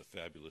a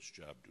fabulous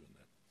job doing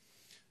that.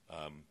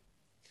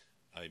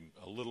 I'm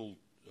a little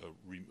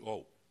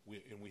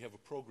we have a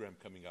program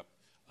coming up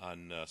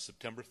on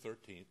September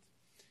 13th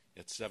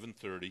at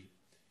 7:30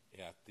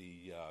 at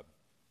the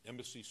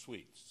Embassy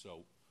Suites.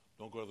 So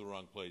don't go to the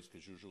wrong place,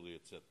 because usually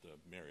it's at the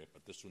Marriott,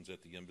 but this one's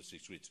at the Embassy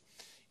Suites.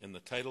 And the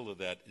title of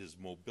that is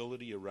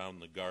Mobility Around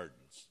the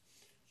Gardens.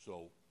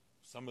 So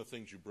some of the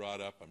things you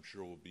brought up, I'm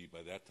sure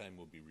by that time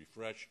will be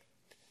refreshed.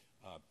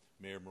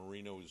 Mayor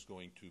Marino is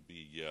going to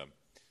be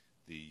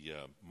the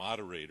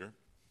moderator,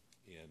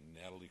 and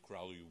Natalie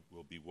Crowley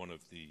will be one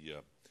of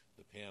the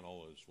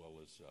panel, as well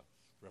as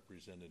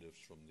representatives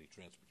from the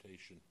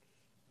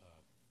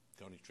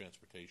County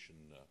Transportation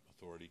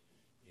Authority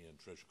and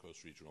Treasure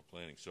Coast Regional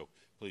Planning. So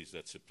please,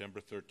 that's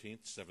September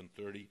 13th,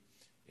 7:30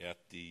 at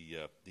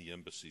the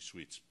Embassy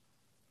Suites.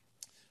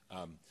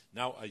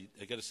 Now, I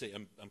got to say,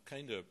 I'm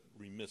kind of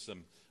remiss.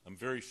 I'm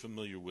very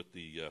familiar with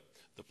the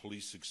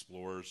Police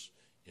Explorers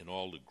and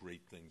all the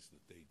great things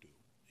that they do,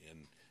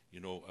 and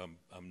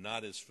I'm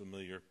not as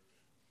familiar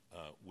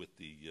with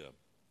the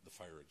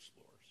Fire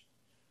Explorers.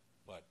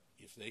 But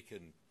if they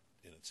can,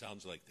 and it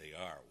sounds like they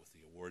are with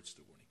the awards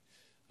they're winning,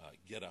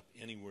 get up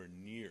anywhere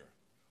near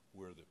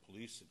where the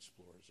Police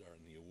Explorers are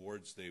and the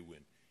awards they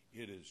win,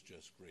 it is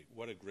just great.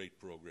 What a great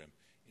program.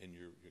 And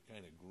you're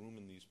kind of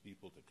grooming these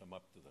people to come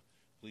up to the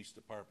police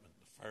department,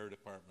 the fire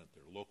department,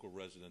 their local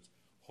residents.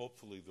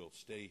 Hopefully they'll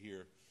stay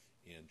here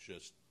and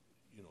just,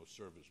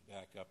 serve as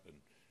backup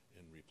and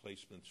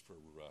replacements for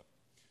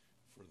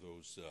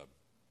those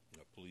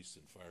police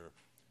and fire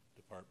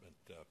department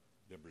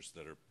members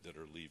that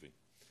are leaving.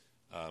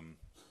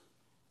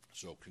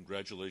 So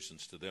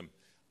congratulations to them.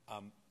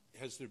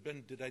 Has there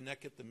been? Did I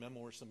not get the memo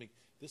or something?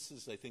 This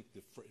is, I think,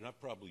 and I've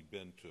probably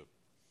been to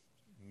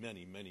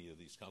many of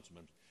these council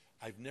members.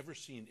 I've never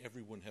seen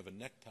everyone have a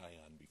necktie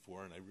on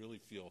before, and I really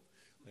feel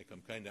like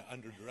I'm kind of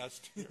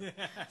underdressed here.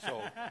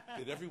 So,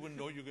 did everyone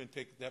know you're going to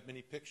take that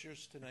many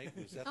pictures tonight?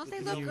 Was that Don't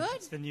they look good?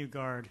 It's the new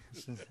guard.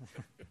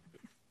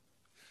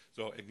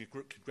 So, and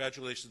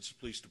congratulations to the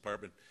police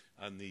department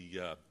on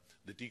the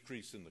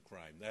decrease in the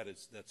crime.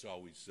 That's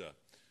always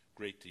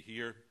great to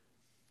hear.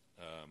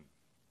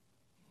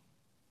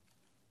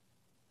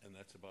 And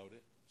that's about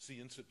it. See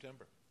you in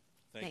September.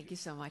 Thank you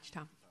so much,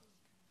 Tom.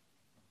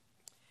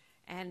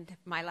 And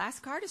my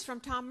last card is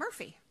from Tom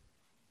Murphy.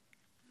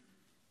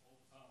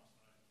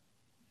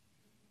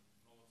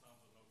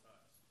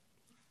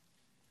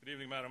 Good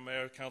evening, Madam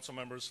Mayor, council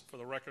members. For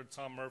the record,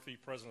 Tom Murphy,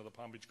 president of the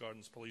Palm Beach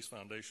Gardens Police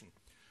Foundation.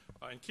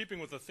 In keeping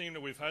with the theme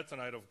that we've had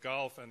tonight of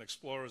golf and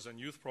explorers and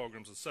youth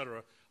programs,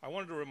 etc., I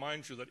wanted to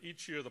remind you that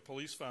each year the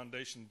Police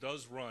Foundation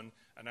does run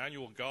an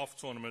annual golf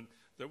tournament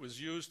that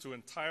was used to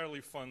entirely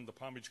fund the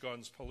Palm Beach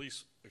Gardens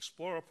Police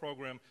Explorer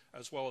program,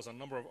 as well as a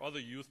number of other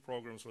youth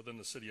programs within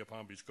the city of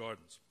Palm Beach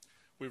Gardens.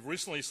 We've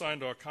recently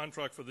signed our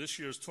contract for this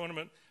year's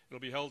tournament. It'll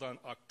be held on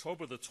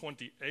October the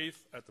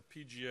 28th at the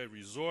PGA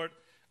Resort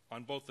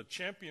on both the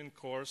Champion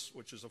course,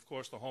 which is, of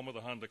course, the home of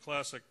the Honda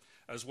Classic,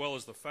 as well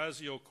as the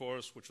Fazio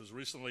course, which was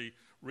recently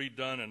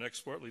redone and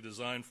expertly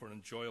designed for an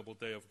enjoyable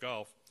day of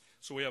golf.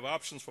 So we have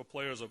options for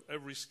players of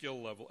every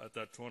skill level at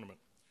that tournament.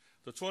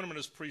 The tournament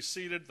is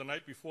preceded the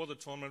night before the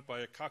tournament by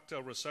a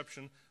cocktail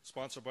reception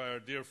sponsored by our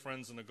dear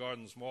friends in the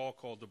Gardens Mall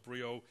called the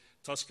Brio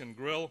Tuscan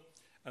Grill.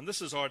 And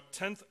this is our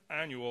 10th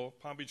annual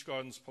Palm Beach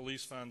Gardens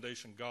Police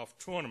Foundation Golf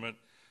Tournament.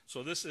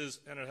 So this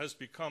is, and it has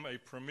become a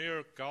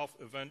premier golf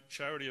event,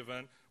 charity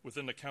event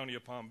within the county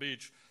of Palm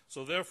Beach.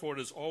 So therefore,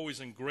 it is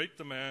always in great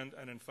demand,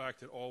 and in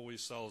fact, it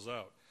always sells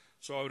out.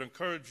 So I would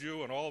encourage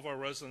you and all of our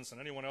residents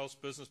and anyone else,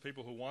 business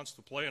people who wants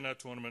to play in that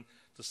tournament,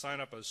 to sign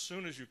up as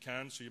soon as you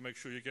can, so you make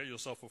sure you get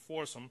yourself a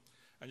foursome.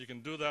 And you can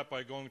do that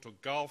by going to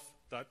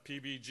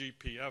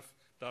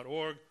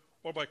golf.pbgpf.org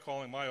or by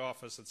calling my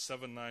office at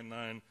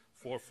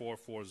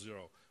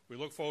 799-4440. We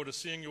look forward to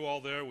seeing you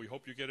all there. We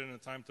hope you get in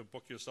time to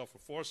book yourself a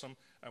foursome,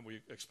 and we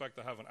expect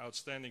to have an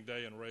outstanding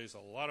day and raise a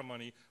lot of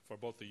money for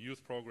both the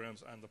youth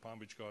programs and the Palm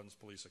Beach Gardens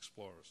Police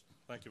Explorers.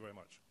 Thank you very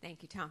much.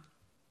 Thank you, Tom.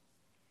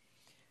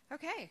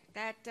 Okay,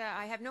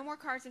 I have no more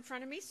cards in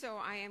front of me, so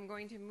I am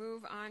going to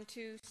move on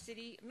to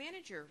City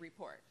Manager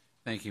report.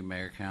 Thank you,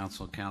 Mayor,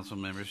 Council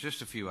members.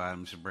 Just a few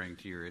items to bring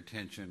to your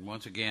attention.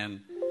 Once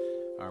again,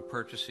 our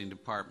purchasing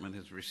department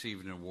has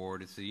received an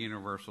award. It's the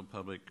Universal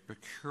Public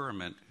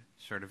Procurement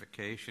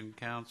Certification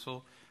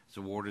Council. It's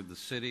awarded the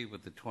city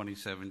with the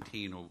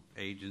 2017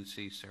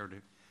 Agency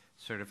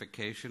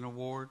Certification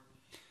Award.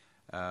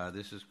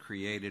 This is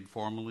created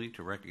formally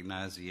to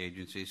recognize the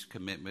agency's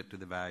commitment to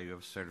the value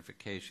of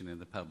certification in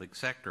the public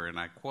sector. And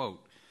I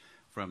quote,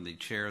 from the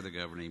chair of the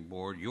governing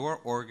board. Your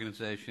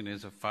organization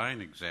is a fine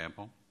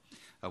example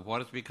of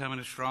what is becoming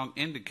a strong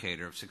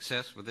indicator of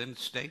success within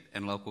state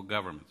and local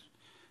governments.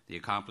 The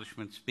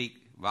accomplishments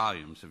speak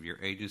volumes of your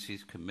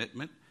agency's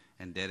commitment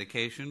and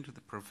dedication to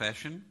the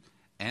profession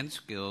and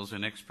skills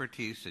and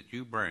expertise that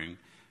you bring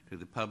to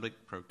the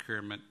public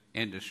procurement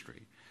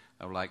industry.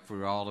 I would like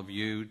for all of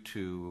you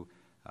to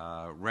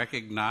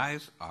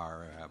recognize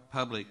our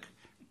public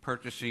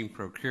purchasing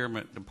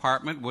procurement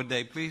department. Would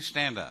they please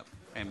stand up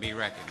and be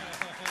recognized?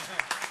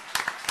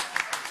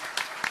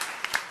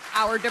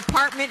 Our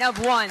Department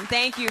of One.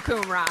 Thank you,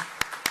 Kumra.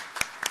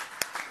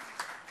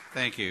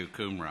 Thank you,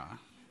 Kumra.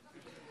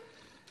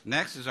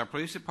 Next is our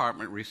police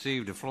department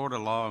received a Florida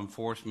Law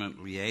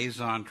Enforcement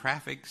Liaison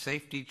Traffic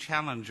Safety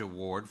Challenge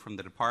Award from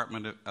the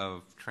Department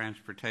of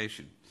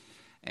Transportation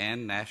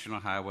and National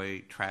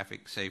Highway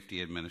Traffic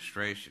Safety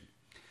Administration.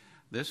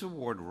 This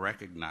award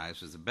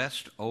recognizes the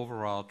best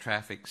overall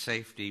traffic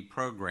safety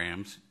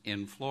programs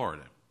in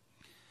Florida.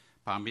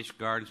 Palm Beach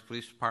Gardens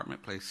Police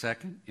Department placed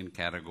second in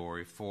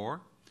Category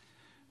 4,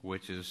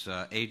 which is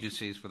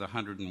agencies with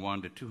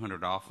 101 to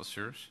 200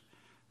 officers.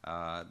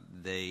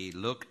 They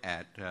look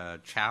at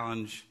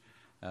challenges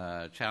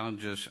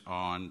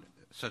on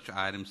such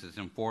items as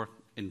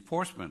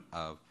enforcement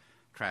of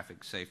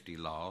traffic safety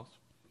laws,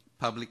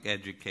 public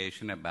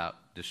education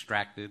about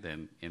distracted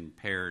and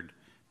impaired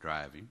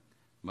driving,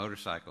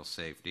 motorcycle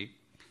safety,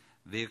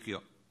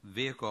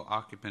 vehicle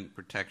occupant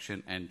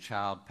protection and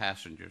child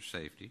passenger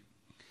safety,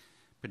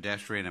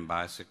 pedestrian and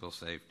bicycle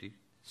safety,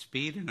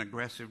 speed and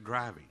aggressive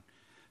driving.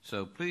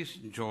 So please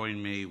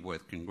join me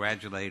with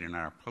congratulating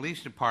our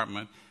police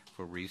department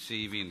for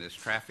receiving this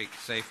Traffic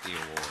Safety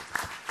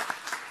Award.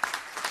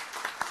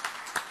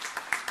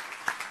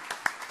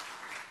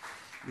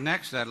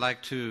 Next, I'd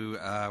like to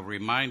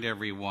remind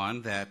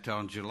everyone that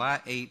on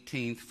July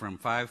 18th from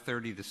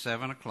 5:30 to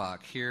 7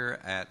 o'clock here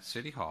at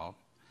City Hall,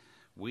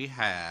 we're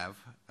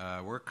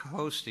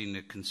hosting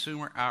the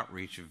Consumer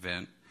Outreach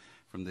event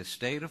from the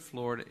State of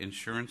Florida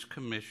Insurance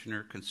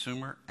Commissioner,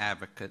 Consumer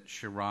Advocate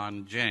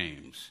Sharon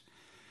James.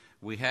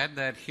 We had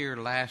that here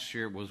last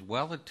year. It was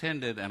well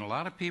attended, and a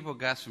lot of people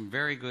got some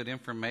very good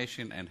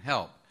information and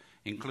help,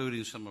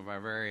 including some of our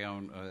very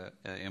own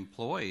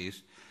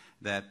employees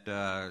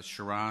that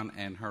Sharon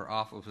and her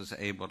office was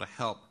able to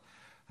help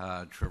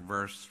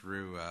traverse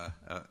through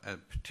a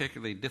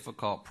particularly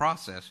difficult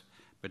process,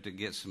 but to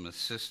get some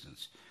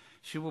assistance.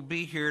 She will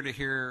be here to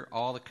hear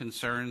all the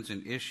concerns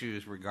and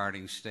issues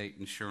regarding state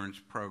insurance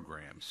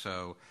programs.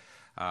 So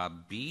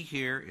be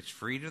here. It's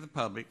free to the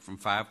public from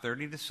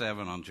 5:30 to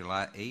 7 on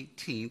July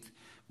 18th.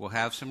 We'll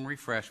have some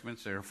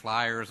refreshments. There are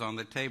flyers on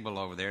the table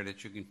over there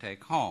that you can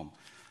take home.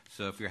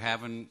 So if you're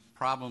having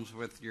problems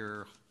with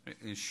your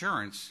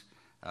insurance,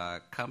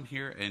 come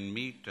here and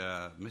meet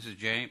Ms.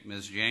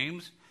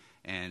 James,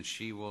 and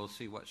she will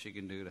see what she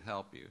can do to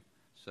help you.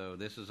 So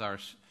this is our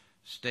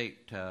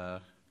state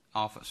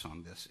office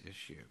on this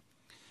issue.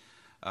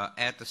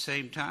 At the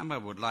same time, I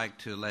would like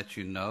to let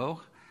you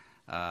know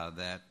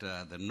that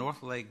the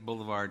North Lake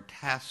Boulevard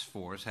Task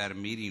Force had a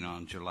meeting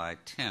on July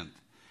 10th.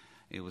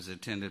 It was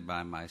attended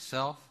by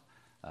myself,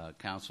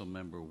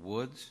 Councilmember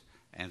Woods,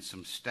 and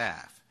some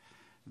staff.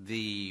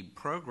 The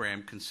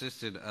program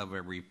consisted of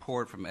a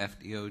report from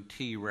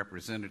FDOT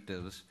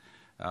representatives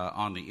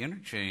on the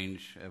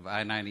interchange of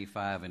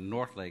I-95 and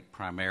North Lake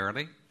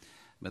primarily,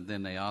 but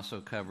then they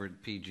also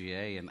covered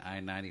PGA and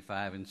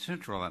I-95 and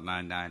Central and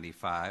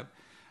I-95.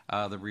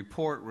 The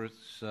report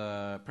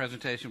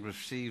presentation was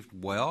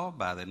received well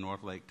by the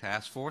North Lake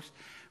Task Force,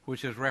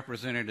 which is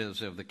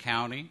representatives of the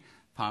county,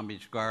 Palm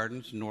Beach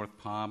Gardens, North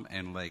Palm,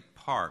 and Lake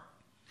Park.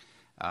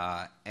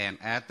 And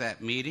at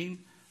that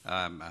meeting,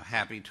 I'm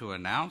happy to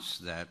announce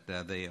that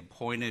they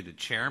appointed a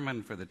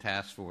chairman for the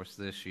task force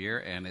this year,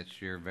 and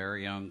it's your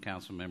very own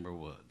Councilmember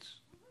Woods.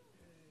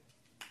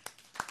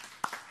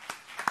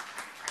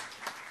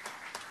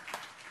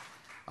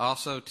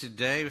 Also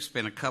today, we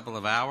spent a couple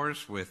of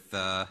hours with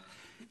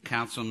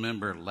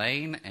Councilmember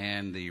Lane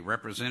and the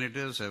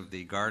representatives of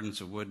the Gardens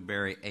of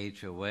Woodbury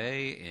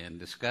HOA in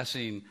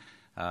discussing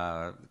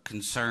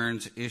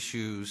concerns,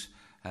 issues,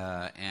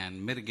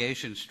 and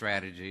mitigation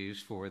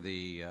strategies for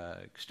the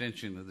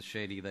extension of the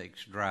Shady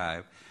Lakes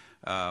Drive.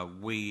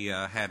 We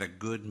had a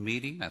good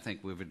meeting. I think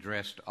we've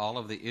addressed all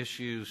of the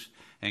issues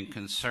and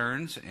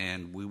concerns,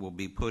 and we will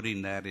be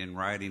putting that in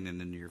writing in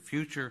the near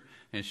future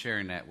and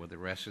sharing that with the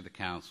rest of the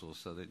council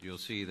so that you'll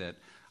see that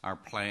our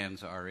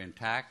plans are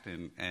intact,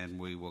 and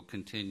we will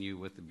continue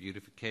with the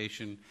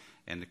beautification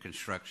and the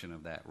construction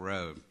of that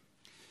road.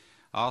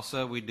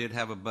 Also, we did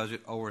have a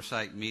budget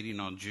oversight meeting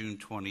on June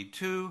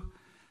 22,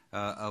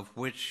 of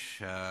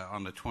which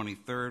on the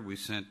 23rd we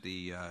sent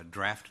the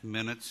draft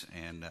minutes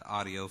and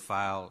audio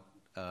file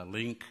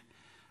link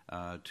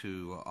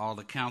to all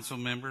the council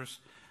members.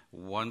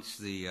 Once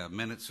the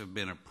minutes have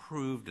been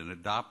approved and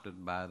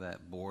adopted by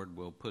that board,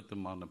 we'll put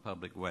them on the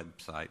public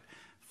website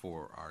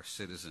for our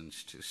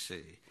citizens to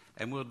see.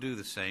 And we'll do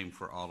the same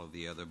for all of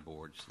the other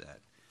boards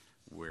that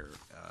we're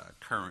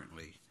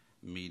currently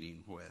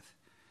meeting with.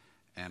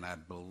 And I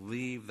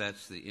believe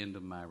that's the end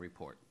of my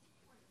report.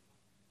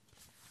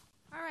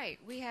 All right,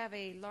 we have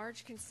a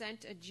large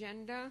consent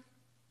agenda.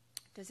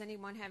 Does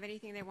anyone have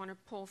anything they want to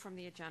pull from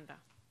the agenda?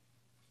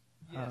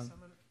 Yes, I'm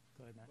going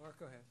Go ahead, Matt. to. Mark,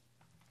 go ahead.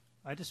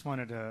 I just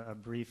wanted a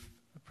brief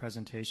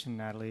presentation,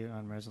 Natalie,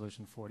 on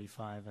Resolution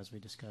 45, as we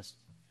discussed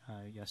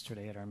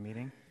yesterday at our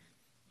meeting.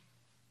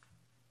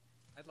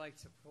 I'd like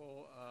to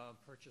pull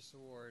Purchase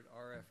Award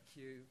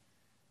RFQ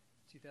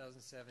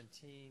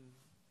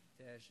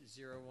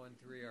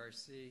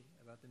 2017-013RC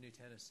about the new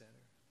tennis center,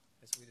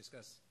 as we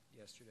discussed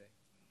yesterday.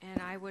 And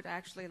I would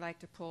actually like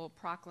to pull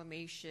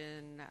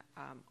Proclamation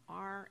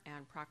R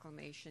and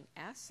Proclamation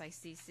S. I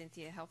see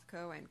Cynthia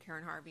Healthco and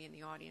Karen Harvey in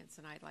the audience,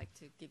 and I'd like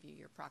to give you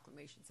your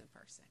proclamations in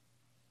person.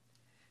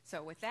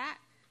 So with that,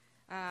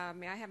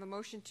 may I have a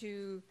motion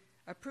to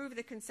approve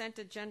the consent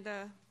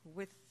agenda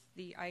with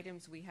the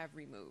items we have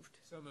removed?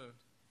 So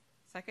moved.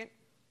 Second?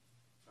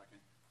 Second.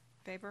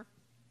 Favor?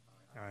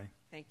 Aye.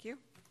 Thank you.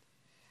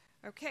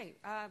 Okay,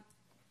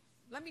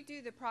 let me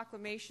do the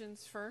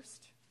proclamations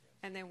first,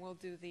 and then we'll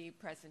do the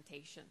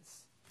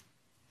presentations.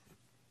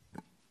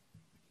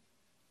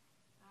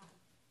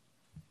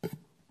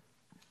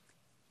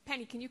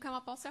 Penny, can you come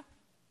up also?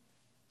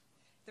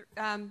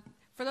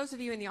 For those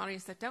of you in the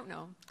audience that don't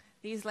know,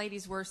 these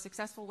ladies were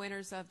successful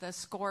winners of the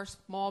SCORE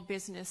Small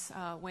Business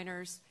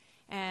Winners,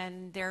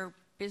 and their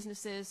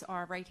businesses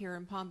are right here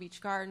in Palm Beach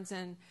Gardens,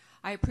 and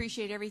I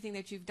appreciate everything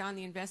that you've done,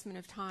 the investment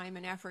of time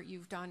and effort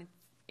you've done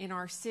in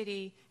our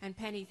city. And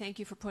Penny, thank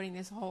you for putting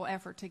this whole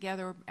effort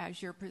together as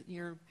your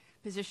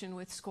position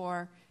with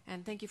SCORE,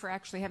 and thank you for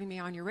actually having me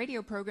on your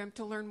radio program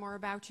to learn more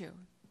about you.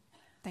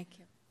 Thank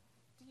you.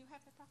 Do you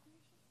have the proclamation?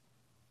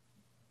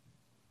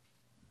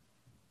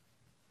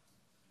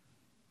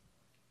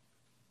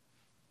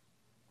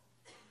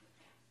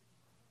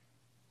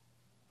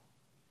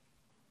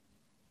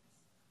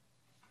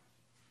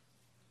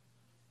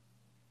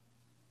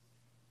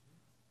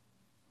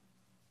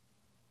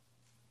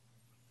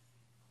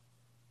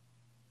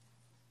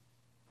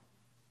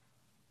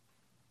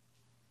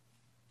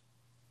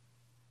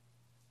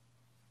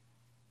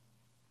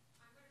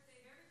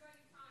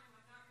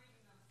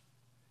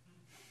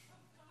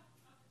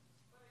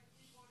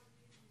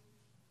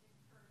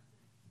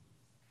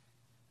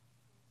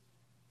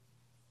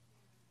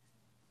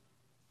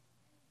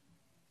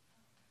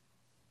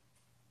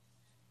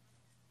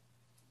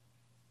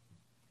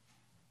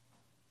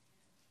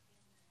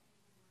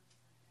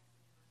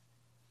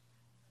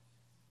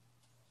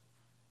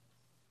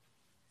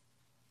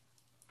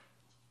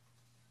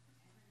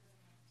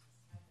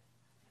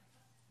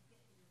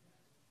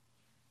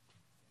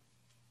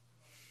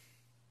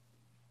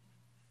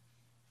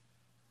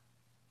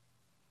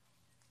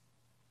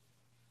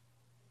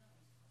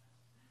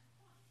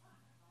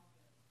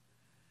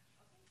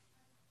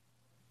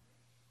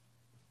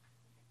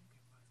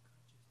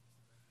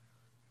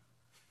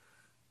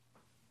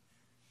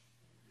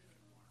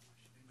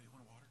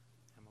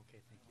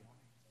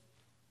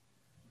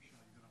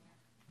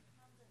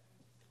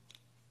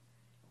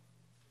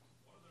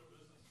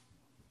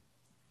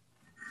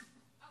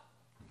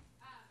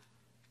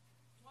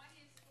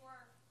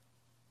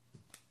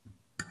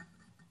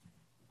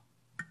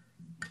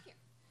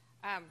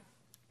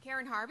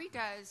 Karen Harvey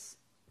does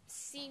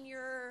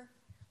senior.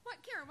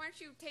 Karen, why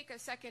don't you take a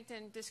second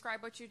and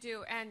describe what you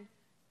do? And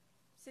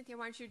Cynthia,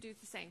 why don't you do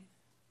the same?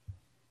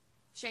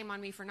 Shame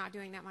on me for not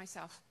doing that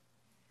myself.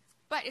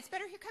 But it's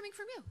better coming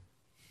from you.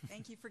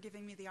 Thank you for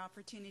giving me the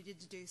opportunity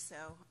to do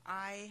so.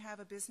 I have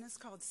a business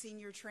called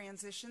Senior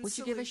Transition Would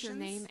you Solutions. give us your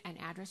name and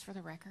address for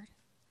the record?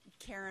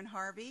 Karen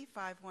Harvey,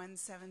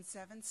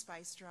 5177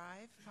 Spice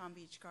Drive, Palm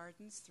Beach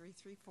Gardens,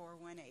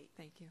 33418.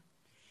 Thank you.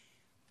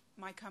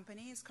 My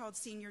company is called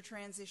Senior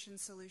Transition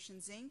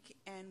Solutions, Inc.,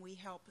 and we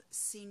help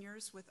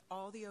seniors with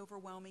all the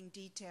overwhelming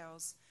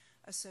details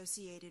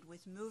associated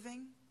with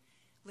moving,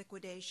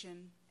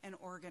 liquidation, and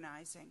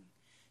organizing.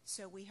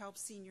 So we help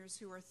seniors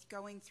who are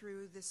going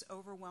through this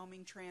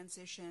overwhelming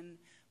transition,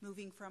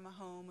 moving from a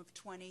home of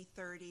 20,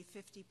 30,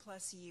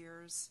 50-plus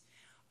years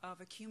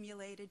of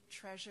accumulated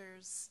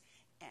treasures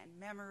and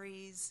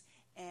memories,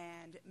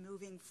 and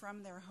moving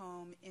from their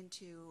home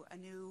into a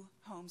new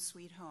home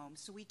sweet home.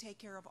 So we take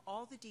care of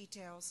all the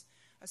details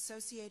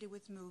associated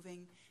with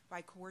moving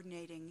by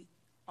coordinating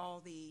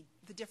all the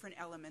different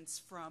elements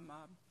from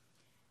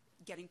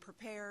getting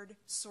prepared,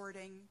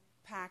 sorting,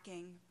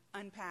 packing,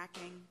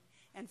 unpacking,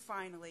 and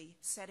finally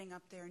setting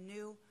up their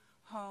new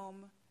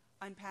home,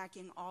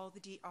 unpacking all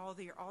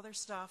their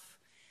stuff,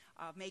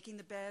 making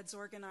the beds,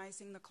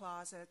 organizing the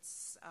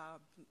closets,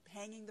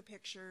 hanging the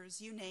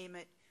pictures, you name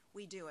it,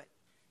 we do it.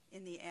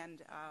 In the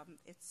end,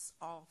 it's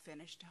all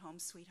finished, home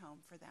sweet home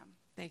for them.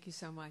 Thank you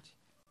so much.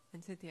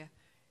 And Cynthia.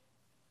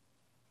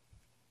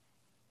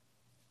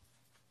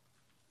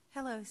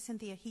 Hello,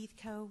 Cynthia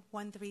Heathco,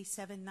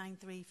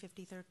 13793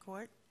 53rd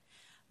Court.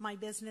 My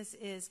business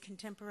is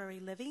Contemporary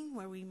Living,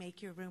 where we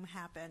make your room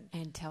happen.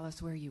 And tell us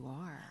where you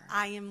are.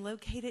 I am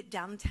located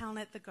downtown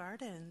at the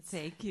Gardens.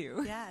 Thank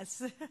you.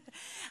 Yes.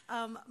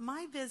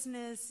 My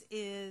business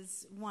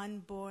is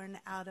one born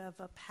out of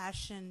a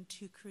passion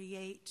to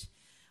create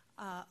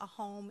a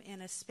home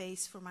and a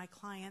space for my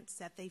clients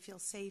that they feel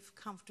safe,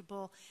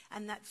 comfortable,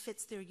 and that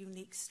fits their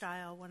unique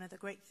style. One of the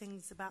great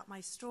things about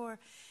my store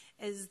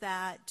is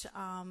that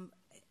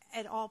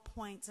at all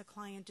points, a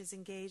client is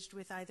engaged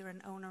with either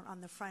an owner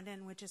on the front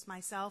end, which is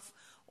myself,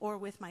 or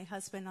with my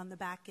husband on the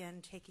back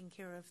end, taking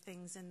care of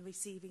things and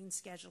receiving,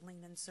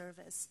 scheduling, and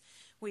service.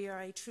 We are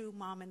a true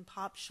mom and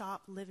pop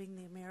shop living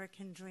the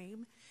American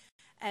dream.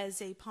 As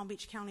a Palm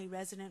Beach County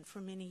resident for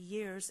many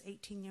years,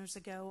 18 years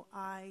ago,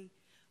 I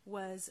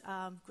was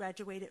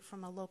graduated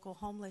from a local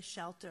homeless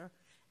shelter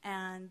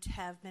and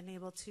have been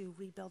able to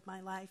rebuild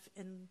my life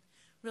and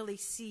really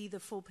see the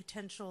full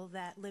potential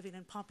that living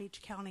in Palm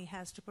Beach County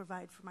has to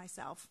provide for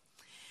myself.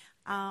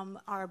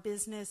 Our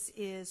business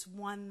is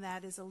one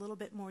that is a little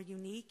bit more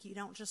unique. You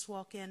don't just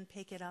walk in,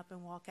 pick it up,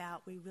 and walk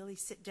out. We really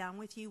sit down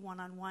with you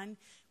one-on-one.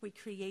 We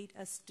create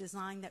a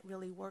design that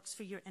really works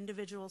for your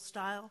individual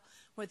style.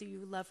 Whether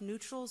you love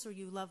neutrals or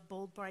you love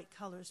bold, bright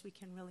colors, we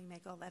can really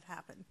make all that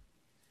happen.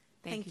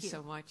 Thank you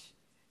so much.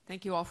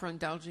 Thank you all for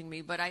indulging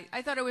me, but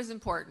I thought it was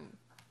important.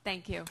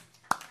 Thank you.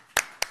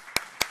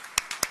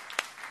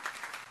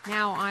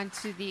 Now on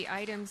to the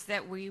items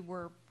that we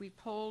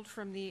pulled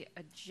from the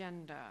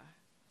agenda,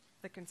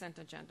 the consent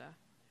agenda.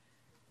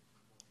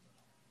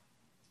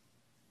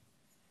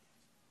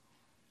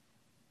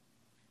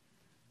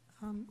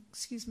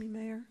 Excuse me,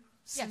 Mayor.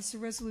 Yes. Since the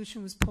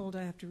resolution was pulled,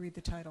 I have to read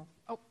the title.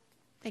 Oh,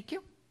 thank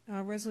you.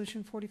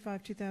 Resolution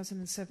 45,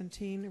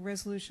 2017, a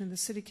resolution of the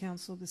City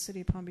Council of the City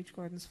of Palm Beach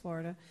Gardens,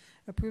 Florida,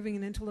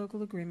 approving an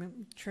interlocal agreement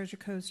with Treasure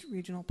Coast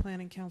Regional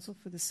Planning Council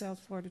for the South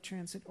Florida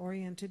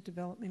Transit-Oriented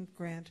Development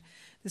Grant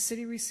the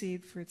city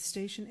received for its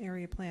station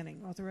area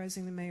planning,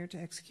 authorizing the mayor to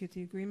execute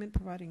the agreement,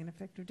 providing an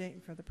effective date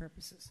and for other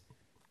purposes.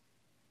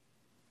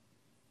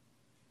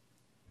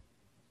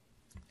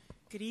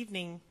 Good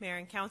evening, Mayor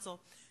and Council.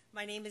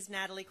 My name is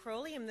Natalie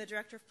Crowley. I'm the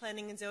Director of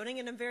Planning and Zoning,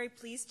 and I'm very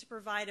pleased to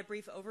provide a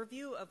brief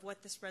overview of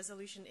what this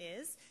resolution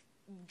is.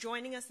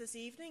 Joining us this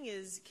evening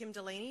is Kim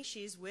Delaney.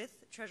 She's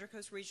with Treasure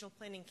Coast Regional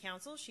Planning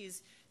Council.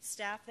 She's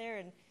staff there.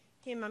 And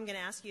Kim, I'm going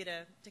to ask you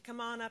to come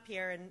on up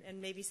here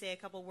and maybe say a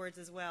couple words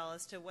as well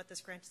as to what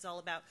this grant is all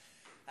about.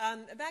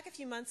 Back a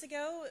few months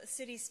ago,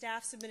 city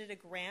staff submitted a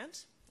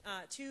grant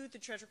to the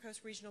Treasure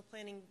Coast Regional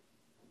Planning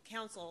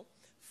Council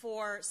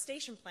for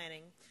station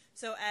planning.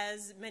 So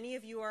as many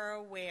of you are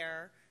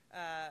aware,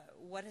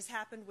 what has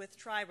happened with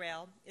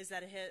Tri-Rail is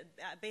that it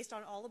had, based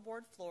on all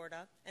aboard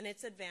Florida and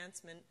its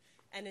advancement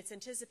and its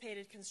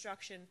anticipated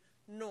construction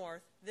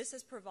north, this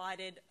has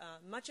provided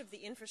much of the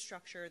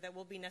infrastructure that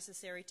will be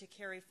necessary to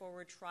carry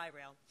forward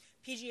Tri-Rail.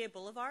 PGA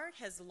Boulevard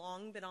has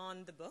long been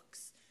on the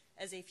books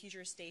as a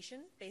future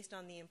station based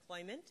on the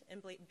employment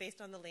and based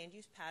on the land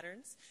use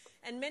patterns.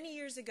 And many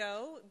years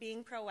ago,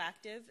 being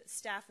proactive,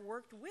 staff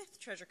worked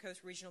with Treasure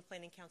Coast Regional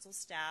Planning Council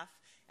staff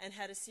and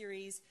had a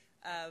series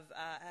of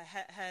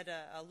had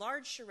a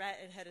large charrette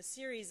and had a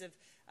series of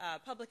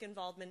public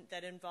involvement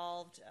that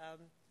involved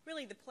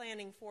really the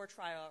planning for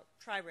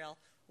Tri-Rail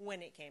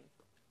when it came.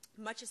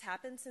 Much has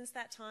happened since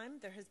that time.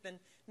 There has been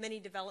many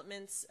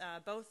developments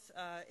both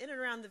in and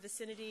around the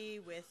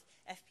vicinity with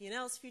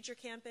FP&L's future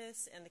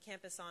campus and the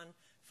campus on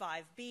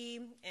 5B,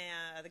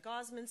 and the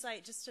Gosman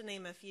site, just to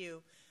name a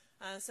few.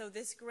 So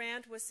this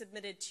grant was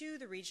submitted to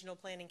the Regional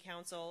Planning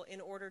Council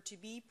in order to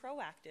be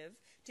proactive,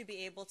 to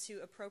be able to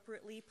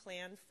appropriately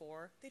plan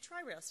for the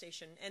Tri-Rail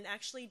station and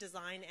actually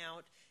design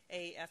out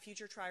a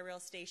future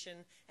Tri-Rail station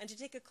and to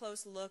take a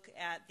close look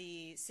at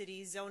the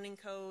city's zoning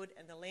code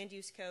and the land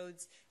use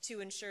codes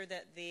to ensure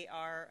that they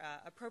are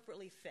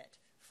appropriately fit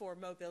for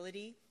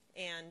mobility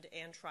and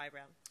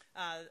Tri-Rail.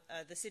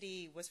 The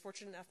city was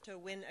fortunate enough to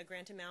win a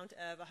grant amount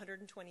of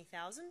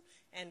 $120,000,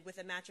 and with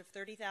a match of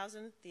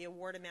 $30,000, the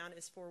award amount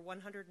is for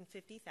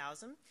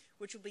 $150,000,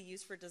 which will be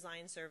used for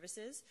design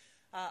services.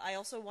 I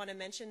also want to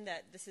mention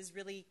that this is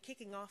really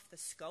kicking off the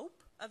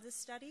scope of the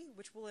study,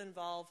 which will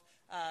involve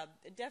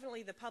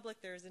definitely the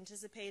public. There is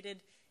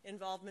anticipated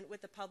involvement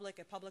with the public.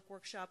 A public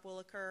workshop will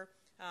occur,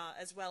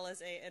 as well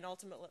as an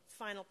ultimate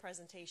final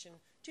presentation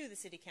to the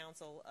City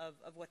Council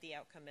of what the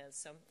outcome is.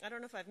 So I don't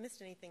know if I've missed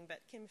anything,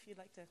 but Kim, if you'd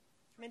like to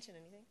mention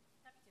anything.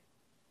 Happy to.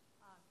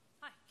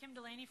 Hi, Kim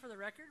Delaney for the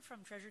record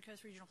from Treasure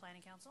Coast Regional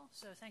Planning Council.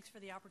 So thanks for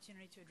the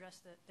opportunity to address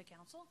the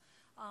council.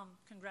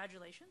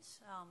 Congratulations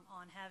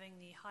on having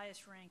the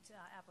highest ranked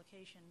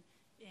application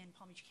in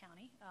Palm Beach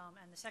County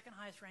and the second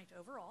highest ranked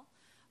overall.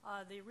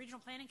 The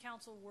Regional Planning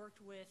Council worked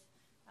with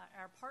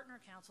our partner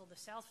council, the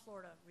South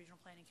Florida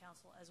Regional Planning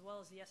Council, as well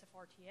as the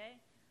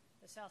SFRTA,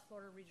 the South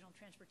Florida Regional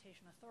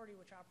Transportation Authority,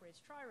 which operates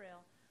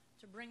Tri-Rail,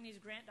 to bring these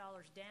grant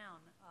dollars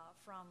down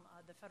from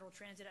the Federal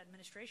Transit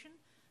Administration.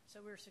 So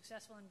we were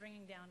successful in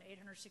bringing down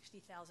 $860,000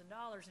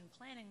 in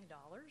planning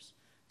dollars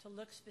to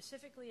look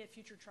specifically at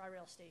future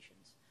Tri-Rail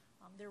stations.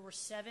 There were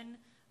 7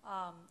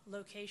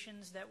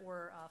 locations that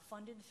were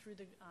funded through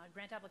the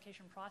grant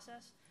application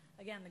process.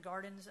 Again, the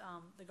gardens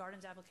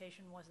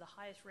application was the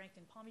highest ranked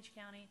in Palm Beach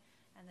County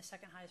and the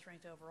second highest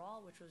ranked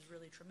overall, which was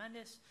really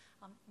tremendous.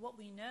 What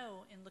we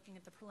know in looking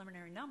at the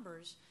preliminary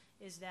numbers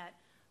is that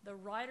the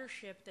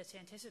ridership that's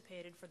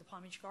anticipated for the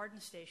Palm Beach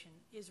Gardens station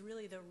is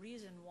really the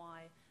reason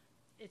why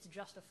it's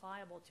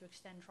justifiable to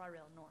extend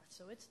Tri-Rail north.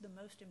 So it's the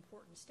most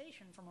important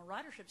station from a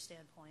ridership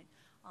standpoint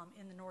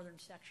in the northern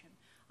section.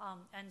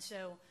 And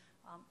so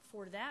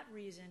for that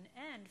reason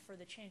and for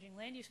the changing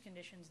land use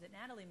conditions that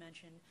Natalie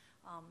mentioned,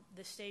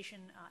 the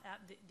station,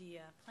 the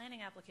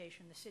planning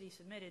application the city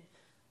submitted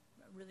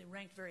really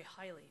ranked very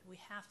highly. We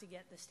have to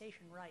get the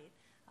station right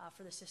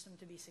for the system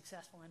to be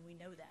successful, and we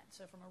know that.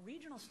 So from a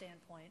regional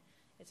standpoint,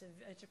 it's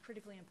a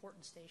critically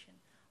important station.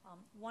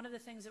 One of the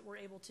things that we're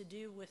able to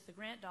do with the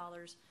grant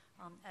dollars,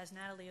 as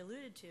Natalie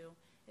alluded to,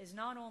 is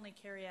not only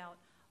carry out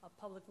a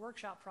public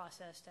workshop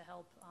process to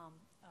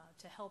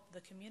help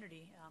the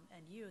community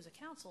and you as a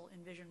council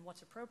envision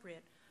what's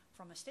appropriate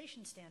from a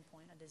station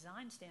standpoint, a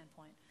design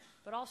standpoint,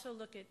 but also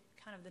look at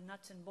kind of the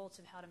nuts and bolts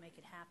of how to make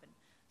it happen.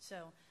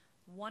 So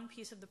one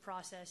piece of the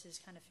process is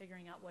kind of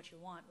figuring out what you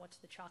want. What's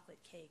the chocolate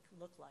cake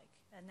look like?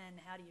 And then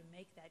how do you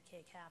make that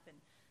cake happen?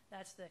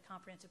 That's the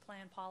comprehensive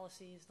plan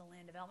policies, the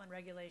land development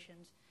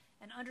regulations,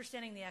 and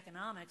understanding the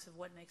economics of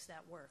what makes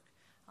that work.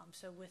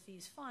 So with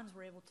these funds,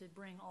 we're able to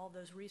bring all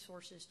those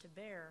resources to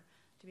bear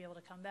to be able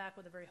to come back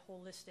with a very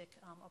holistic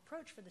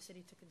approach for the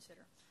city to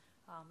consider.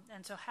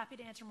 And so happy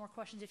to answer more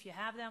questions if you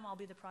have them. I'll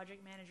be the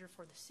project manager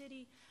for the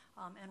city,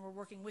 and we're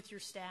working with your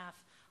staff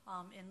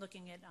in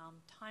looking at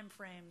time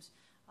frames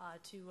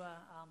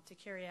to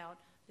carry out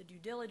the due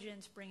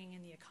diligence, bringing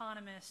in the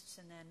economists,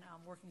 and then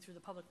working through the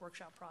public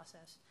workshop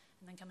process,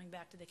 and then coming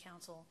back to the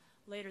council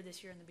later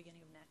this year and the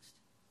beginning of next.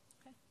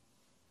 Okay.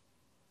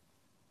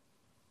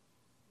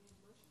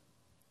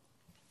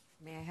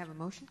 May I have a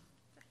motion?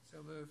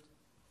 So moved.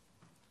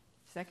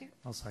 Second?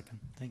 I'll second.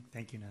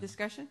 Thank you, Natalie.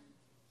 Discussion?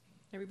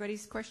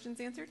 Everybody's questions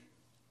answered?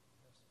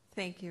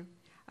 Thank you.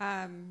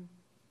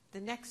 The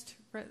next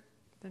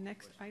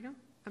item?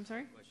 I'm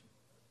sorry? Question.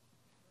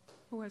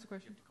 Who has a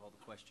question? You have to call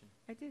the question.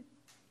 I did.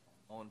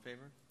 All in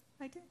favor?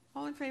 I did.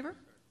 All in favor?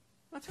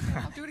 That's okay.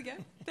 I'll do it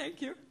again.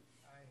 Thank you.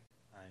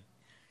 Aye. Aye.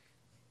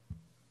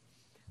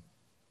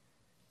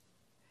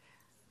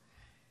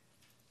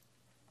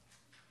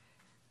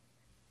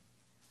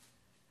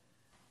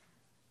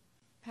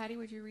 Patty,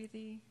 would you read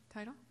the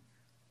title?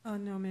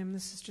 No, ma'am.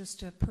 This is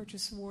just a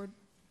purchase award.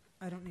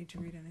 I don't need to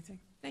read anything.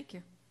 Thank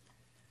you.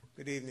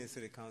 Good evening,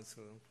 City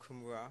Council.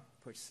 Kumra,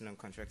 Purchasing and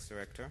Contracts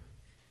Director,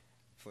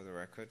 for the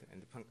record.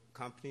 And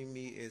accompanying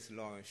me is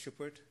Lauren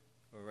Schubert,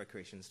 our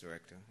Recreations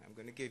Director. I'm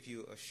going to give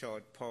you a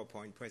short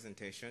PowerPoint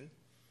presentation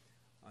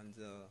on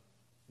the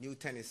new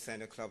tennis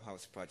center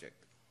clubhouse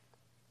project.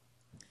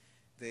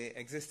 The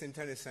existing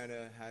tennis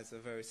center has a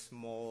very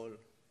small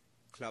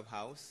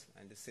clubhouse,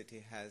 and the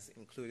city has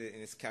included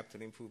in its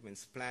capital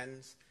improvements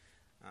plans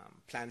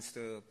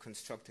to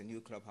construct a new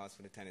clubhouse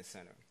for the tennis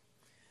center.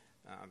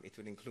 It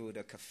would include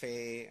a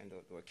cafe and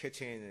a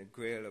kitchen, a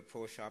grill, a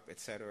pro shop,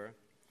 etc.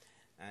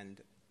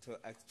 And to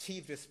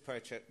achieve this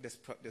project,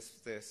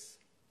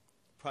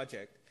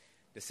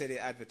 the city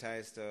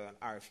advertised an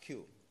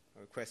RFQ,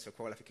 a request for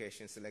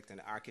qualification, select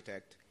an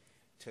architect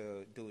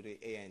to do the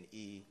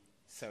A&E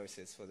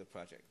services for the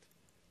project.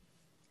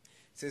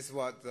 This is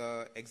what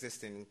the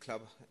existing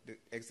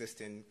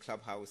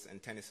clubhouse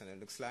and tennis center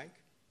looks like.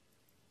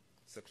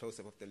 It's a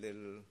close-up of the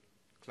little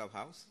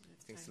clubhouse.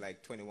 I think it's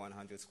like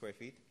 2,100 square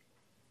feet.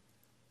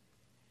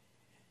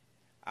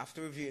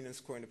 After reviewing and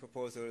scoring the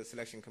proposal, the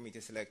selection committee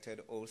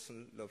selected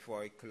Olson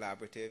Lavoie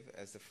Collaborative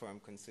as the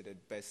firm considered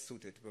best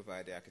suited to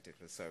provide the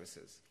architectural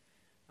services.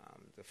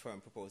 The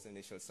firm proposed an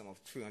initial sum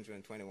of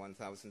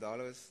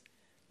 $321,000,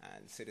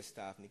 and city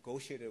staff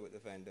negotiated with the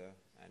vendor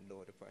and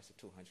lowered the price to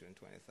 $220,000.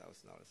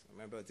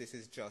 Remember, this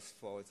is just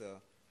for the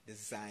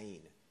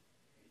design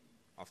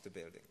of the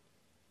building.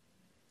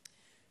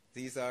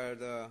 These are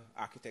the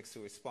architects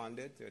who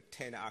responded. There are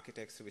 10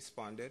 architects who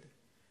responded.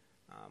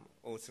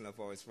 Olson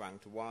Lavoie is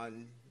ranked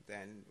 1,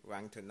 then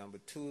ranked at number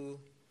 2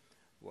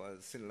 was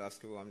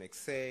Sinolowski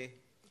Romnick-Say,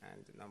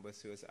 and number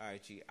 3 was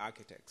RG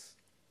Architects.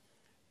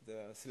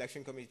 The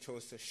selection committee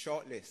chose to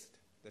shortlist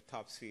the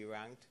top 3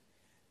 ranked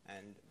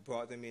and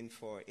brought them in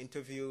for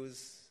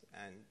interviews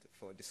and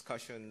for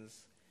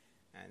discussions,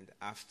 and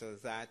after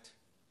that,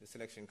 the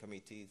selection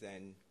committee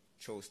then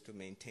chose to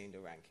maintain the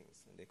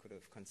rankings, and they could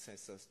have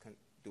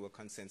do a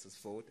consensus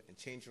vote and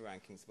change the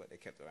rankings, but they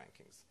kept the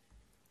rankings.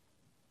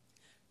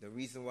 The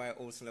reason why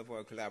Olson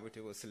Lavoie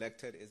Collaborative was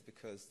selected is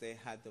because they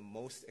had the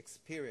most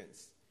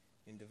experience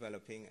in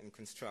developing and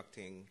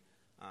constructing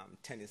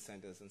tennis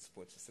centers and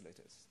sports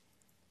facilities.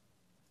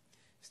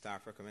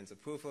 Staff recommends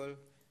approval,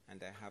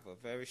 and I have a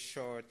very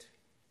short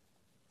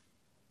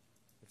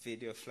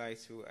video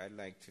fly-through I'd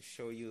like to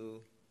show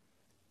you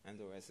and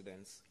the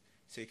residents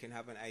so you can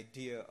have an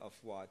idea of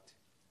what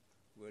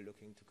we're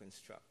looking to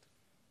construct.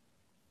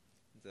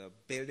 The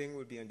building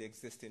will be on the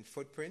existing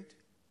footprint,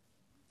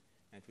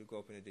 and we'll go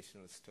up an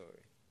additional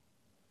story.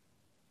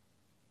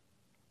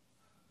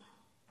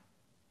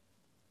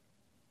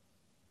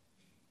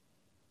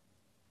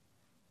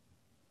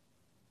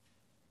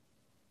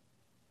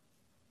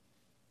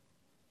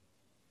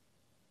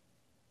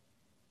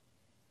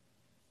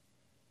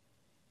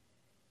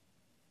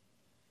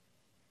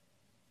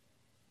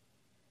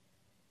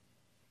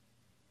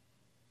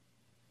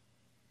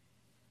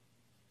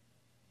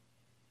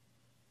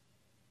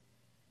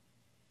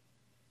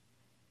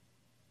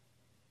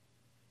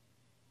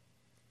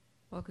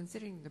 Well,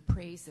 considering the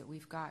praise that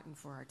we've gotten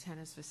for our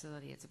tennis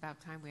facility, it's about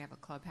time we have a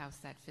clubhouse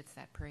that fits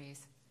that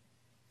praise.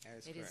 That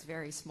is It correct. is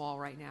very small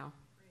right now.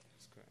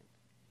 That's correct.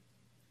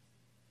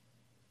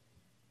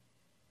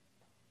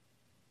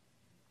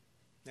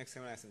 Next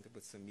time I ask them to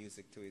put some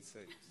music to it so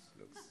it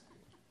looks...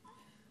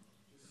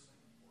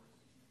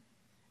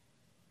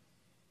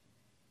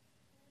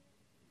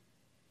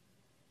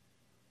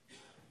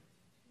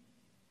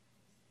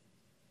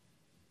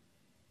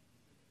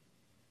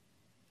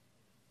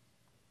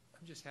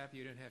 I'm just happy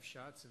you didn't have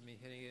shots of me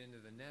hitting it into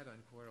the net on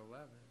court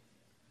 11.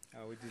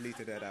 Oh, we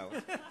deleted that out.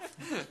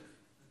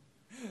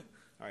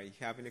 All right, you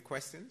have any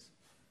questions?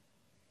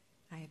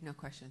 I have no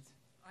questions.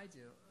 I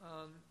do.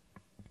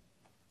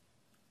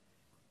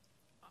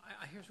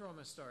 Here's where I'm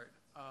going to start.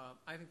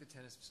 I think the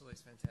tennis facility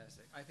is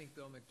fantastic. I think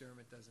Bill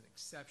McDermott does an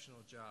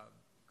exceptional job.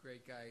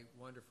 Great guy,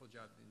 wonderful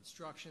job. The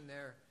instruction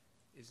there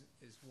is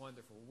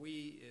wonderful.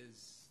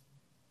 Is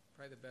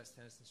probably the best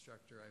tennis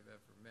instructor I've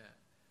ever met.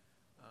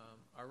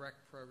 Our rec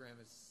program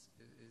is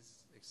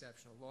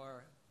exceptional. Laura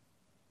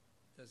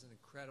does an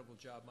incredible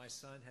job. My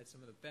son had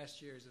some of the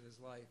best years of his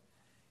life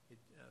at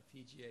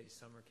PGA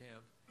summer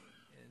camp,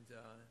 and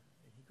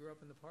he grew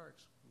up in the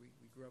parks.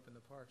 We grew up in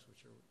the parks,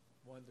 which are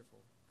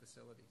wonderful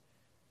facilities.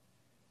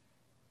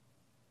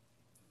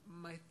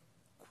 My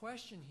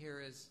question here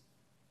is,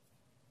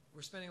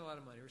 we're spending a lot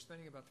of money. We're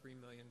spending about $3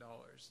 million.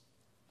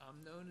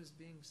 I'm known as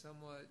being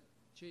somewhat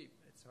cheap.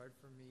 It's hard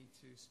for me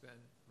to spend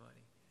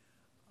money.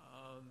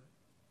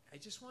 I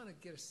just want to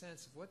get a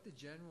sense of what the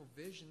general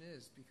vision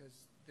is,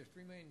 because the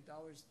 $3 million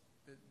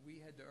that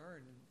we had to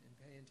earn and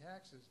pay in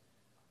taxes,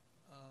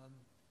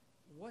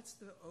 what's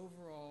the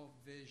overall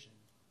vision?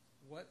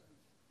 What,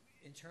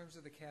 in terms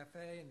of the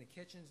cafe and the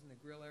kitchens and the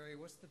grill area,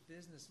 what's the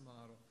business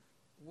model?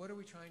 What are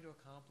we trying to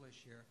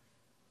accomplish here?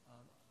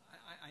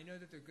 I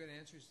know that there are good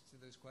answers to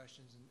those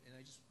questions, and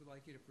I just would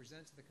like you to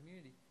present to the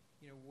community,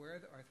 where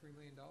our $3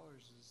 million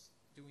is.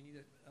 Do we need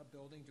a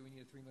building? Do we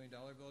need a $3 million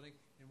building?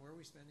 And where are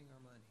we spending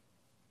our money?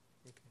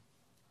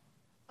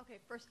 Okay,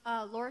 first,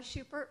 Laura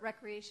Schubert,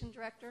 Recreation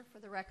Director, for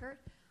the record.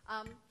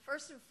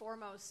 First and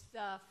foremost,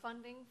 the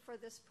funding for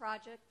this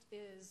project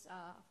is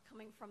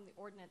coming from the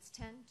Ordinance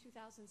 10,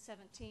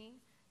 2017.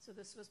 So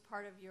this was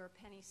part of your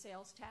penny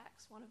sales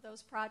tax, one of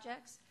those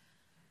projects.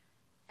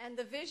 And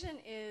the vision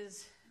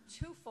is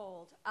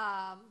twofold.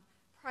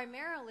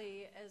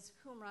 Primarily, as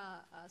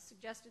Kumra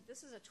suggested,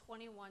 this is a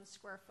 21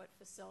 square foot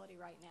facility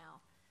right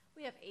now.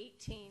 We have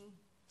 18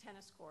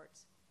 tennis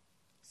courts.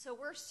 So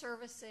we're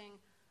servicing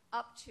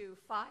up to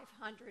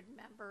 500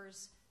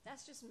 members.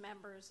 That's just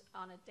members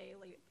on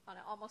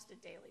almost a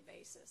daily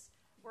basis.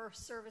 We're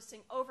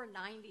servicing over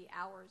 90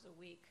 hours a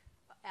week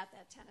at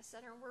that tennis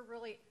center, and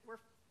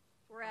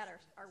we're at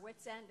our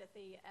wits' end at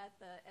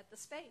the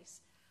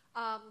space.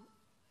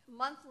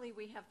 Monthly,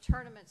 we have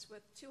tournaments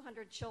with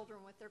 200 children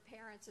with their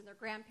parents and their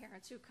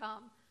grandparents who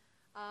come.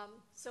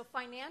 So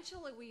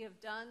financially, we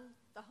have done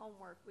the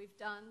homework. We've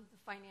done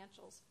the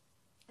financials,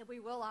 and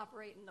we will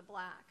operate in the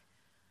black.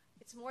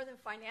 It's more than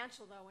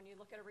financial, though, when you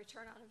look at a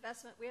return on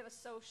investment. We have a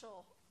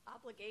social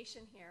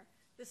obligation here.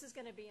 This is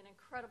going to be an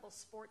incredible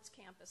sports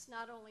campus.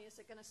 Not only is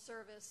it going to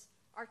service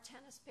our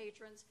tennis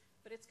patrons,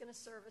 but it's going to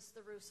service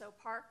the Russo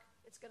Park.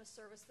 It's going to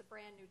service the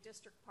brand new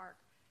District Park.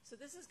 So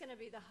this is going to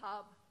be the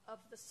hub of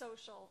the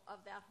social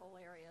of that whole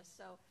area.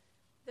 So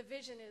the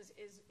vision is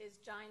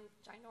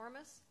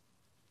ginormous,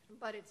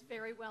 but it's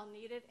very well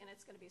needed, and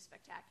it's going to be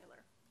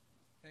spectacular.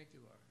 Thank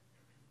you,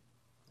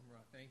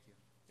 Laura. Thank you.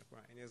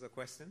 Right. Any other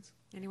questions?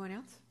 Anyone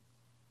else?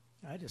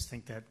 I just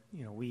think that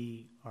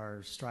we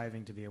are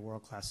striving to be a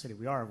world-class city.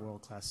 We are a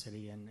world-class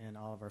city, and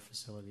all of our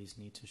facilities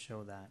need to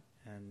show that.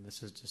 And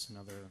this is just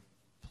another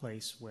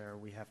place where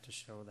we have to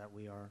show that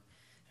we are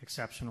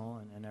exceptional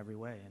in every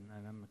way.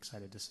 And I'm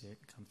excited to see it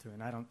come through.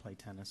 And I don't play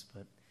tennis,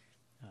 but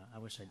I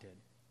wish I did.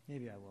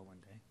 Maybe I will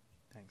one day.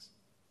 Thanks.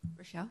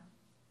 Rochelle?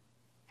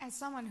 As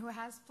someone who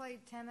has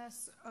played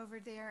tennis over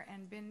there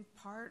and been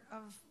part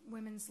of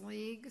women's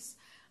leagues,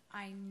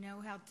 I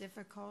know how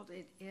difficult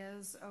it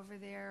is over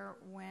there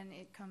when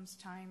it comes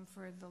time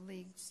for the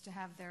leagues to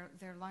have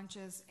their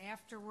lunches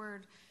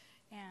afterward,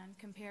 and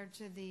compared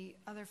to the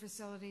other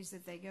facilities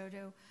that they go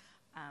to.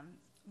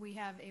 We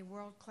have a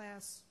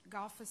world-class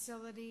golf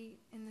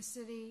facility in the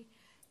city,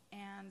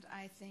 and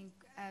I think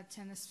a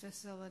tennis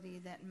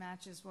facility that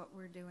matches what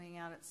we're doing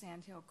out at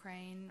Sand Hill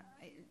Crane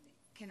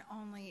can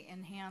only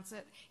enhance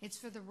it. It's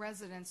for the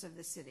residents of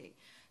the city.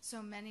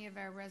 So many of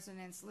our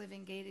residents live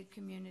in gated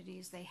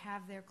communities. They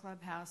have their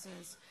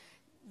clubhouses.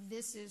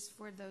 This is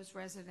for those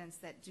residents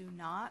that do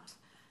not.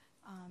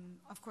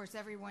 Of course,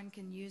 everyone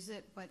can use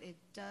it, but it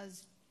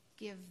does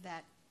give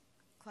that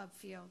club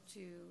feel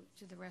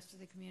to the rest of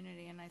the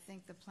community, and I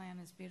think the plan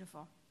is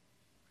beautiful.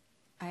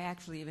 I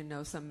actually even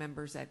know some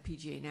members at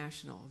PGA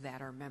National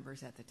that are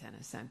members at the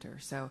tennis center.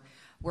 So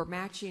we're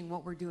matching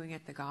what we're doing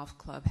at the golf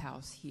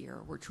clubhouse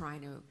here. We're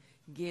trying to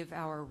give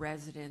our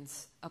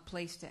residents a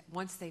place to,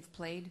 once they've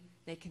played,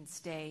 they can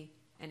stay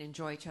and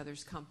enjoy each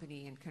other's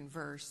company and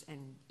converse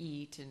and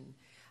eat and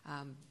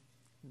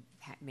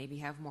maybe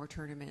have more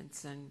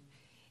tournaments. And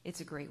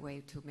it's a great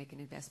way to make an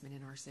investment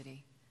in our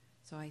city.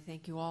 So I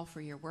thank you all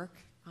for your work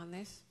on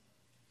this,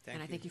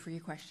 and I thank you for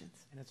your questions.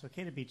 And it's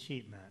okay to be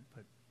cheap, Matt,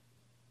 but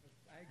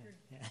I agree.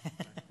 yeah.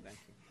 Thank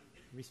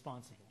you.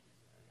 Responsible.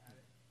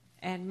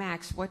 And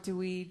Max, what do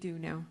we do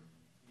now?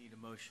 Need a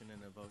motion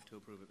and a vote to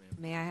approve it, ma'am.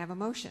 May I have a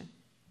motion?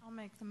 I'll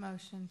make the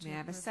motion to May I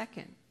have a approve.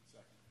 second?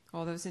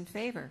 All those in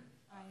favor?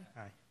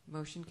 Aye. Aye.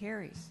 Motion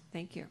carries.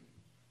 Thank you.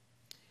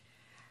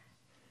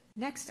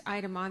 Next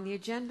item on the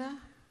agenda.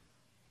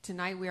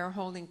 Tonight we are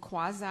holding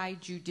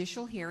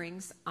quasi-judicial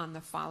hearings on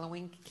the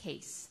following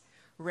case.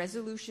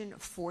 Resolution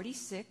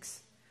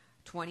 46,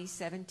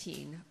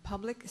 2017,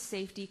 Public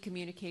Safety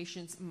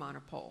Communications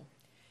Monopole.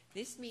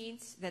 This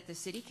means that the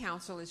City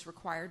Council is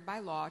required by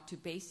law to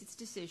base its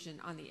decision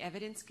on the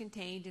evidence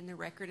contained in the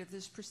record of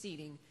this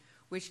proceeding,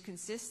 which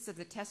consists of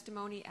the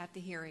testimony at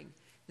the hearing,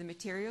 the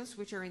materials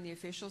which are in the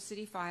official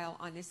city file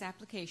on this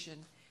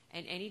application,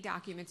 and any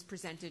documents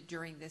presented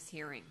during this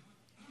hearing.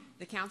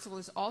 The Council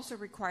is also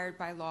required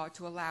by law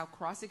to allow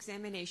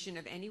cross-examination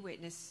of any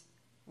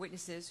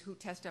witnesses who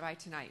testify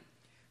tonight.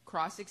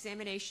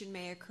 Cross-examination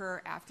may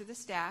occur after the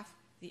staff,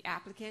 the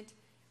applicant,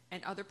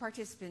 and other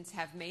participants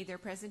have made their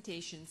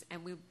presentations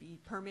and will be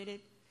permitted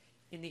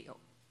in the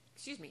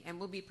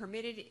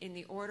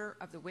order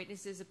of the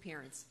witness's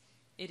appearance.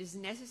 It is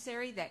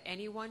necessary that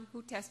anyone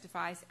who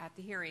testifies at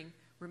the hearing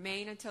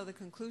remain until the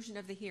conclusion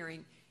of the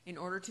hearing in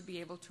order to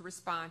be able to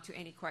respond to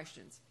any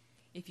questions.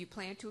 If you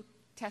plan to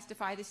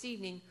testify this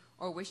evening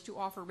or wish to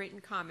offer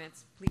written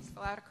comments, please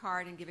fill out a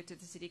card and give it to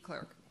the city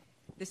clerk.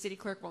 The city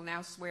clerk will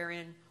now swear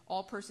in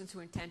all persons who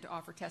intend to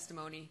offer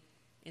testimony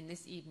in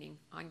this evening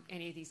on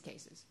any of these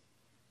cases.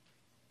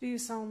 Do you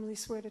solemnly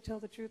swear to tell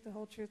the truth, the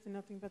whole truth, and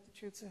nothing but the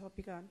truth, so help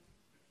you God?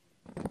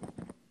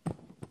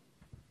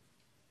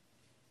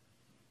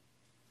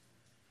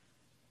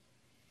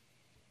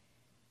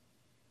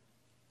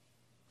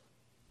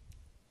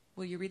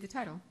 Will you read the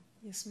title?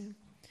 Yes, ma'am.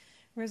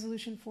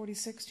 Resolution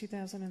 46,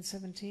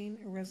 2017,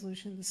 a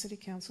resolution of the City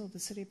Council of the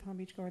City of Palm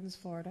Beach Gardens,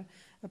 Florida,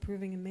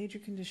 approving a major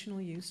conditional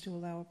use to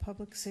allow a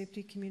public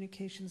safety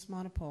communications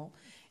monopole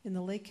in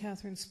the Lake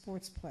Catherine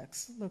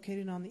Sportsplex,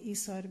 located on the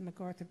east side of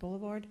MacArthur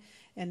Boulevard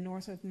and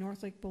north of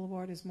North Lake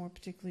Boulevard, as more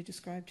particularly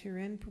described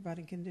herein,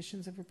 providing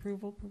conditions of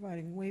approval,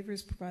 providing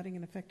waivers, providing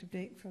an effective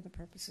date, and for other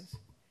purposes.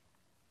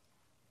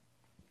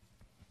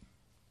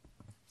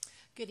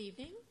 Good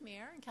evening,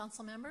 Mayor and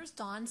Council members.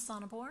 Dawn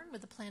Sonneborn with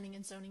the Planning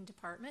and Zoning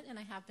Department, and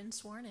I have been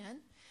sworn in.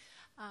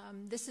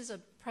 This is a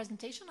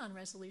presentation on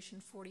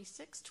Resolution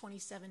 46,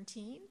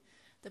 2017.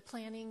 The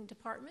Planning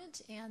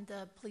Department and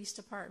the Police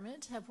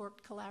Department have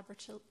worked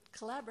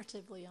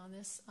collaboratively on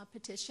this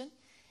petition,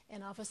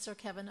 and Officer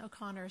Kevin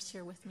O'Connor is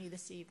here with me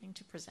this evening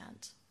to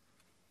present.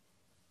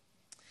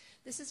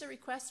 This is a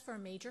request for a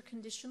major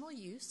conditional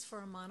use for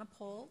a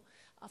monopole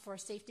for a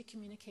safety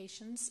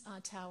communications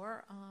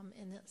tower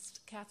in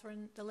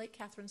the Lake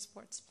Catherine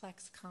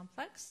Sportsplex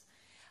complex.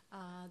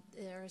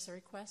 There is a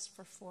request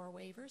for 4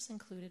 waivers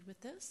included with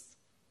this.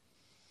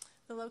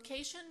 The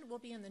location will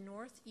be in the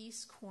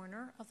northeast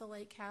corner of the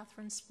Lake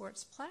Catherine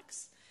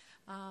Sportsplex.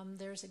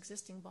 There's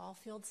existing ball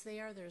fields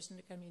there. There's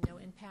going to be no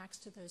impacts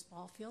to those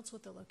ball fields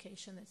with the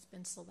location that's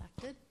been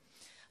selected.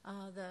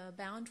 The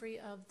boundary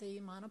of the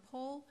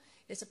monopole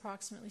is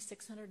approximately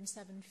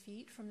 607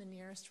 feet from the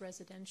nearest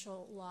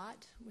residential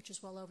lot, which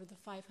is well over the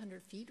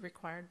 500 feet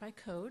required by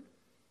code.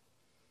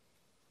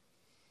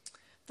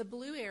 The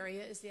blue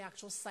area is the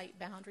actual site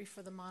boundary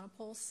for the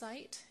monopole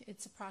site.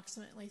 It's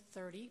approximately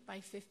 30 by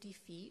 50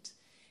 feet.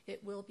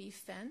 It will be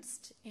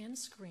fenced and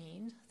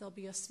screened. There'll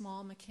be a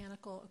small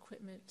mechanical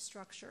equipment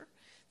structure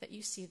that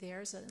you see there.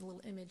 There's a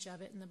little image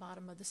of it in the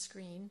bottom of the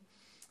screen.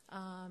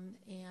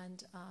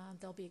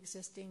 There'll be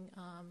existing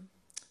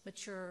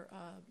mature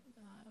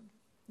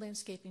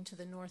landscaping to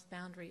the north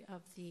boundary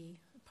of the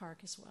park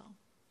as well.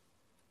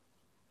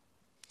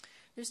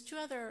 There's 2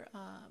 other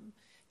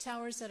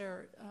towers that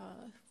are,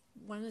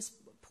 one is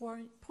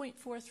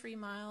 0.43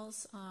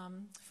 miles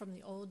from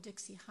the old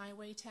Dixie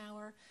Highway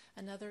Tower.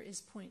 Another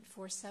is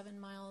 0.47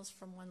 miles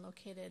from one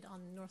located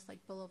on North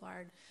Lake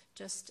Boulevard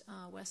just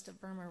west of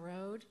Burma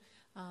Road.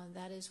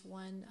 That is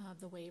one of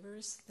the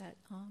waivers that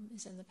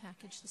is in the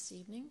package this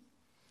evening.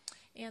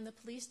 And the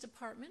police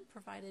department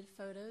provided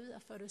a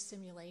photo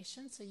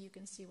simulation so you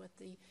can see what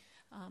the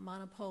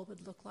monopole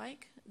would look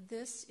like.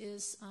 This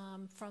is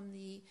from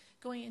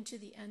going into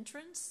the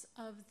entrance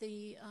of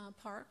the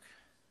park,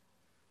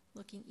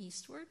 looking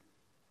eastward.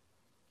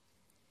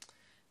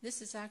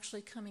 This is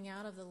actually coming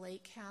out of the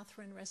Lake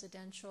Catherine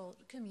residential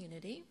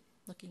community,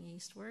 looking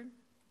eastward.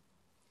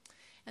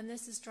 And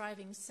this is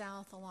driving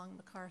south along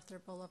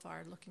MacArthur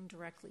Boulevard, looking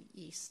directly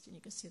east, and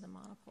you can see the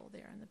monopole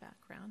there in the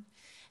background.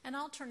 And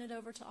I'll turn it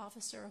over to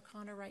Officer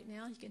O'Connor right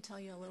now. He can tell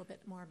you a little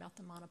bit more about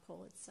the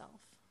monopole itself.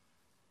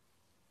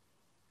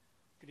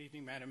 Good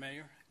evening, Madam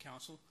Mayor,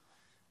 Council,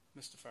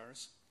 Mr.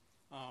 Ferris.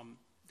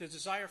 The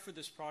desire for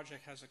this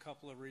project has a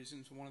couple of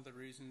reasons. One of the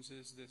reasons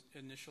is the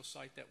initial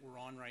site that we're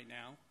on right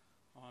now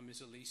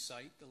is a lease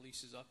site. The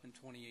lease is up in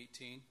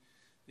 2018.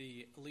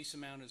 The lease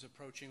amount is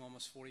approaching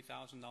almost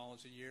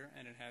 $40,000 a year,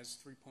 and it has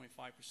 3.5%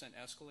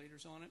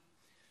 escalators on it.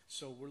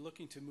 So we're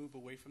looking to move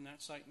away from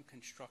that site and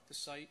construct the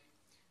site.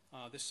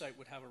 This site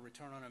would have a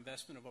return on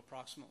investment of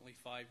approximately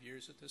 5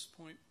 years at this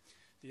point.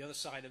 The other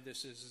side of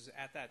this is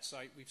at that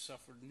site, we've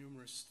suffered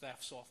numerous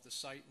thefts off the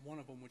site, one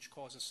of them which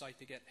caused the site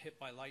to get hit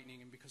by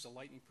lightning, and because the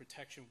lightning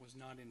protection was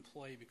not in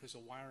play because the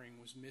wiring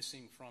was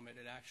missing from it,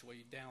 it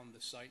actually downed the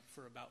site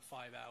for about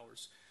 5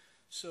 hours.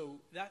 So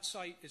that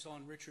site is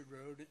on Richard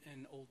Road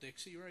in Old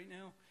Dixie right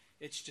now.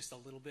 It's just a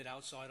little bit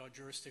outside our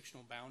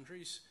jurisdictional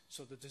boundaries,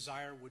 so the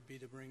desire would be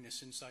to bring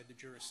this inside the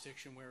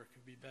jurisdiction where it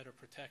could be better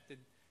protected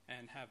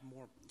and have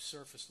more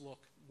surface look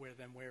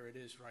than where it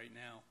is right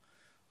now.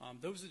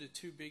 Those are the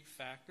two big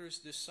factors.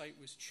 This site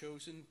was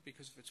chosen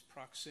because of its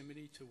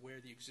proximity to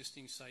where the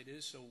existing site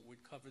is, so it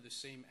would cover the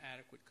same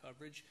adequate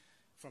coverage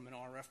from an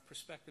RF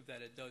perspective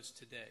that it does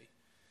today.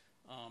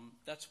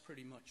 That's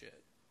pretty much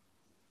it.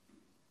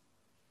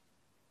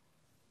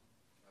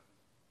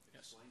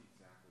 Yes.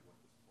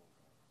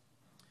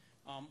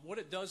 What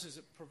it does is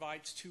it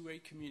provides two-way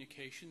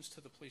communications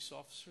to the police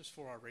officers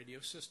for our radio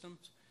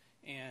systems.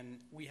 And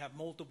we have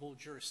multiple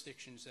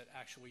jurisdictions that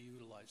actually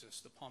utilize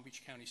this. The Palm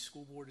Beach County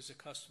School Board is a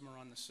customer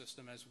on the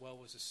system, as well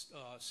as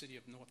the City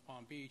of North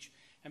Palm Beach.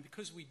 And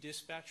because we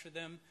dispatch for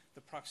them, the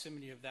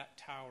proximity of that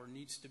tower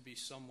needs to be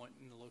somewhat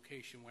in the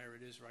location where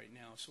it is right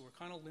now. So we're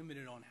kind of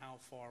limited on how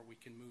far we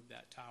can move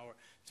that tower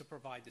to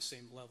provide the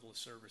same level of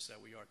service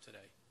that we are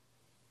today.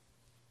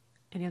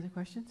 Any other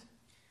questions?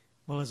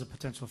 Well, as a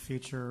potential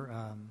future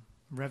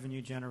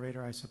revenue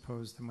generator, I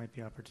suppose there might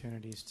be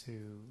opportunities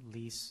to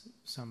lease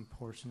some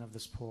portion of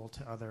this pole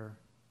to other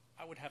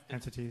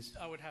entities.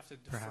 I would have to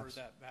defer perhaps.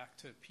 that back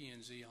to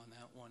P&Z on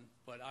that one,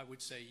 but I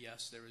would say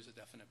yes, there is a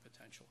definite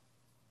potential.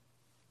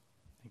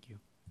 Thank you.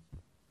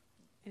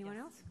 Anyone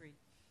else? Kevin,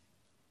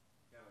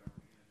 are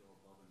we going to go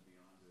above and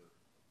beyond to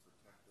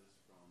protect this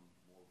from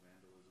more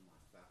vandalism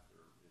or theft,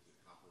 or is it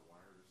copper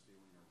wire they're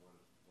stealing, or what?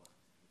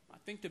 I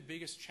think the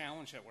biggest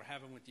challenge that we're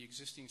having with the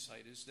existing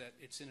site is that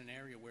it's in an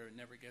area where it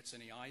never gets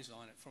any eyes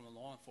on it from a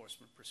law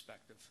enforcement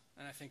perspective,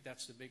 and I think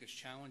that's the biggest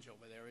challenge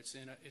over there. It's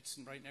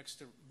right next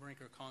to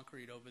Brinker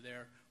Concrete over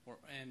there,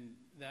 and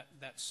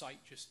that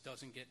site just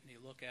doesn't get any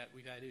look at.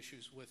 We've had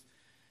issues with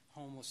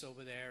homeless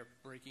over there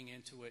breaking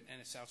into it, and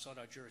it's outside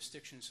our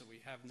jurisdiction, so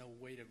we have no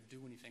way to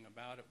do anything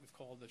about it. We've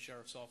called the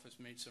sheriff's office,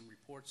 made some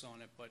reports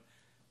on it, but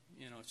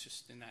it's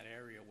just in that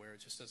area where it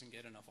just doesn't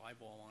get enough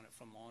eyeball on it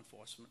from law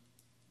enforcement.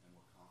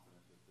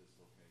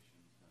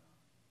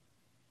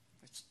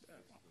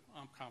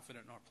 I'm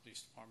confident in our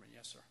police department,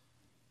 yes,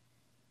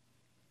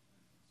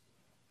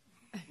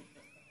 sir.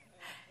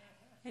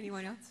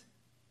 Anyone else?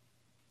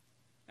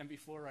 And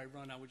before I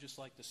run, I would just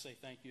like to say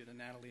thank you to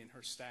Natalie and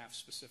her staff,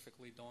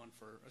 specifically Dawn,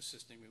 for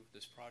assisting me with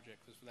this project,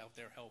 because without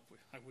their help,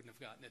 I wouldn't have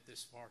gotten it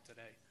this far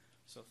today.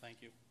 So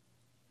thank you.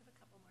 I have a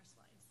couple more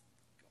slides.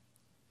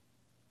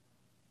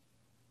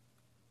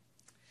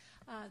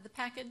 The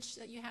package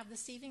that you have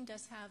this evening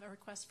does have a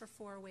request for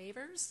 4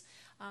 waivers.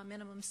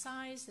 Minimum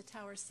size, the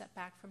tower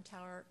setback from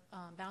tower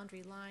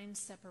boundary lines,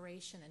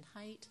 separation, and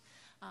height.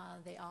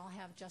 They all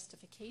have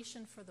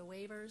justification for the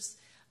waivers.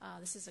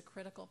 This is a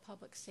critical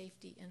public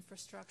safety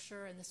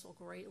infrastructure, and this will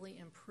greatly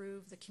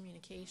improve the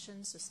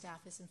communications, so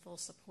staff is in full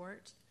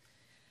support.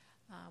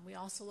 We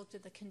also looked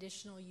at the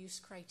conditional use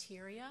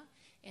criteria,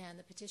 and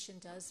the petition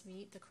does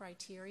meet the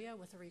criteria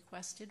with the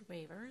requested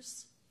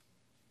waivers.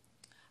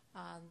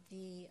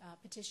 The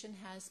petition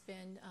has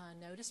been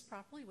noticed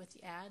properly with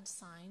the ad,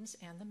 signs,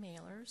 and the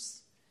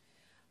mailers.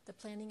 The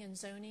Planning and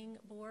Zoning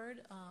Board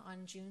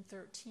on June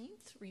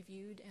 13th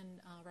reviewed and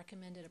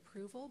recommended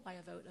approval by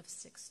a vote of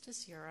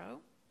 6-0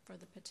 for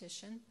the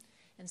petition,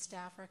 and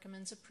staff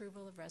recommends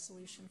approval of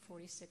Resolution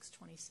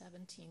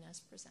 46-2017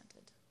 as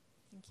presented.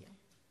 Thank you.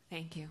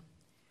 Thank you.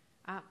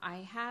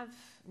 I have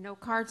no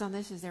cards on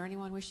this. Is there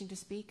anyone wishing to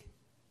speak?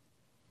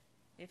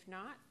 If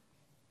not,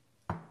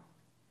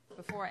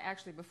 before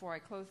I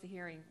close the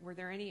hearing, were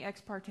there any ex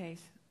partes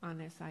on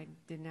this? I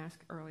didn't ask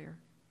earlier.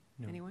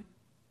 No. Anyone?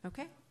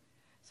 Okay.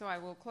 So I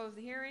will close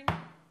the hearing.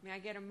 May I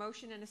get a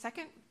motion and a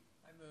second?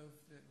 I move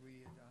that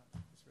we adopt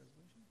this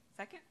resolution.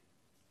 Second?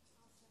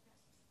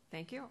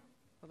 Thank you.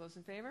 All those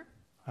in favor?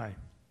 Aye.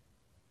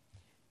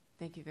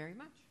 Thank you very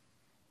much.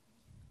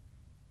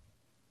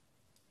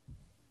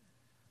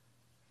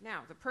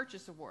 Now, the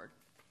purchase award.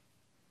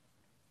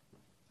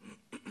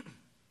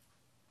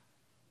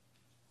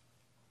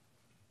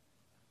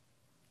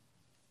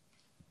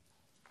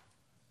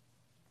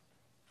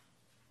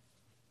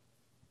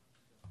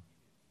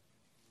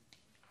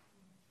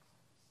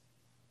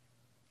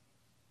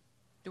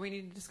 Do we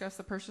need to discuss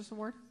the purchase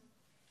award?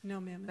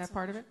 No, ma'am. That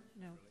part of it?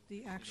 No.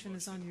 The action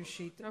is on your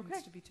sheet that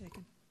needs to be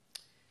taken.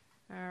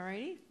 All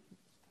righty.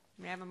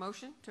 May I have a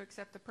motion to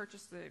accept the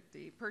purchase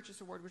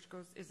award, which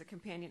is a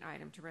companion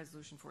item to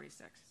Resolution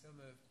 46? So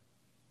moved.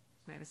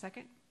 May I have a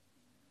second?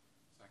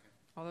 Second.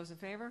 All those in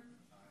favor?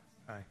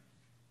 Aye.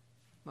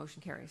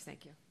 Motion carries.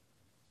 Thank you.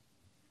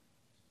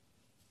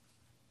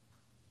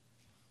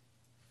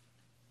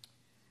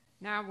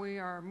 Now we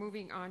are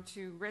moving on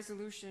to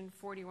Resolution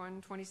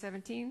 41,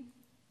 2017.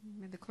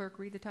 May the clerk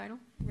read the title?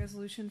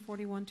 Resolution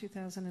 41,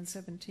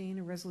 2017,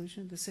 a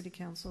resolution of the City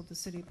Council of the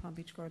City of Palm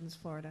Beach Gardens,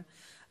 Florida,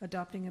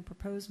 adopting a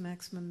proposed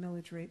maximum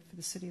millage rate for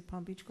the City of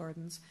Palm Beach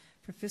Gardens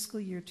for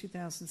fiscal year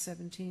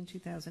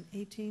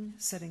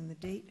 2017-2018, setting the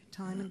date,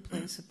 time, and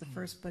place of the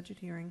first budget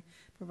hearing,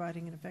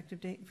 providing an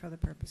effective date and for other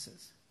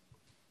purposes.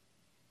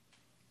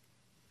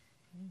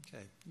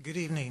 Okay. Good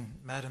evening,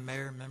 Madam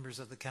Mayor, members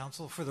of the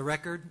council. For the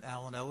record,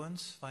 Alan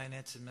Owens,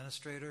 Finance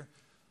Administrator.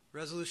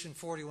 Resolution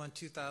 41,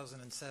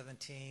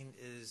 2017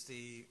 is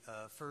the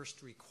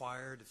first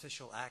required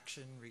official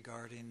action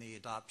regarding the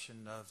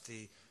adoption of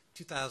the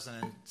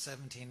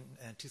 2017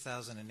 and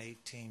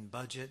 2018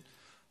 budget.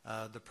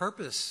 The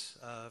purpose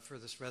for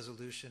this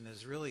resolution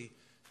is really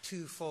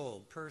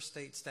twofold. Per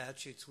state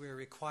statutes, we are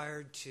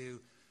required to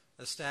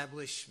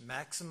establish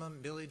maximum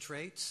millage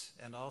rates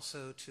and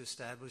also to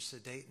establish the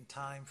date and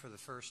time for the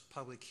first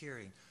public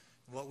hearing.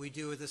 What we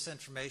do with this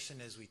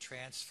information is we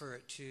transfer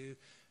it to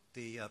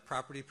the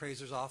property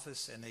appraiser's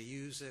office, and they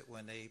use it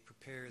when they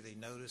prepare the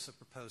notice of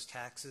proposed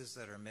taxes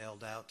that are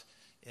mailed out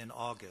in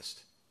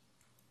August.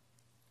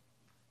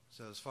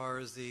 So as far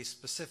as the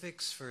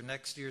specifics for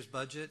next year's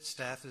budget,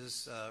 staff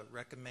is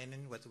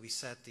recommending that we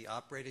set the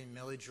operating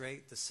millage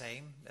rate the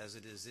same as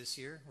it is this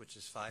year, which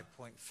is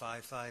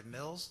 5.55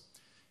 mils,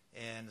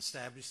 and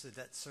establish the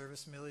debt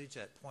service millage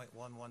at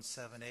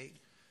 0.1178,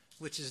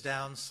 which is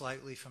down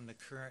slightly from the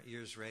current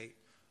year's rate,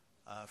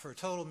 for a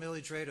total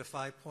millage rate of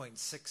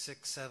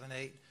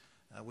 5.6678,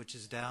 which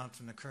is down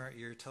from the current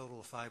year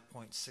total of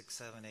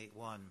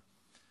 5.6781.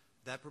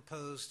 That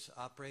proposed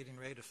operating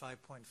rate of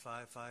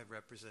 5.55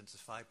 represents a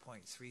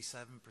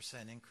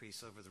 5.37%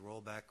 increase over the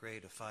rollback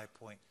rate of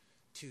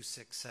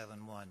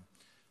 5.2671.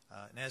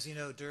 And as you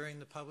know, during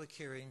the public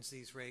hearings,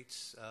 these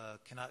rates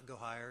cannot go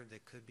higher.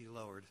 They could be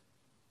lowered.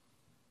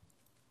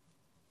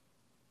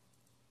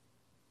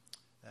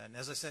 And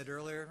as I said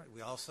earlier,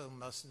 we also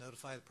must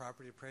notify the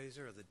property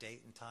appraiser of the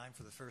date and time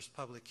for the first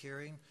public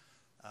hearing.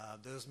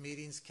 Those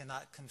meetings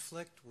cannot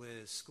conflict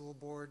with school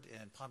board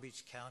and Palm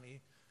Beach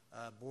County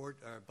board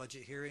or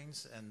budget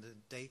hearings, and the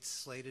dates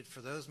slated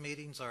for those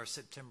meetings are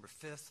September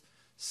 5th,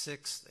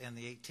 6th, and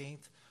the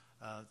 18th.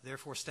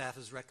 Therefore, staff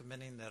is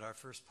recommending that our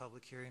first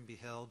public hearing be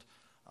held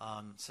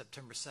on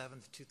September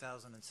 7th,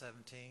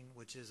 2017,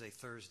 which is a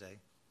Thursday.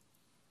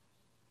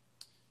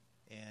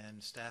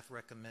 And staff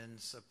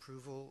recommends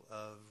approval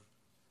of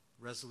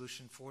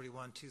Resolution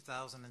 41,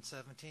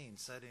 2017,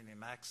 setting a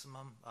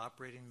maximum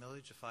operating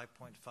millage of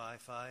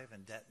 5.55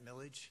 and debt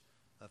millage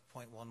of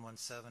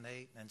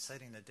 0.1178, and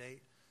setting the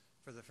date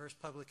for the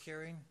first public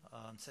hearing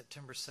on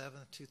September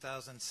 7th,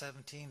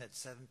 2017 at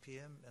 7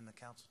 p.m. in the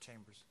council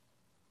chambers.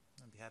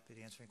 I'd be happy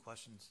to answer any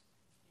questions.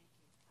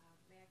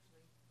 Thank you.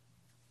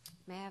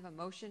 May I have a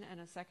motion and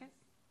a second?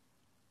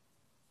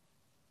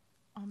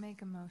 I'll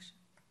make a motion.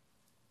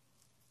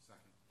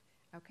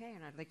 Okay,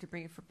 and I'd like to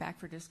bring it back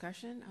for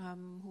discussion.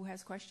 Who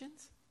has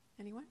questions?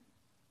 Anyone?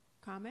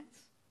 Comments?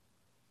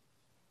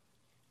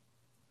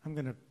 I'm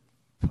going to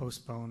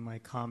postpone my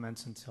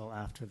comments until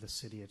after the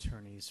city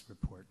attorney's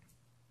report.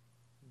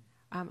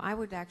 I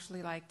would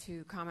actually like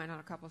to comment on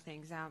a couple of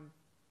things.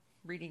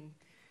 Reading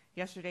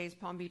yesterday's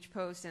Palm Beach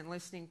Post and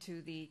listening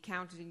to the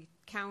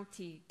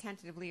county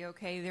tentatively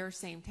okay their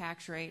same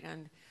tax rate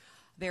and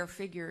their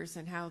figures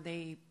and how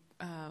they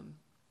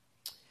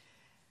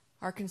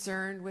are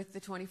concerned with the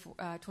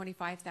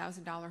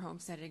 $25,000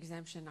 homestead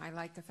exemption. I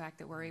like the fact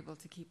that we're able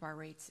to keep our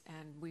rates,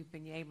 and we've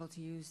been able to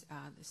use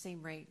the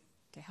same rate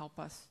to help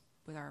us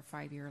with our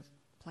 5-year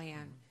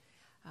plan.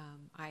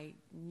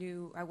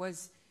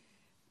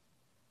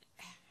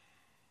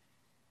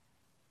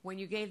 When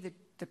you gave the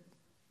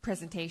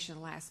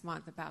presentation last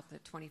month about the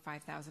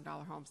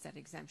 $25,000 homestead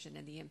exemption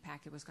and the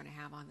impact it was going to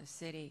have on the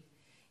city,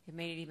 it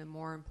made it even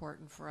more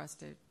important for us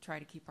to try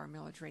to keep our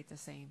millage rate the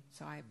same.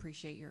 So I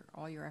appreciate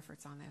all your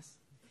efforts on this.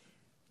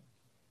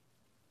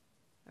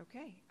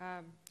 Okay.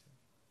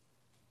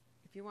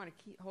 If you want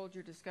to hold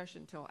your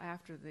discussion until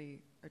after the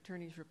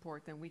attorney's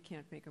report, then we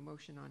can't make a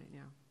motion on it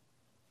now.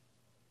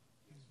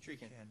 Sure you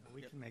can.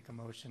 We can make a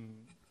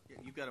motion. Yeah,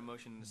 you've got a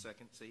motion in a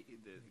second. So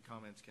the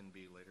comments can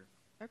be later.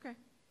 Okay.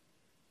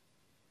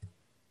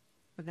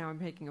 But now I'm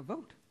making a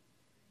vote.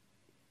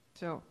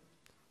 So,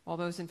 all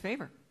those in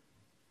favor?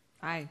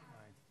 Aye.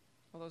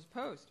 All those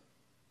opposed?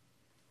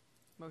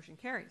 Motion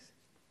carries.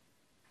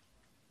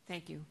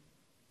 Thank you.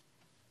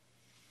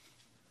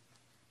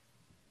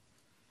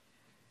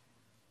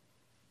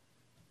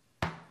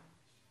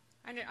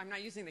 I'm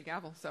not using the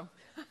gavel, so.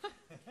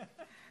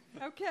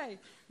 Okay.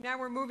 Now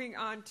we're moving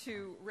on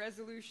to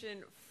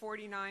Resolution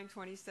 49,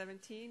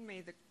 2017. May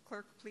the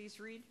clerk please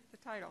read the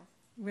title.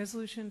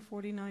 Resolution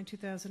 49,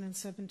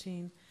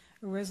 2017,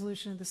 a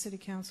resolution of the City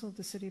Council of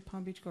the City of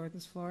Palm Beach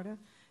Gardens, Florida,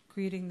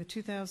 creating the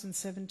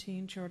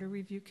 2017 Charter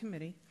Review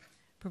Committee,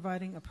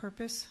 providing a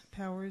purpose,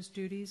 powers,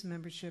 duties,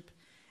 membership,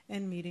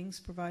 and meetings,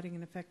 providing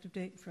an effective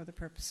date for other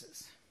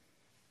purposes.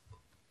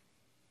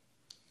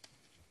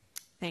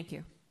 Thank you.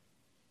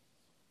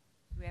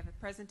 Do we have a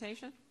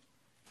presentation?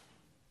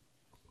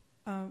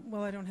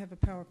 Well, I don't have a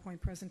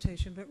PowerPoint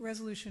presentation, but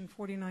Resolution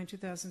 49,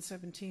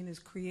 2017 is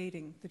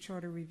creating the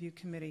Charter Review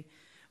Committee,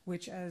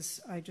 which,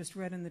 as I just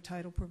read in the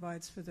title,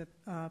 provides for the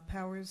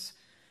powers,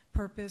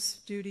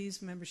 purpose,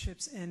 duties,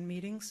 memberships, and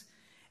meetings.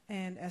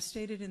 And as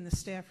stated in the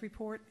staff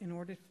report, in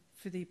order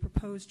for the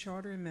proposed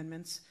charter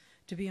amendments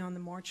to be on the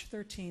March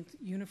 13th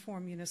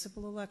uniform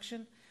municipal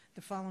election,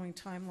 the following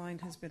timeline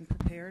has been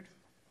prepared.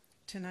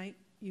 Tonight,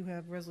 you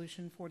have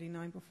Resolution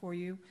 49 before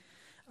you,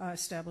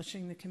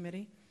 establishing the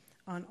committee.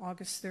 On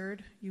August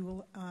 3rd, you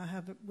will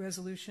have a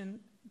resolution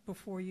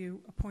before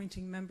you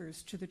appointing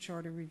members to the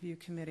Charter Review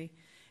Committee,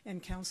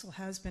 and Council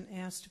has been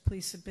asked to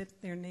please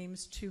submit their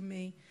names to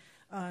me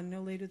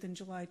no later than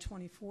July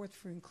 24th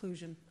for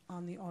inclusion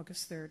on the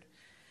August 3rd.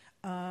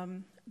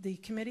 The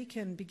committee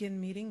can begin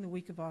meeting the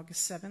week of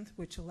August 7th,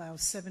 which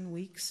allows 7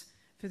 weeks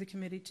for the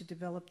committee to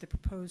develop the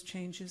proposed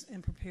changes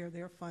and prepare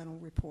their final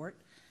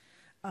report.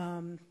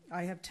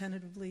 I have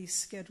tentatively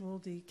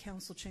scheduled the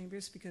council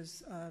chambers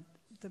because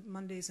the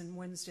Mondays and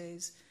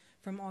Wednesdays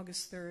from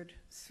August 3rd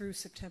through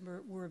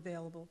September were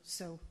available,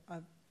 so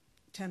I've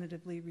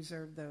tentatively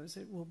reserved those.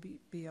 It will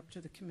be up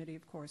to the committee,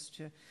 of course,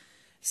 to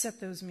set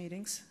those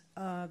meetings.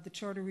 The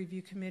Charter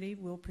Review Committee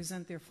will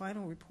present their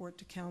final report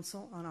to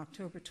Council on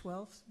October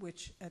 12th,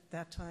 which at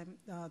that time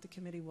the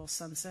committee will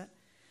sunset.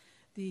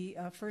 The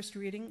first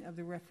reading of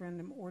the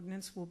referendum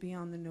ordinance will be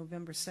on the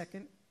November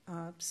 2nd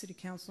City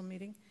Council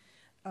meeting.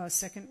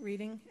 Second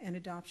reading and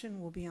adoption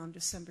will be on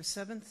December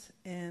 7th,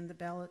 and the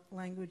ballot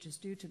language is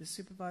due to the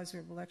Supervisor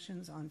of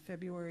Elections on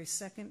February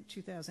 2nd,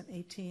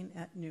 2018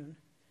 at noon.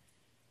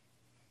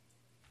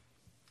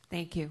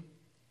 Thank you.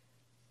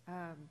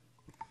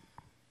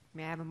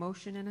 May I have a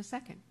motion and a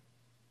second?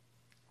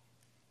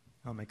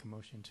 I'll make a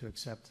motion to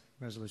accept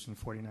Resolution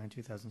 49,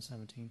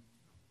 2017.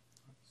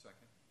 Second.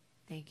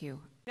 Thank you.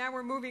 Now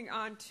we're moving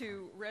on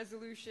to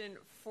Resolution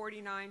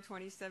 49,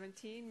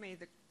 2017. May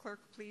the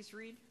clerk please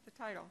read the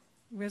title.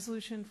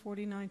 Resolution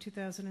 49,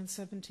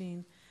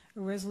 2017, a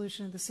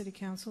resolution of the City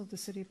Council of the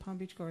City of Palm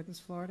Beach Gardens,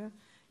 Florida,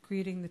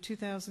 creating the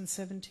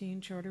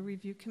 2017 Charter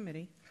Review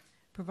Committee,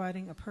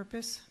 providing a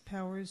purpose,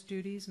 powers,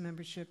 duties,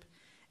 membership,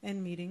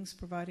 and meetings,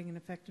 providing an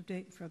effective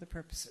date for other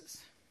purposes.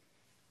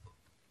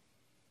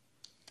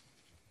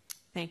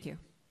 Thank you.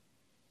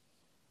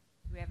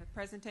 Do we have a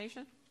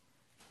presentation?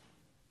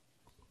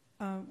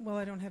 Well,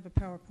 I don't have a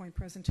PowerPoint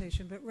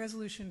presentation, but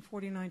Resolution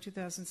 49,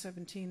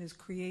 2017 is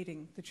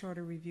creating the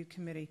Charter Review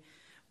Committee,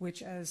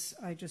 which, as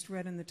I just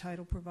read in the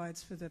title,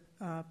 provides for the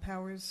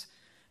powers,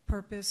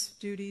 purpose,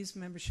 duties,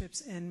 memberships,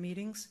 and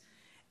meetings.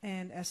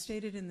 And as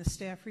stated in the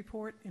staff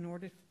report, in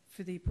order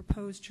for the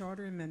proposed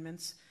charter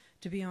amendments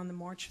to be on the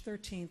March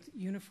 13th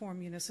uniform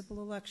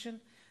municipal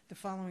election, the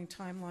following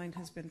timeline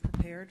has been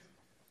prepared.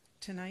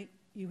 Tonight,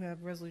 you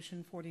have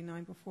Resolution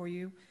 49 before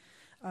you,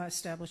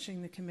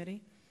 establishing the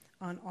committee.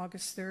 On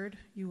August 3rd,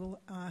 you will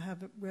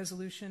have a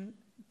resolution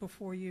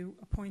before you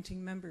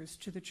appointing members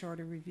to the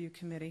Charter Review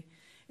Committee,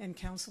 and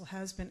Council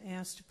has been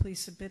asked to please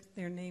submit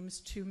their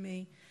names to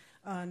me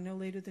no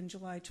later than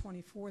July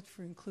 24th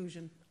for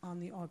inclusion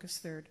on the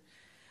August 3rd.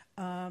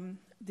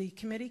 The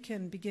committee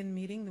can begin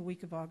meeting the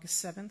week of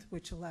August 7th,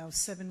 which allows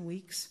 7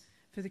 weeks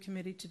for the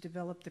committee to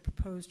develop the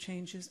proposed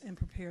changes and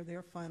prepare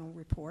their final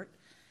report.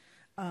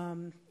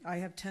 I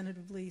have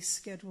tentatively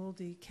scheduled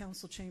the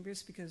council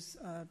chambers because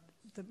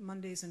the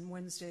Mondays and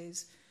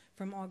Wednesdays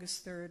from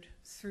August 3rd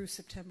through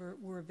September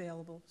were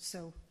available,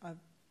 so I've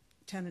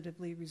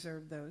tentatively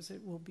reserved those.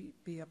 It will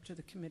be up to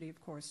the committee, of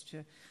course,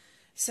 to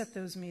set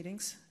those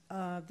meetings.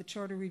 The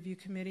Charter Review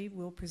Committee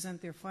will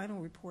present their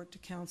final report to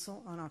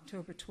Council on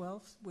October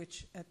 12th,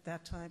 which at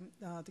that time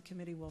the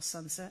committee will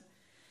sunset.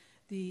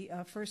 The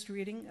first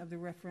reading of the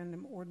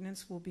referendum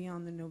ordinance will be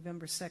on the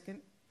November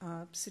 2nd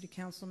City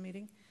Council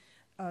meeting.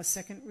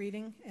 Second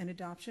reading and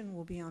adoption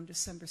will be on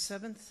December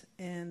 7th,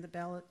 and the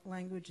ballot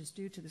language is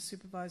due to the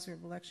Supervisor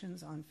of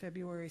Elections on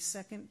February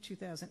 2nd,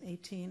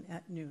 2018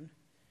 at noon.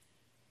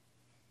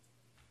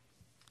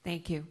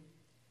 Thank you.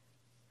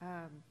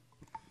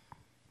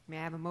 May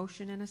I have a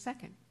motion and a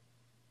second?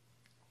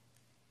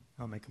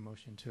 I'll make a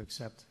motion to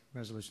accept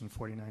Resolution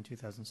 49,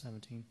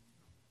 2017.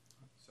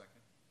 Second.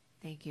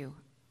 Thank you.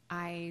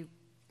 I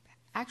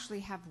actually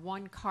have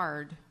one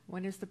card.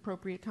 When is the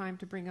appropriate time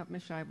to bring up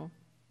Ms. Scheibel?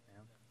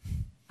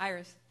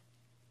 Iris,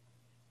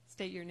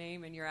 state your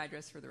name and your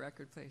address for the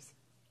record, please.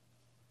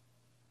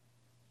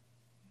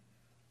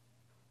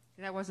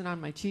 That wasn't on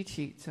my cheat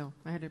sheet, so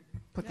I had to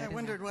put that in I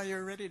wondered there. why you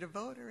were ready to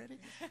vote already.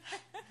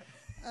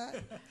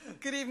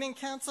 Good evening,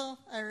 Council.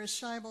 Iris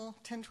Scheibel,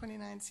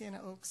 1029 Sienna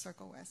Oaks,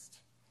 Circle West.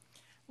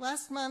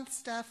 Last month,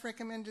 staff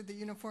recommended the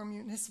uniform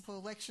municipal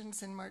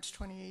elections in March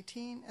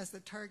 2018 as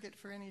the target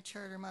for any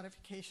charter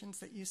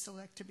modifications that you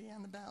select to be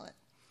on the ballot.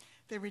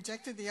 They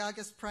rejected the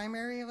August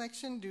primary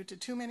election due to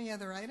too many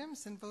other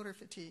items and voter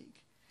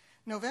fatigue.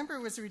 November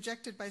was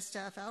rejected by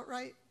staff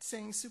outright,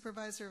 saying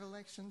Supervisor of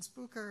Elections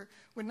Bucher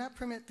would not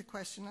permit the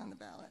question on the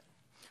ballot.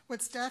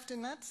 What staff did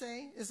not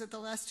say is that the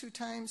last 2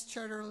 times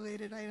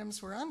charter-related items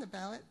were on the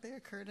ballot, they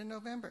occurred in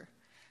November.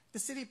 The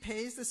city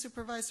pays the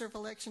supervisor of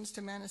elections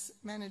to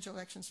manage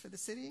elections for the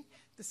city.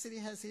 The city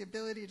has the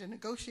ability to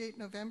negotiate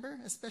November,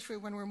 especially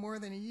when we're more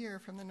than a year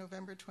from the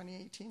November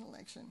 2018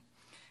 election.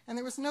 And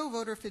there was no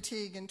voter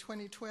fatigue in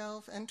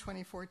 2012 and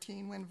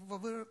 2014 when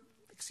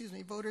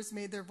voters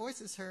made their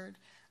voices heard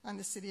on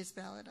the city's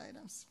ballot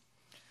items.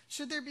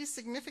 Should there be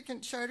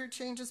significant charter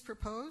changes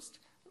proposed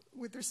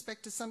with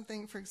respect to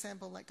something, for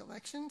example, like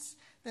elections,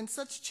 then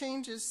such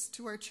changes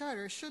to our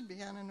charter should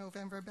be on a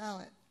November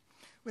ballot.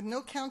 With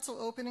no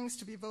council openings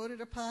to be voted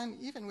upon,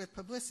 even with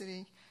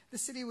publicity, the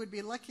city would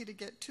be lucky to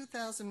get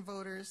 2,000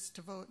 voters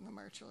to vote in the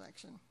March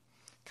election.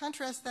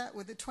 Contrast that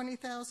with the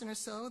 20,000 or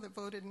so that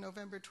voted in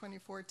November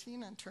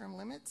 2014 on term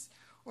limits,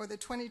 or the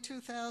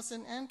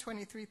 22,000 and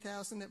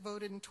 23,000 that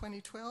voted in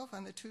 2012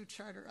 on the two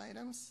charter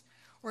items,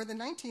 or the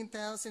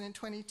 19,000 in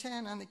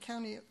 2010 on the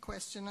county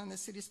question on the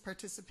city's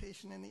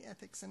participation in the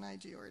ethics and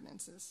IG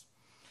ordinances.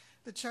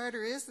 The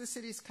charter is the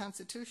city's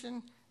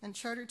constitution, and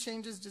charter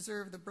changes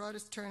deserve the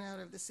broadest turnout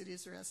of the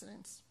city's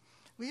residents.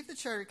 Leave the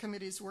charter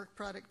committee's work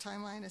product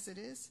timeline as it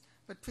is,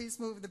 but please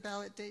move the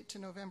ballot date to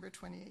November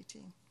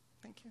 2018.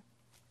 Thank you.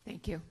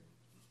 Thank you.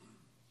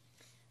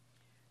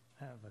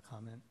 I have a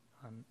comment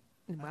on.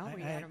 Well,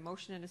 we had a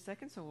motion and a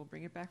second, so we'll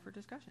bring it back for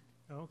discussion.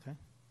 Oh, okay.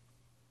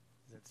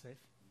 Is that safe?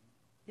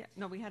 Yeah,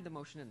 no, we had the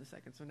motion and the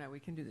second, so now we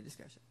can do the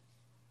discussion.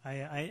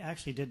 I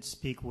actually did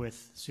speak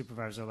with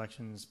Supervisor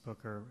Elections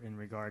Booker in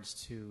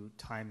regards to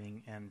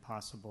timing and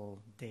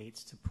possible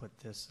dates to put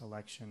this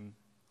election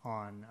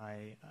on.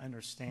 I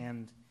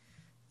understand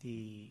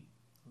the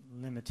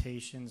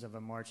limitations of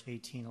a March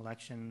 18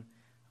 election.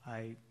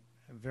 I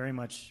very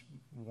much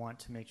want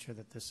to make sure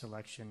that this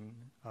election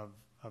of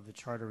the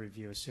charter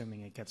review,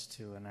 assuming it gets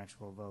to an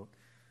actual vote,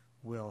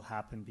 will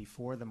happen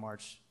before the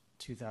March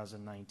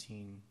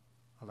 2019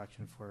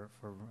 election for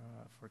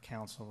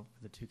council,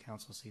 the two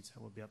council seats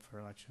that will be up for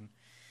election.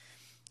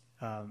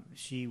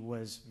 She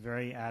was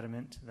very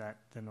adamant that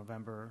the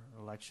November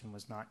election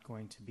was not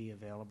going to be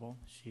available.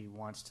 She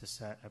wants to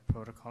set a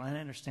protocol, and I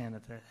understand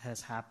that that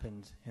has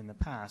happened in the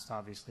past,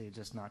 obviously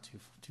just not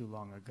too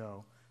long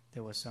ago.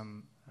 There was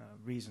some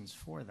reasons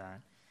for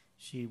that.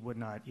 She would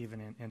not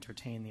even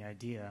entertain the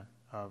idea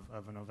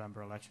of a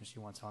November election. She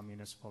wants all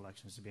municipal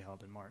elections to be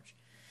held in March.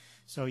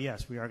 So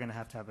yes, we are going to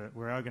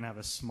have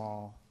a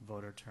small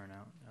voter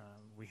turnout.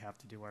 We have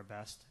to do our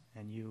best,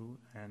 and you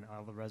and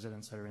all the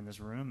residents that are in this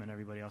room and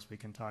everybody else we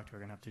can talk to are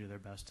going to have to do their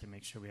best to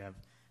make sure we have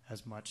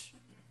as much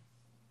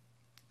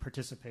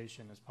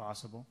participation as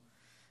possible.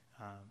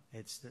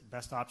 It's the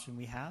best option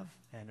we have,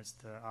 and it's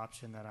the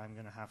option that I'm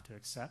going to have to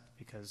accept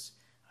because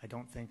I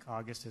don't think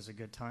August is a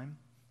good time,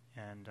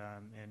 and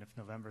if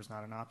November is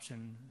not an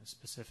option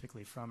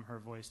specifically from her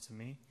voice to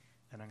me,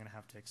 then I'm going to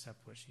have to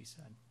accept what she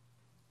said.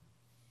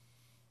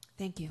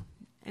 Thank you.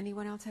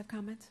 Anyone else have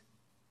comments?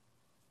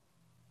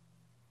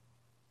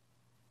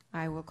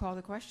 I will call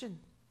the question.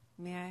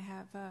 May I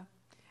have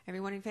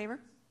everyone in favor?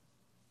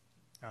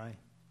 Aye.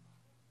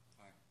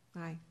 Aye.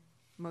 Aye.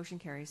 Motion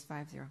carries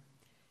 5-0.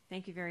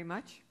 Thank you very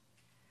much.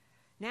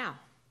 Now,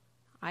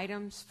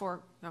 items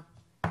for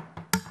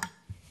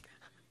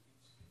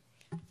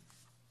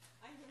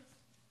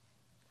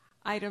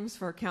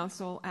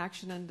council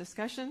action and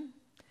discussion.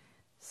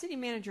 City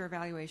manager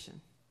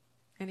evaluation.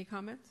 Any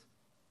comments?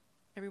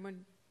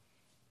 Everyone?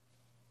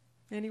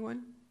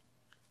 Anyone?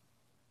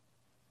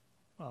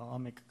 Well, I'll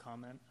make a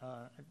comment.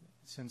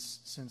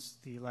 Since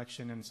the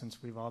election and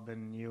since we've all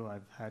been new,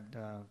 I've had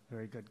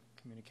very good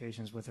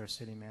communications with our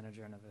city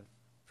manager, and I've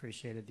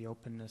appreciated the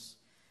openness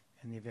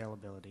and the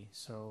availability.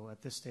 So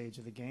at this stage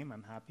of the game,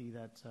 I'm happy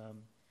that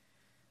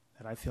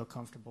that I feel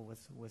comfortable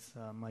with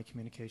my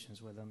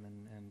communications with him,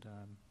 and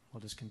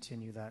we'll just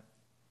continue that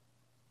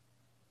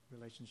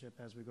relationship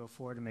as we go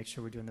forward and make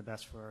sure we're doing the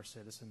best for our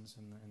citizens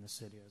and the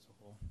city as a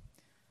whole.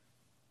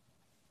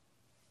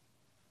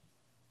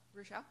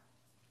 Rochelle?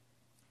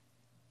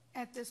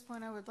 At this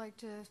point, I would like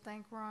to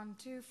thank Ron,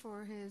 too,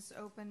 for his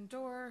open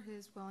door,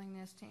 his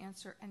willingness to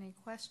answer any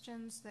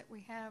questions that we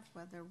have,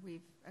 whether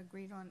we've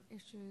agreed on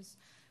issues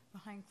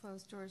behind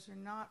closed doors or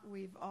not.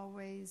 We've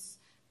always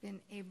been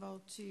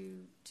able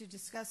to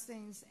discuss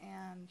things,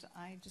 and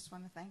I just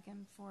want to thank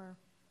him for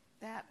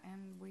that.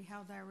 And we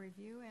held our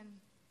review, and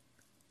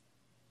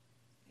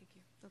thank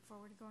you. Look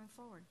forward to going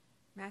forward.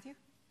 Matthew?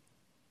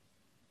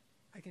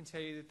 I can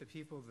tell you that the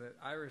people that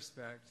I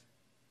respect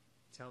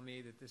tell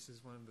me that this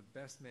is one of the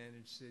best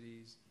managed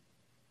cities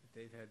that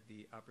they've had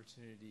the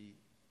opportunity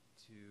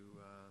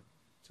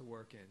to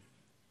work in.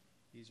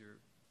 These are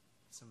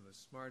some of the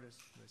smartest,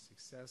 most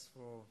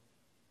successful,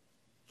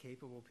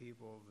 capable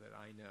people that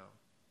I know,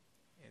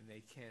 and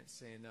they can't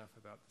say enough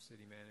about the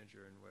city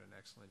manager and what an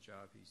excellent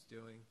job he's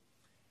doing.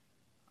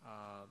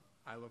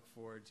 I look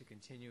forward to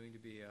continuing to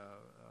be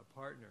a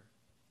partner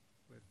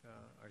with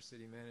our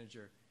city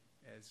manager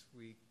as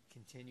we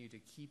continue to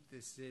keep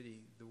this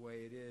city the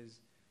way it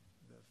is,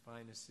 the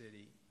finest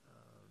city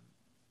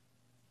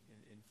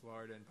in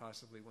Florida, and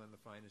possibly one of the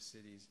finest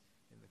cities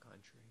in the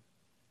country.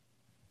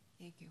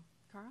 Thank you.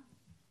 Carl?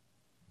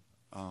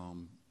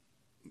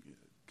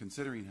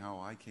 considering how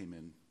I came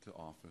into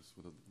office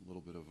with a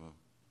little bit of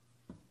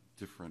a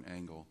different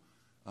angle,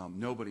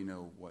 nobody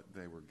knew what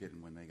they were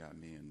getting when they got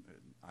me, and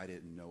I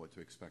didn't know what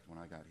to expect when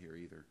I got here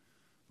either.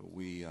 But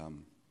we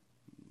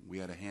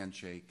had a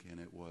handshake, and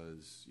it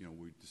was,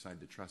 we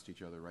decided to trust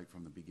each other right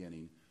from the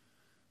beginning.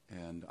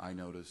 And I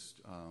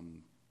noticed,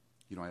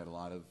 I had a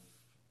lot of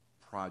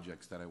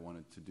projects that I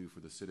wanted to do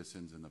for the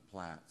citizens and the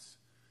plats,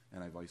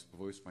 and I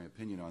voiced my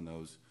opinion on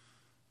those.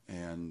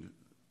 And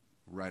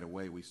right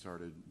away we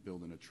started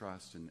building a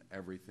trust, and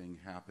everything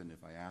happened.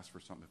 If I asked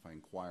for something, if I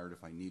inquired,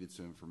 if I needed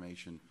some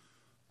information,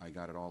 I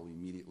got it all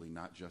immediately,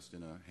 not just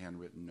in a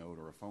handwritten note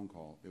or a phone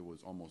call. It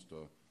was almost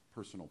a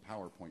personal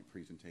PowerPoint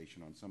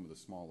presentation on some of the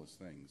smallest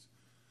things.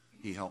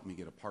 He helped me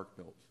get a park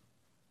built.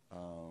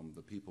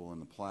 The people in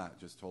the Platte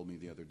just told me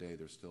the other day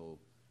they still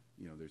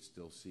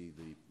see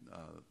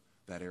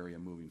that area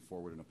moving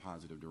forward in a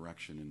positive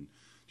direction. And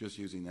just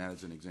using that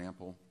as an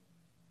example,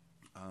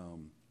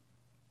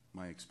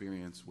 my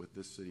experience with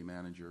this city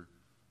manager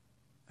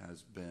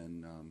has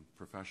been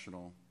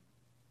professional,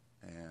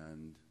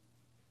 and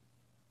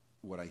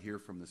what I hear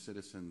from the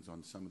citizens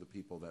on some of the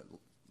people that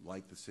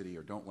like the city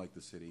or don't like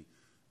the city,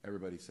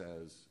 everybody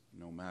says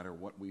no matter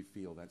what we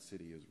feel, that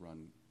city is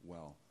run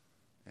well.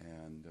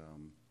 And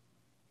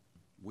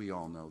we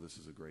all know this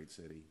is a great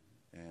city,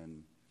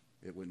 and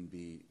it wouldn't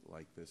be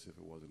like this if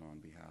it wasn't on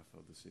behalf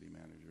of the city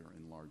manager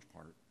in large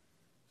part.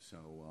 So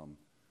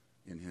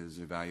in his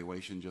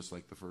evaluation, just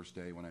like the first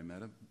day when I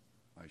met him,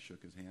 I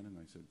shook his hand and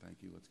I said, thank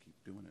you, let's keep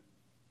doing it.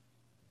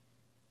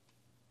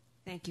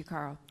 Thank you,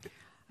 Carl.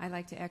 I'd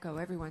like to echo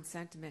everyone's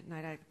sentiment,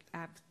 and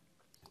I'd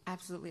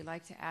absolutely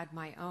like to add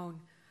my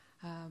own.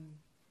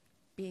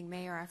 Being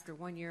mayor after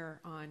 1 year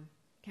on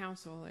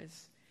council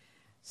is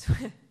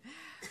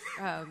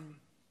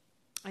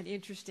an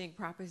interesting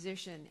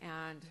proposition,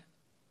 and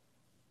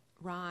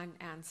Ron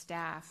and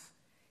staff,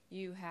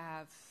 you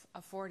have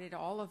afforded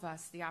all of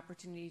us the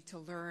opportunity to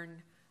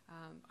learn.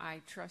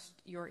 I trust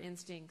your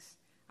instincts.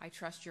 I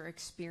trust your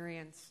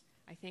experience.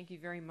 I thank you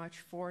very much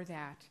for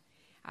that.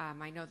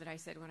 I know that I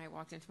said when I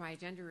walked into my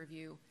agenda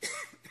review,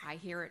 I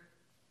hear it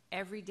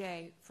every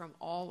day from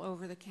all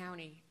over the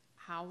county,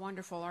 how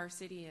wonderful our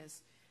city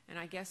is. And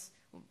I guess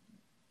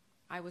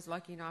I was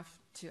lucky enough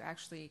to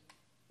actually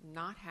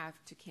not have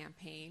to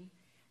campaign.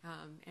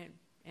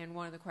 And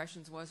one of the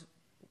questions was,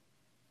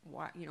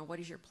 what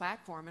is your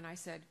platform? And I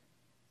said,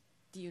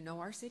 do you know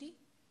our city?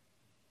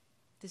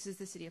 This is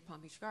the city of Palm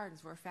Beach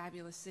Gardens. We're a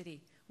fabulous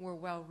city. We're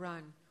well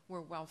run.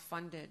 We're well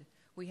funded.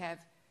 We have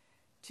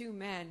two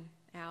men,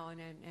 Alan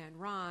and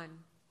Ron,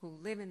 who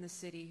live in the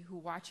city, who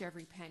watch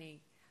every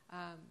penny,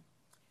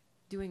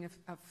 doing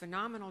a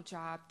phenomenal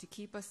job to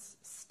keep us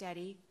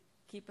steady,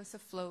 keep us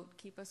afloat,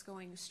 keep us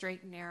going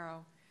straight and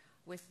narrow,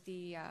 with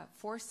the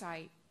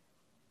foresight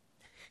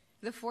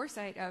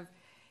of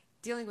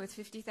dealing with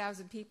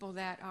 50,000 people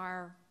that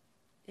are,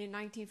 in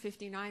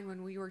 1959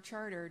 when we were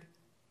chartered,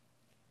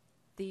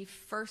 the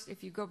first,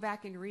 if you go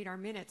back and read our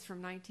minutes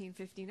from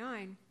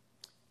 1959,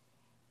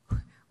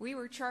 we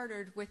were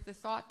chartered with the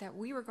thought that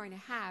we were going to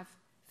have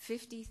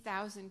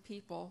 50,000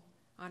 people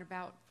on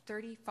about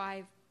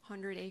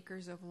 3,500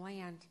 acres of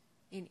land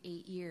in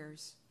 8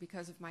 years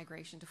because of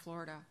migration to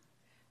Florida.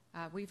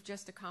 We've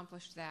just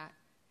accomplished that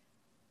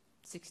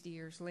 60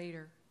 years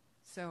later.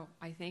 So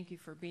I thank you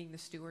for being the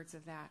stewards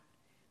of that.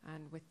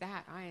 And with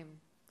that,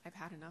 I've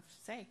had enough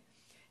to say.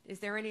 Is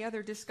there any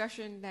other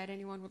discussion that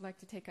anyone would like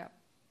to take up?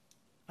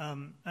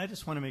 I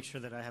just want to make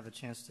sure that I have a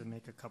chance to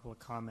make a couple of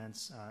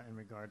comments in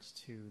regards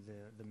to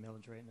the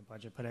millage rate and the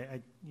budget. But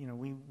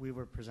we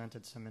were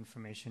presented some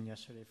information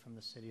yesterday from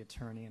the city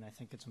attorney, and I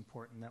think it's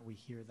important that we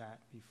hear that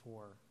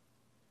before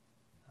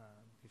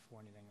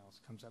anything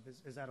else comes up.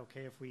 Is that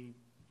okay if we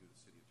do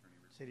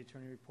the city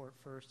attorney report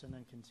first and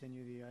then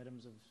continue the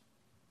items of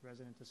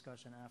resident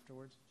discussion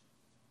afterwards?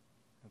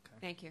 Okay.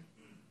 Thank you.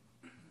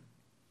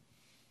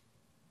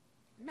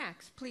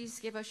 Max, please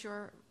give us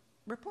your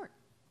report.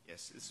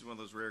 Yes, this is one of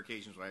those rare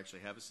occasions where I actually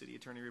have a city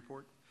attorney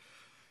report.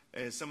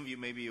 As some of you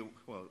may be,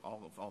 well,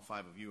 all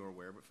five of you are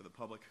aware, but for the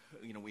public,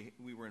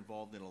 we were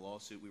involved in a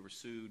lawsuit. We were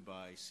sued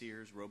by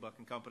Sears, Roebuck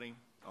and Company,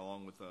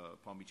 along with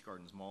Palm Beach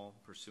Gardens Mall,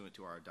 pursuant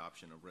to our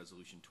adoption of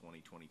Resolution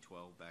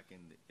 20-2012 back in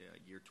the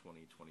year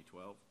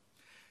 2012.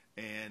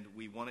 And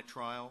we won at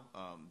trial.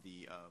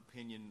 The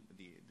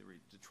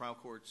trial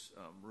court's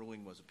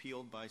ruling was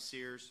appealed by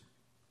Sears.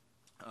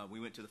 We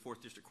went to the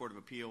 4th District Court of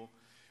Appeal.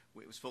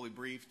 It was fully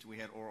briefed. We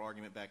had oral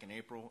argument back in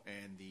April,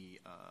 and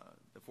the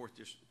 4th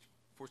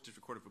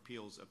District Court of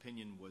Appeal's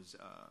opinion was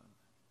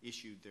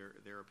issued.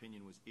 Their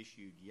opinion was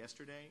issued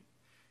yesterday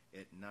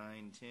at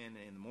 9:10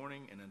 in the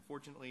morning, and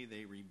unfortunately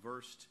they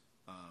reversed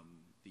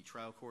the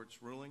trial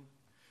court's ruling.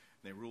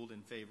 They ruled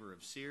in favor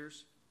of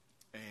Sears,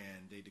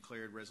 and they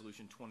declared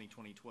Resolution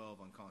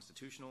 20-2012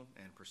 unconstitutional,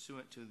 and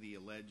pursuant to the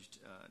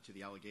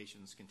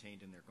allegations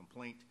contained in their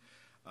complaint,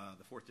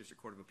 the 4th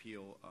District Court of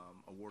Appeal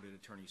awarded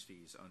attorney's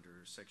fees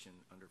under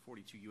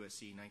 42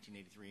 U.S.C.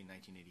 1983 and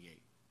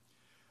 1988.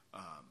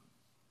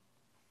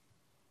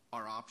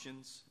 Our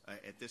options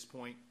at this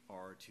point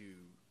are to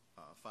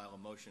file a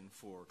motion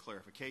for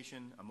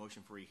clarification, a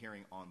motion for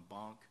rehearing en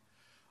banc,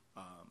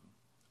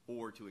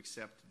 or to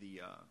accept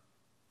the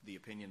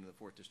opinion of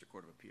the 4th District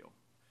Court of Appeal.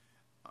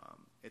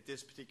 At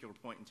this particular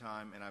point in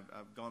time, and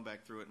I've gone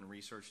back through it and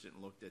researched it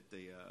and looked at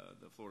the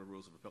Florida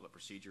Rules of Appellate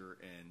Procedure,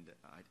 and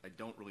I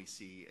don't really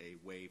see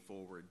a way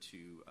forward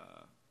to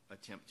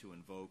attempt to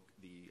invoke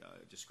the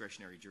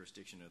discretionary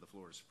jurisdiction of the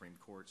Florida Supreme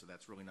Court, so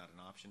that's really not an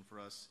option for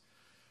us.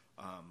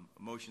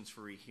 Motions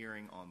for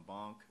rehearing en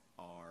banc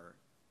are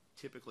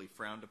typically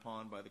frowned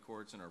upon by the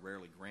courts and are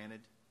rarely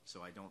granted,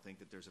 so I don't think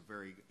that there's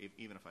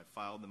even if I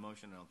filed the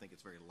motion, I don't think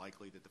it's very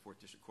likely that the 4th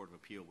District Court of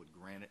Appeal would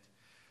grant it.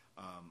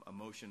 A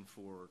motion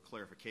for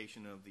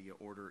clarification of the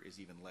order is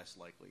even less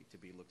likely to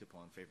be looked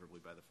upon favorably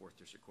by the 4th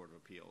District Court of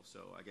Appeal.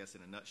 So I guess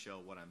in a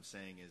nutshell, what I'm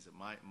saying is that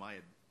my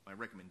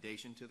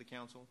recommendation to the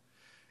council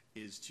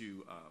is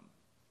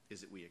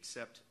that we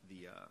accept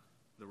the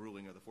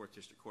ruling of the 4th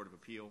District Court of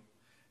Appeal,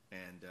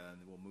 and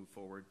we'll move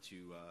forward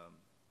to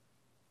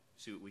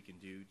see what we can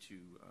do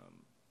to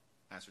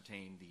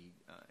ascertain the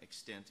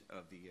extent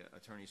of the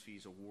attorney's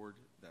fees award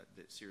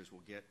that Sears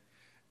will get,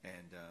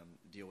 and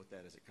deal with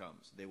that as it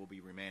comes. They will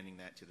be remanding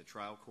that to the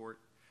trial court,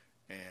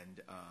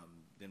 and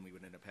then we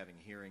would end up having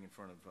a hearing in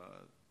front of,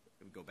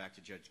 it would go back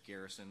to Judge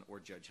Garrison or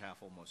Judge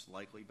Haffel, most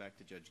likely back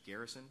to Judge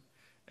Garrison,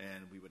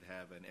 and we would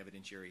have an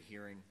evidentiary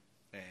hearing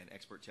and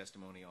expert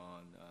testimony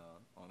on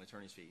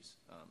attorney's fees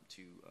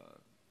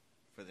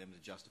for them to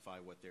justify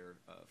what their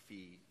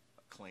fee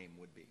claim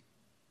would be.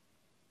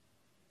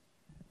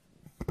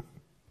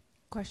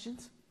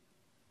 Questions?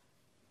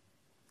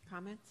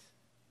 Comments?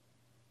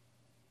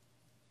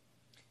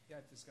 Yeah,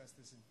 I've discussed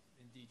this in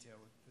detail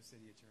with the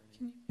city attorney.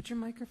 Can you put your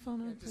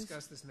microphone on, I've please?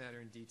 discussed this matter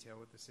in detail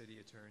with the city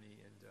attorney,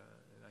 and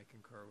I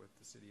concur with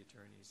the city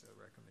attorney's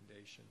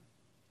recommendation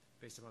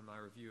based upon my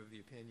review of the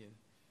opinion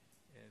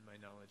and my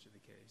knowledge of the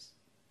case.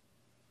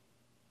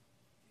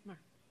 Mark.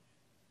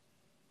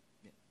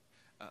 Yeah.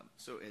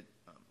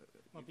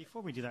 Well,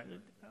 before we do that,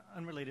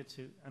 unrelated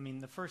to, I mean,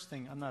 the first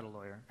thing, I'm not a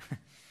lawyer,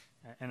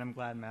 and I'm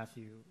glad,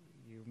 Matthew,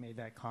 you made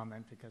that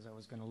comment, because I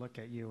was going to look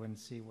at you and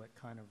see what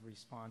kind of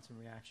response and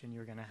reaction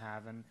you're going to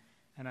have, and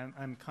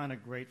I'm kind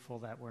of grateful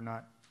that we're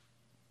not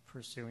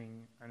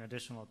pursuing an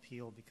additional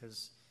appeal,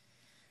 because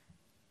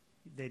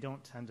they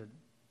don't tend to,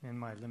 in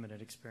my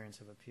limited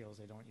experience of appeals,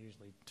 they don't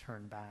usually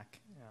turn back,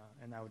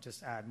 and that would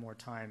just add more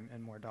time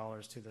and more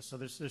dollars to this. So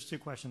there's two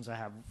questions I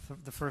have.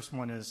 The first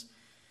one is,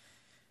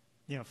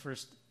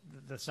 first,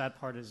 the sad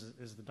part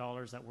is the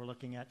dollars that we're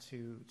looking at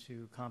to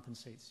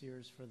compensate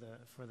Sears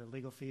for the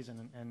legal fees,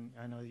 and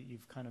I know that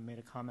you've kind of made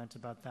a comment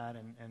about that,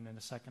 and in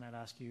a second I'd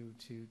ask you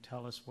to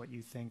tell us what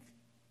you think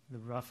the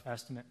rough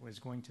estimate was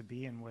going to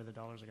be and where the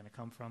dollars are going to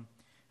come from.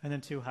 And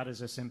then two, how does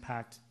this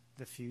impact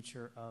the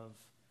future of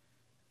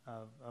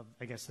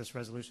I guess this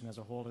resolution as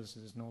a whole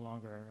is no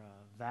longer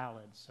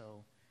valid,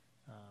 so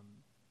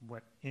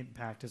what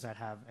impact does that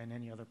have in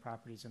any other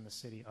properties in the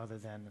city other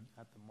than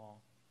at the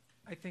mall?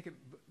 I think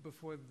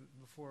before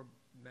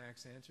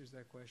Max answers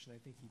that question, I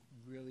think he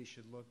really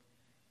should look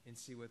and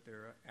see what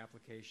their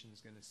application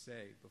is going to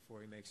say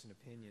before he makes an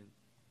opinion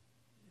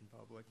in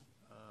public,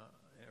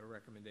 a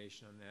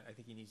recommendation on that. I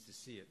think he needs to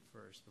see it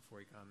first before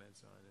he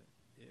comments on it.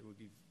 It would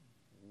be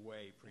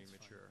way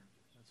premature.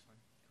 That's fine.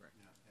 Correct.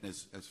 And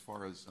as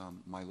far as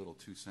my little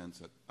 2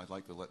 cents, I'd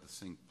like to let the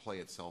thing play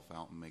itself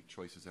out and make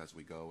choices as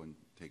we go and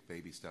take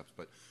baby steps.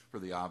 But for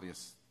the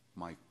obvious,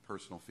 my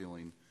personal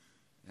feeling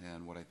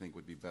and what I think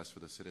would be best for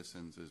the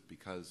citizens is,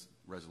 because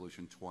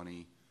Resolution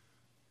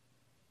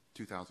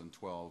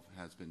 2012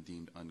 has been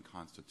deemed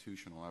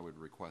unconstitutional, I would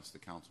request the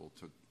council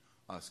to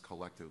us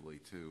collectively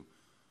to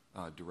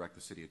direct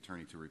the city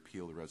attorney to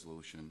repeal the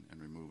resolution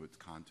and remove its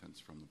contents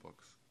from the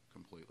books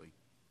completely.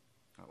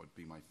 That would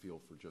be my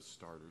feel for just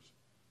starters.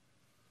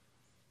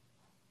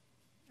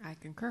 I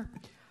concur.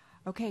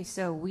 Okay,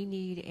 so we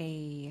need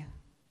a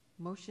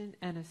motion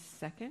and a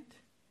second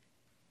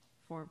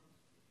for.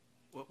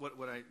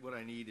 What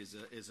I need is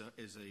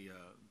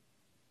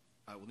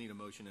I will need a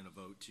motion and a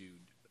vote to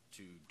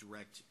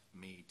direct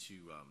me to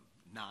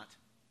not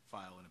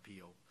file an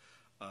appeal,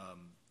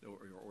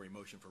 or a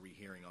motion for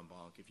rehearing en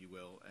banc, if you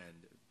will,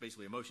 and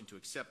basically a motion to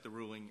accept the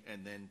ruling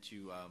and then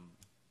to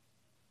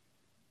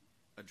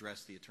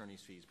address the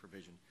attorney's fees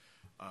provision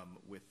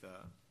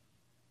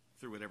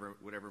through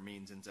whatever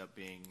means ends up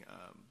being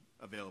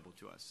available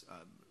to us.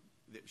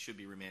 That should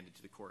be remanded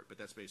to the court, but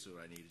that's basically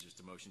what I need, is just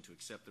a motion to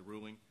accept the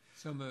ruling.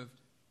 So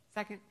moved.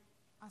 Second?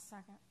 I'll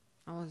second.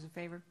 All those in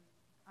favor?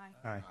 Aye.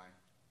 Aye.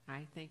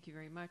 Aye, thank you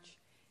very much.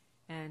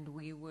 And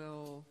we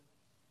will,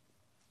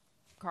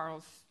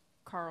 Carl's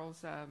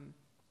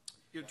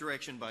Your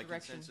direction by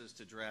Direction. consensus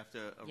to draft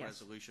a Yes.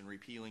 resolution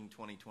repealing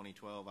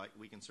 2012.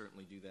 We can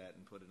certainly do that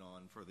and put it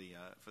on for the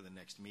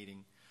next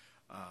meeting.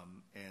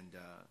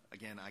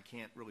 Again, I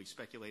can't really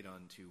speculate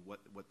on to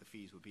what the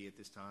fees would be at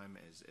this time.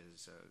 As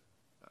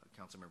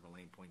Councilmember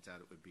Lane points out,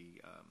 it would be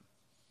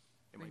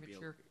it might be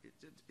Premature.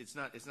 it's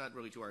not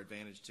really to our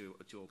advantage to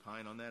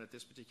opine on that at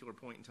this particular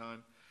point in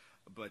time.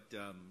 But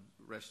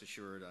rest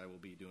assured, I will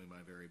be doing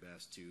my very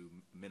best to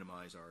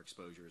minimize our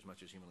exposure as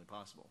much as humanly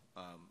possible.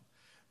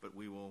 But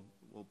we'll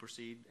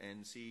proceed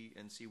and see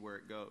where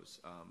it goes.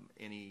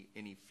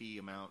 Any fee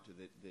amount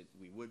that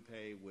we would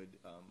pay would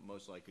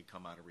most likely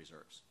come out of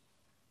reserves.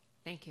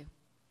 Thank you.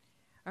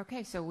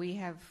 Okay, so we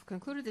have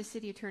concluded the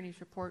city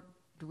attorney's report.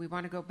 Do we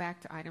want to go back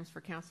to items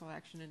for council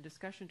action and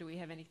discussion? Do we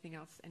have anything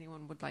else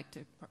anyone would like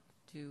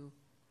to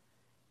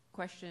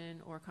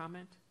question or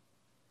comment?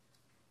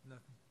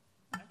 Nothing.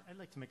 I'd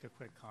like to make a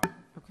quick comment.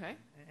 Okay.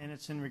 And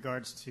it's in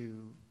regards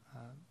to,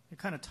 it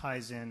kind of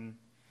ties in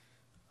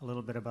a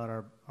little bit about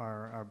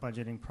our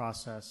budgeting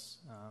process,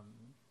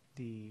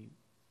 the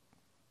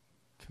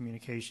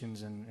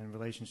communications and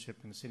relationship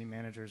in the city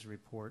manager's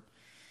report.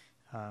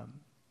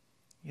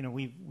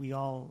 We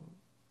all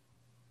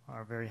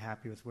are very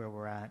happy with where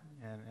we're at,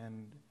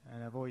 and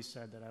I've always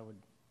said that I would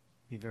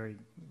be very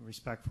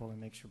respectful and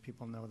make sure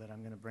people know that I'm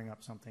going to bring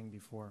up something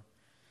before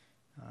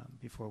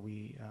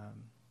we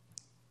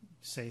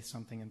say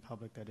something in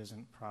public that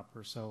isn't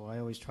proper. So I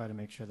always try to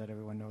make sure that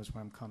everyone knows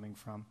where I'm coming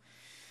from.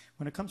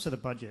 When it comes to the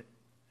budget,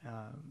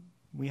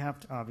 we have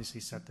to obviously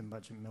set the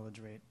budget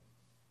millage rate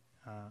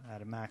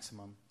at a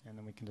maximum, and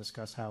then we can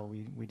discuss how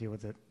we deal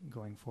with it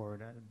going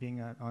forward.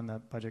 Being on the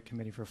budget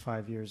committee for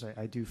 5 years,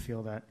 I do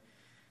feel that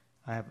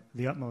I have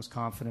the utmost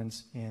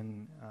confidence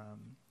in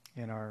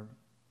our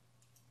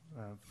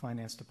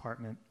finance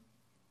department.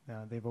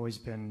 They've always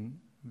been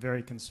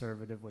very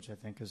conservative, which I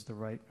think is the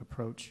right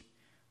approach.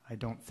 I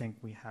don't think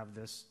we have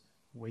this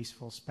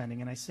wasteful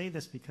spending, and I say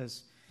this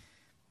because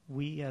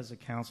we as a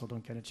council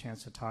don't get a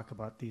chance to talk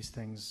about these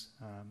things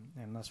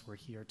unless we're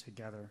here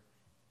together.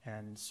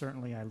 And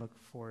certainly I look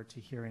forward to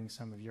hearing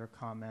some of your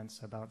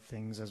comments about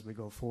things as we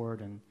go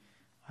forward. And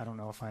I don't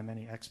know if I'm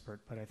any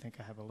expert, but I think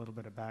I have a little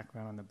bit of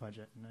background on the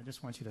budget. And I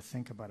just want you to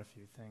think about a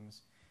few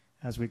things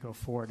as we go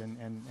forward.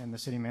 And the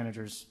city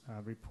manager's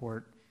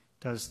report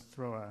does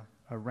throw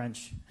a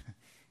wrench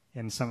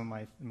in some of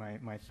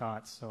my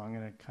thoughts. So I'm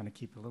going to kind of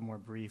keep it a little more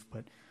brief.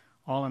 But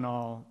all in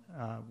all,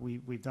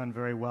 we've done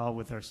very well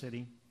with our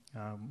city.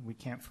 We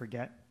can't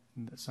forget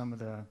some of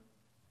the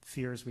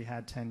fears we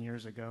had 10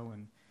 years ago,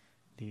 and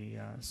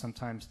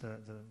sometimes the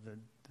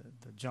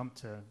jump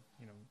to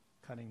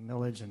cutting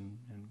millage and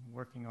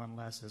working on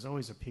less is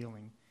always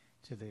appealing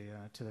to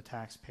the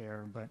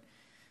taxpayer. But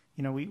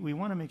we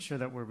want to make sure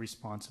that we're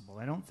responsible.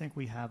 I don't think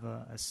we have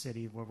a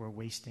city where we're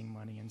wasting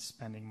money and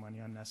spending money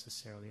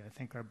unnecessarily. I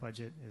think our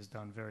budget is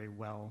done very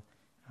well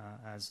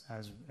as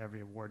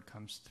every award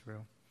comes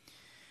through.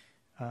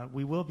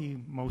 We will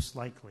be most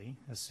likely,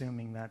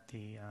 assuming that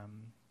the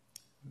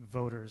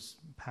voters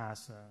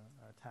pass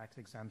a tax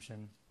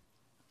exemption.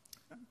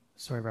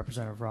 Sorry,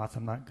 Representative Roth,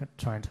 I'm not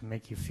trying to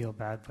make you feel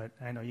bad, but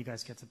I know you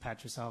guys get to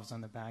pat yourselves on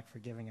the back for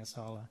giving us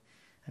all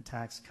a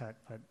tax cut.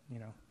 But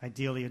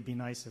ideally, it'd be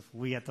nice if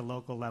we at the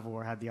local level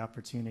had the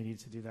opportunity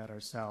to do that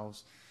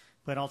ourselves.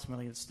 But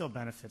ultimately, it still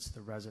benefits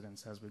the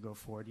residents as we go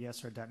forward.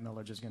 Yes, our debt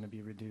millage is going to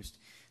be reduced.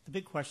 The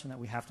big question that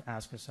we have to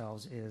ask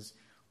ourselves is,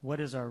 what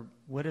is a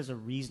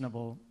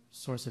reasonable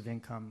source of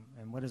income,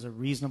 and what is a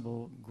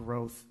reasonable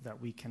growth that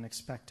we can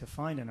expect to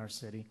find in our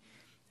city?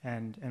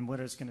 And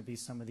what is going to be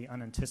some of the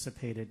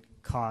unanticipated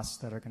costs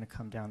that are going to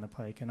come down the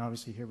pike? And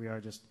obviously here we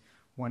are just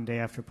one day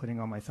after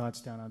putting all my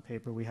thoughts down on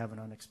paper, we have an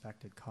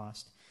unexpected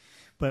cost.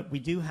 But we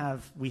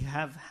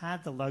have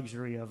had the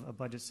luxury of a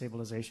budget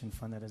stabilization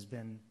fund that has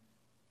been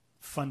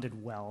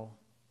funded well,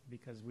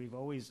 because we've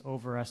always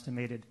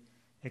overestimated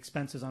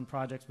expenses on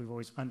projects, we've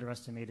always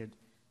underestimated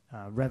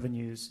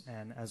revenues,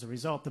 and as a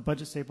result, the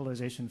budget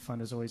stabilization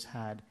fund has always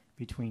had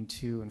between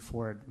 $2 and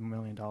 $4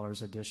 million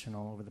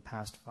additional over the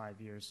past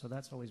 5 years. So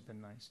that's always been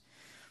nice.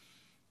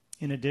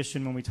 In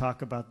addition, when we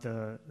talk about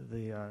the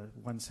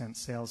 1 cent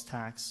sales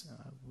tax,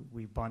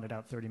 we've bonded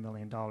out $30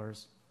 million.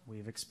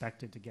 We've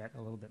expected to get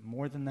a little bit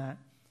more than that.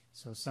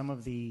 So some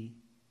of the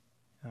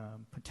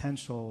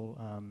potential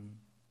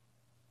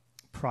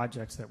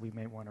projects that we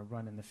may want to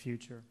run in the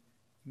future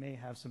may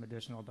have some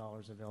additional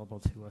dollars available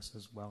to us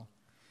as well.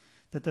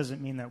 That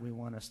doesn't mean that we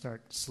want to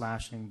start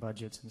slashing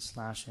budgets and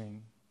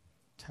slashing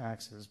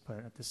taxes, but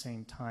at the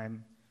same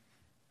time,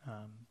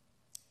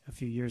 a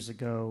few years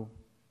ago,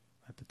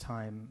 at the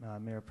time,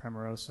 Mayor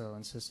Premeroso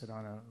insisted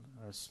on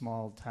a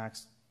small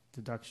tax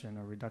deduction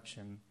or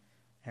reduction,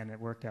 and it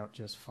worked out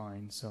just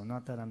fine. So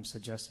not that I'm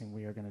suggesting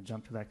we are going to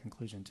jump to that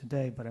conclusion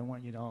today, but I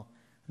want you to all,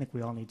 I think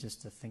we all need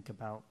just to think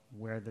about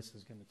where this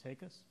is going to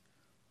take us,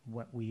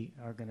 what we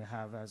are going to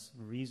have as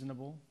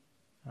reasonable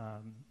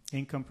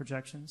income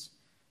projections,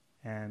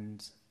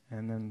 and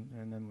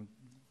then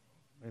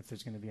if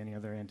there's going to be any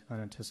other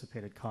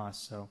unanticipated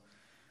costs. So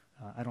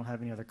I don't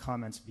have any other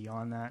comments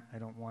beyond that. I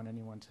don't want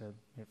anyone to,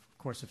 of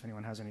course, if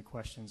anyone has any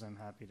questions, I'm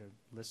happy to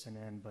listen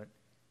in. But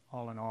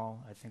all in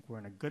all, I think we're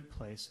in a good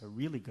place, a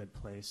really good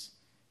place,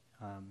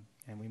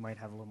 and we might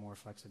have a little more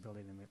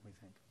flexibility than we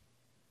think.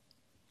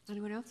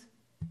 Anyone else?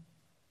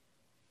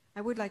 I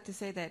would like to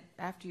say that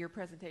after your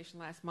presentation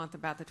last month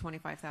about the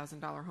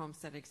 $25,000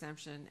 homestead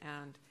exemption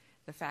and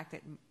the fact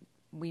that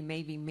we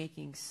may be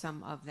making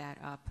some of that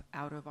up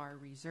out of our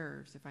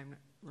reserves, if I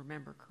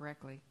remember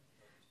correctly.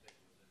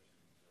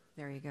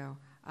 There you go.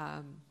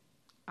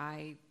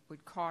 I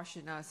would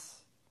caution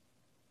us.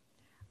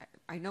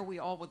 I know we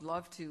all would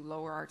love to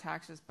lower our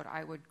taxes, but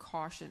I would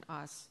caution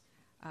us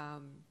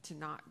to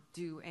not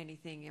do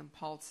anything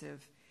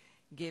impulsive,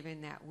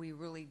 given that we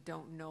really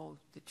don't know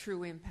the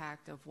true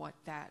impact of what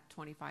that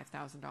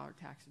 $25,000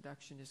 tax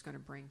deduction is going to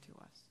bring to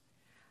us.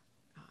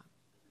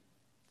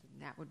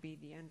 And that would be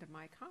the end of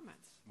my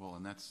comments. Well,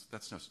 and that's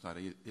just not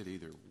it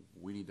either.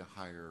 We need to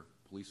hire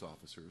police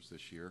officers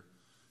this year,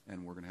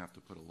 and we're going to have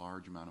to put a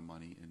large amount of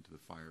money into the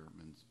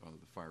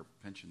the fire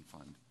pension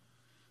fund.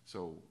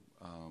 So,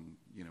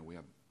 we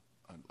have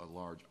a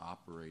large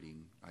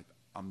operating.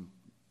 I'm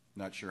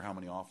not sure how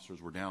many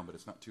officers we're down, but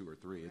it's not 2 or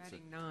 3. We're it's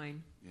adding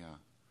 9. Yeah.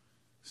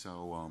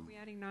 So. Are we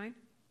adding 9?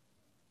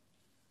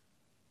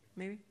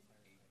 Maybe.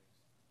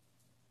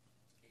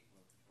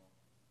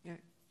 Yeah.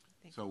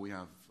 So we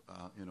have,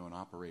 an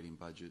operating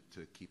budget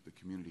to keep the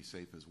community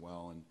safe as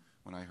well. And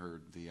when I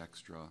heard the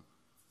extra,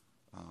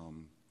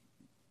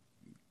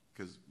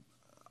 because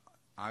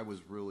I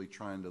was really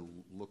trying to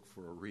look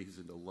for a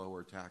reason to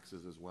lower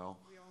taxes as well.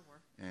 We all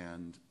were.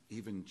 And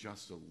even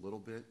just a little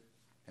bit.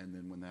 And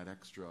then when that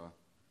extra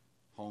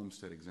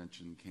homestead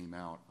exemption came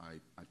out,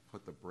 I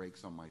put the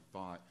brakes on my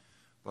thought.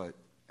 But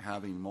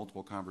having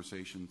multiple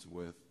conversations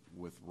with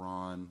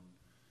Ron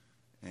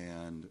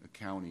and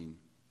accounting,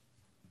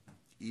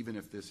 even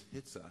if this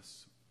hits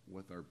us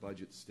with our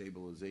budget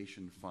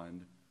stabilization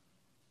fund,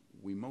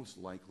 we most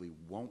likely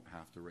won't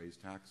have to raise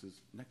taxes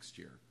next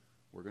year.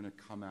 We're going to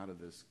come out of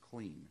this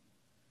clean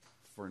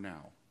for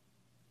now,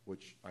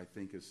 which I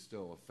think is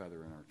still a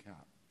feather in our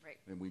cap. Right.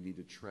 And we need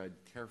to tread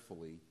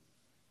carefully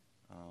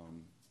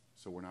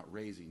so we're not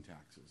raising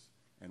taxes,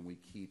 and we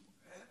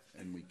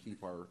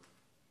keep our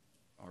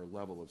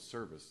level of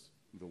service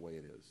the way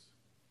it is.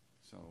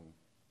 So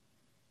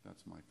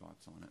that's my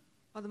thoughts on it.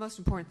 Well, the most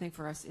important thing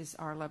for us is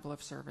our level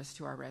of service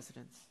to our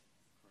residents.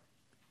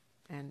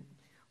 And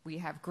we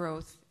have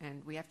growth,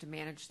 and we have to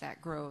manage that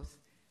growth,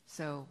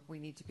 so we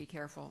need to be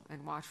careful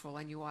and watchful.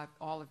 And you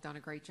all have done a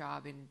great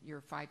job in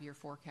your 5-year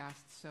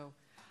forecast. So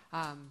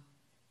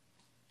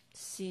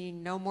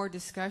seeing no more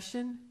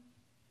discussion,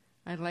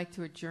 I'd like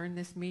to adjourn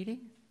this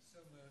meeting. So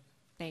moved.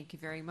 Thank you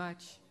very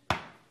much.